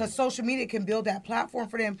because social media can build that platform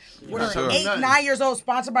for them. Where Sure. they're 8, 9 years old,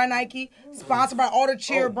 sponsored by Nike, sponsored by all the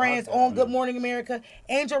cheer brands on Good Morning America.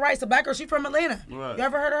 Angel Rice, the black girl, she's from Atlanta. Right. You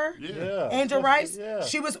ever heard of her? Yeah. Angel Rice. Yeah.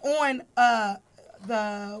 She was on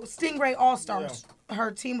the Stingray All Stars.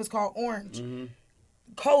 Her team was called Orange.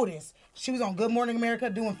 Coldest. She was on Good Morning America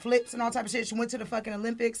doing flips and all type of shit. She went to the fucking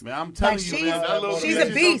Olympics. Man, I'm telling Like, you, man. That little she's kid a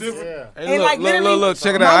is beast. So different. Yeah. Hey, And like literally, look,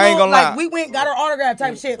 check it my out. I ain't little- gonna lie. Like we went, got her autograph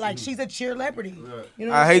type shit. Like she's a cheerlebrity. You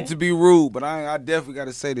know what I I'm hate saying? to be rude, but I definitely got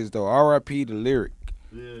to say this though. R.I.P. the lyric.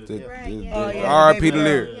 Yeah. Oh, yeah, R.I.P. baby the girl.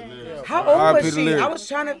 lyric. How old R.I.P. was the she? lyric. I was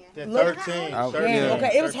trying to They're look. 13. Yeah. 13. Yeah,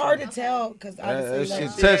 okay, it was hard to tell because That obviously shit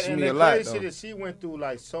like, touched and me the a lot crazy though. shit is she went through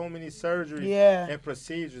like so many surgeries Yeah. and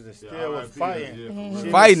procedures and still Yeah, was R.I.P. fighting. Yeah, Mm-hmm. She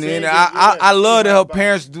Fighting, was and singing, I love that her about-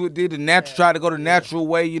 parents did the natural, try to go the natural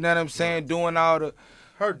way. You know what I'm saying? Doing all the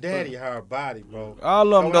Her daddy, her body, bro.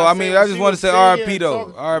 all of them So though. when I I mean, say I when just she want to was say singing R.I.P. and though.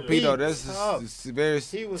 talking, R.I.P. though. he That's tough. it's a very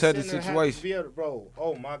He was touchy sitting there having to situation. be able to, bro.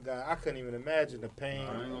 Oh my God, I couldn't even imagine the pain.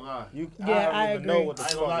 I ain't gonna lie. Yeah, I I don't even agree. know what the I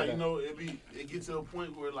ain't fuck. gonna lie, that- you know, it gets to a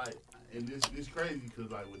point where like, and this crazy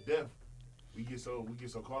because like with death, we get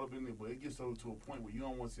so caught up in it, but it gets so to a point where you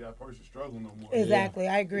don't want to see that person struggle no more. exactly.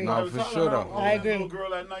 I agree. No, for sure though. I agree. Little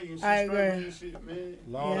girl at night, and she I agree. struggling and shit, man.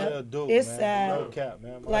 Long Yeah. little dude, It's man. sad. No cap,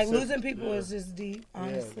 man. My Like sister- losing people is just deep,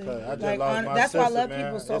 honestly. 'cause I just Like lost my that's why I sister, love man.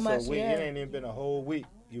 people so It's a much. week. Yeah. It ain't even been a whole week.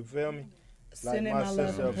 You feel me? Sending my my love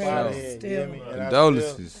sister and up out of prayers here, you still. hear me? And I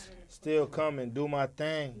Condolences. still come and do my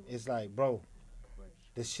thing. It's like, bro,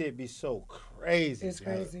 the shit be so crazy. It's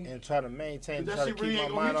man. crazy. And try to maintain, That try to shit keep really my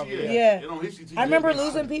ain't mind gonna off hit of you. that. Yeah. It don't hit you till I you remember get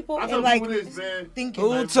losing out. people I and tell like people this, man. thinking. Who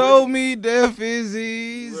Like, told me death is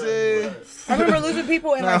easy? Right. I remember losing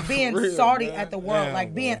people and Nah, like for being real, salty man. at the world, Damn,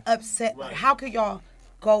 like being bro. upset. Like, how could y'all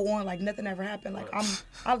go on like nothing ever happened? Like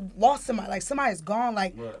I lost somebody, like somebody's gone,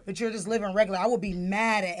 like but you're just living regular. I would be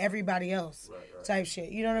mad at everybody else, type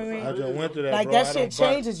shit. You know what I mean? I just went through that, Like bro. that I shit done barked-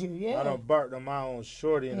 changes you. Yeah. I done barked on my own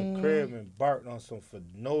shorty in the crib and barked on some for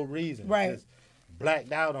no reason. Right. Just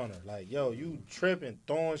blacked out on her. Like, yo, you tripping,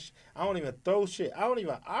 throwing I don't even throw shit. I don't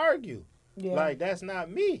even argue. Yeah. Like, that's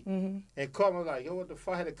not me. Mm-hmm. And caught me like, yo, what the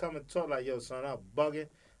fuck? I had to come and talk like, yo, son, I'm bugging.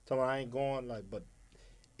 Tell me I ain't going, like, but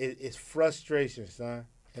it's frustration, son.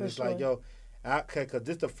 And For it's like, yo, because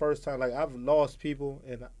this the first time, like, I've lost people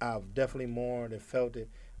and I've definitely mourned and felt it.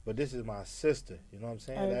 But this is my sister, you know what I'm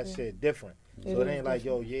saying? I That agree. shit different. It So it is ain't like,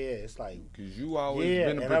 yo, yeah, it's like, Cause you always yeah,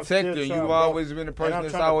 been a and I'm still protector. trying, You bro. always been the and person I'm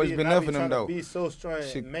that's trying to always be- been and I there be for them trying to though. be so strong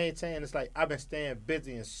Shit. and maintain. It's like I've been staying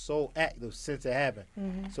busy and so active since it happened.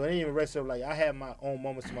 Mm-hmm. So it ain't even rest of like I had my own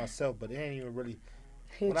moments to myself, but it ain't even really.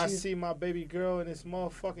 Hit When I you. see my baby girl in this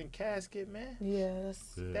motherfucking casket, man, Yeah,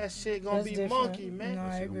 that's that shit gonna that's be different. monkey, man. No,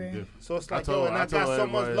 I agree. So it's I like, told- yo, and I I got told so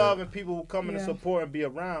much everybody love that. and people who come in to Yeah. support and be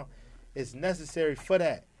around. It's necessary for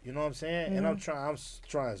that. You know what I'm saying? And I'm Mm-hmm.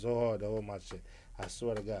 trying so hard to hold my shit. I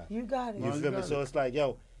swear to God. You got it. You No, feel you me? got So it. it's like,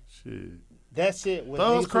 yo, Shit. that shit when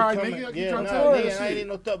Thugs niggas cry, come nigga. in- You yeah, tryna nah, tell me nigga, that I ain't shit. even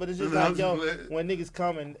no thug, but it's just Nah, like, I'm yo, just glad. when niggas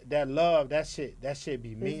coming, that love, that shit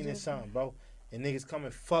be meaning different. something, bro. And niggas come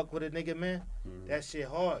and fuck with a nigga, man. That shit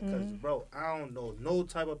hard, cause bro, I don't know no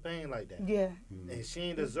type of pain like that. Yeah, And she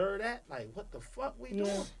ain't deserve that. Like, what the fuck we yeah,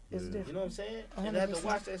 doing? it's You different. know what I'm saying? And after 100%.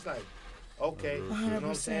 watch that, it's like, okay, you know what I'm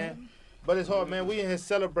 100%. saying? But it's hard, man. We in here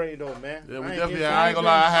celebrating though, man. Yeah, we ain't definitely. getting I ain't gonna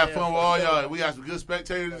lie. I had yeah, fun with for all sure. y'all. We got some good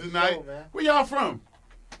spectators For tonight. sure, man. Where y'all from?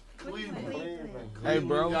 Hey,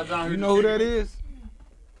 bro, Y'all down here you to know who kick that it? is?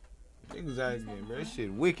 Niggas out here, bro. That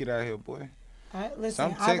shit wicked out here, boy. All right, listen,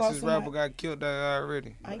 Some I've Texas also rapper got killed out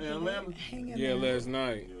already. I In get Atlanta? it. Hang in Yeah, there. last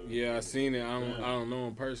night. Yeah, I seen it. I don't know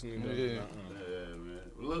him personally. Though. Yeah. Yeah, man.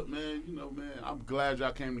 Look, man, you know, man, I'm glad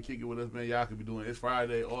y'all came to kick it with us, man. Y'all could be doing it's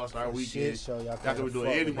Friday, All-Star Weekend. Y'all could be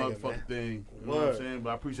doing any motherfucking thing. You know what I'm saying?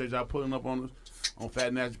 But I appreciate y'all pulling up on us on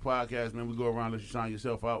Fat Nasty Podcast, man. We go around, let you shine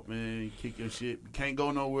yourself out, man. You kick your shit. You can't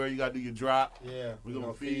go nowhere. You got to do your drop. Yeah. We're going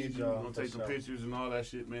to feed you. We're going to take some pictures and all that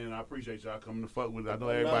shit, man. I appreciate y'all coming to fuck with it. I know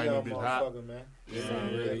everybody in the bitch hot. Man.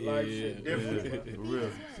 For real.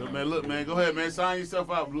 So, man, look, man, go ahead, man. Sign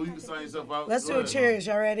yourself out, Blue. You can sign yourself out. Let's do a cheers.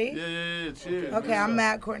 Y'all ready? Yeah. Cheers. Okay, I'm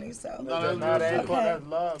mad, Courtney, so. That's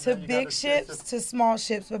love, to big ships, to small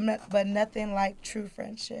ships, but nothing like true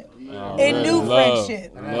friendship. And new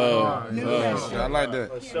friendship. New friendship. I like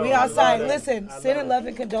that. We outside. Listen, sending love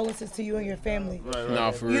and condolences to you and your family.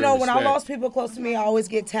 Nah, for real. You know, when I lost people close to me, I always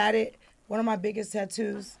get tatted. One of my biggest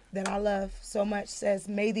tattoos that I love so much says,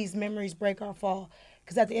 "May these memories break our fall."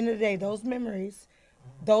 Because at the end of the day, those memories,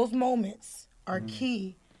 those moments are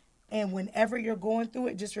key. And whenever you're going through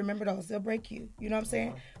it, just remember those. They'll break you. You know what I'm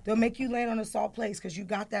saying? They'll make you land on a soft place because you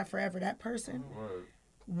got that forever. That person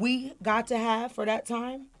we got to have for that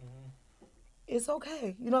time, it's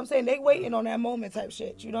okay. You know what I'm saying? They waiting on that moment type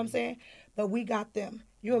shit. You know what I'm saying? But we got them.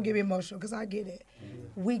 You're going to get me emotional because I get it.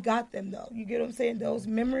 We got them, though. You get what I'm saying? Those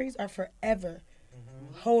memories are forever.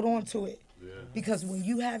 Hold on to it. Because when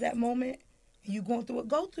you have that moment and you going through it,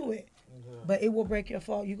 go through it. But it will break your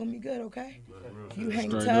fall. You're going to be good, okay? You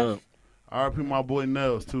hang tough. RIP my boy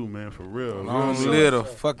Nels, too, man, for real. Long live the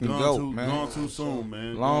fucking goat, man. Gone too soon,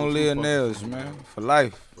 man. Long live Nels, man, for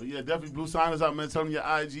life. But yeah, definitely Blue, sign us out, man. Tell them your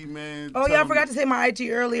IG, man. Oh, yeah, I forgot to say my IG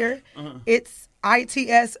earlier. It's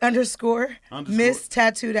ITS_ Miss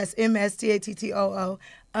Tattoo. That's MSTATTOO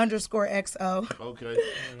 _XO. Okay.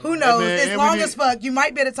 Who knows? It's long as fuck. You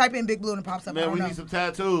might be able to type in Big Blue and it pops up. Man, we need some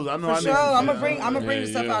tattoos. I know. For sure. I'm gonna bring the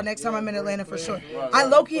stuff out next time I'm in Atlanta for sure. I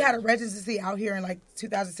low-key had a residency out here in like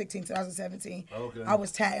 2016, 2017. Okay. I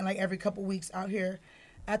was tatting like every couple weeks out here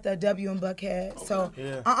at the W in Buckhead. Okay. So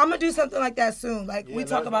I'm gonna do something like that soon. Like we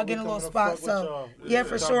talk about getting a little spot. So yeah,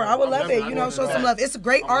 for sure. I would love it. You know, show some love. It's a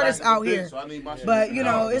great artist out here. But you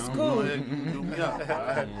know, it's cool.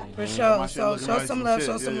 For sure. So show some love.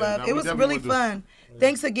 Show some love. It was really fun.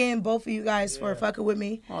 Thanks again, both of you guys, for fucking with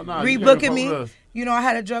me, rebooking me. You know, I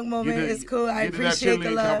had a drunk moment. It's cool. I appreciate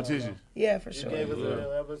the love. Yeah, for sure. Gave us a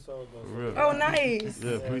little episode, though. Oh, nice.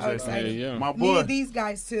 Yeah, appreciate it. Yeah. My boy. Need these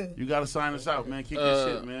guys, too. You got to sign us out, man. Kick your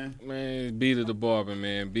shit, man. Man, Beta the Barber,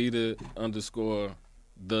 man. Beta _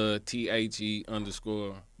 the THE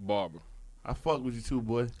 _ Barber. I fuck with you too,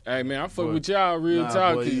 boy. Hey, man, I fuck with y'all real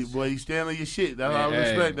talk. Boy, you stand on your shit. That's how I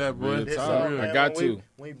respect that, boy. Real talk. Man, I got to.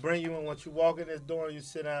 When we bring you in, once you walk in this door and you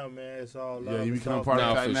sit down, man, it's all love. Yeah, you become part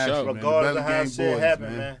of Fat Nasty, man. Regardless of how shit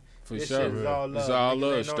happen, man. For this sure. shit is all love. It's all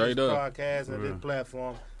love, straight up. Podcast and this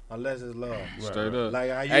platform, unless it's love. Straight up. Like,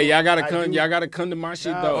 hey, y'all gotta come to my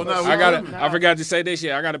shit though. I forgot to say this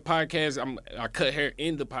shit. I got a podcast. I cut hair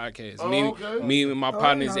in the podcast. Me and my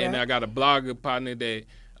partners, and I got a blogger partner that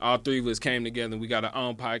all three of us came together and we got our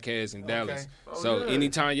own podcast in Dallas. So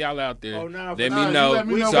anytime y'all out there, let me know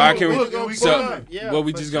so I can. Well,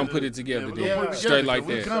 we just gonna put it together then. Straight like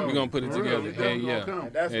that. We gonna put it together. Hey, yeah.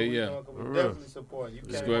 Hey, yeah. Definitely support. You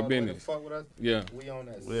it's good business. Fuck with us. Yeah. We on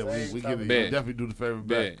that. Yeah, we get it. Definitely do the favor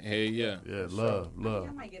back. Hey, yeah. Yeah, love.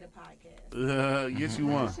 I might get a podcast. Get you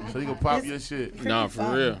one so you can pop your shit. Nah,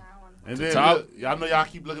 for real. And then, I know y'all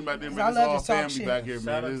keep looking back there, man. It's all family back here,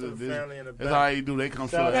 man. That's how you do. They come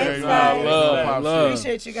show everybody. Love.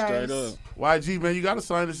 Appreciate you guys. Straight up. YG, man, you got to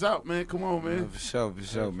sign this out, man. Come on, man. For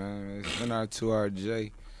sure, man. It's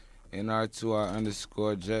NR2RJ,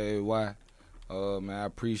 NR2R _JAY. Man, I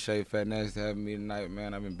appreciate Fat Nasty having me tonight,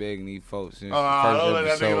 man. I've been begging these folks since the first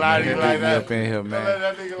episode, man. Get me up in here,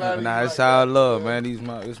 man. Nah, it's all love, man.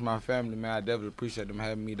 It's my family, man. I definitely appreciate them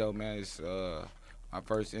having me, though, man. It's my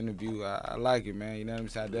first interview. I like it, man. You know what I'm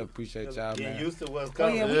saying? I definitely appreciate y'all, man. Get used to what's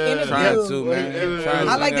coming. Trying to, man.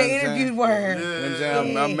 I like the interview word. You know what I'm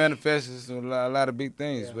saying? I'm manifesting a lot of big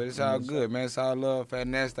things, but it's all good, man. It's all love. Fat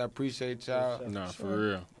Nasty, I appreciate y'all. Nah,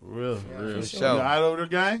 for real. For sure. You all right over there,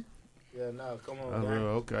 gang? Yeah, no, come on, gang.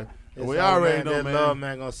 Okay. We already know, man. Love,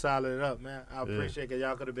 man, gonna solid it up, man. I appreciate it, because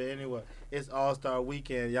y'all could have been anywhere. It's All-Star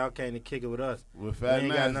Weekend. Y'all came to kick it with us. With Fat Nasty.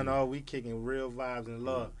 We ain't got nothing all. We kicking real vibes and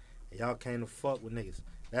love. Y'all came to fuck with niggas.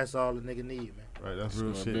 That's all the nigga need, man. Right, that's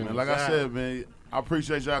real shit, man. Like I said, man, I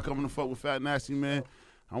appreciate y'all coming to fuck with Fat Nasty, man.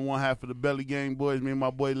 I'm one half of the Belly Gang boys. Me and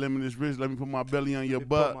my boy Limitless Rich. Let me put my belly on your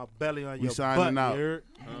butt. Put my belly on we your signing butt. out.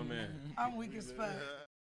 Oh, man. I'm weak as fuck.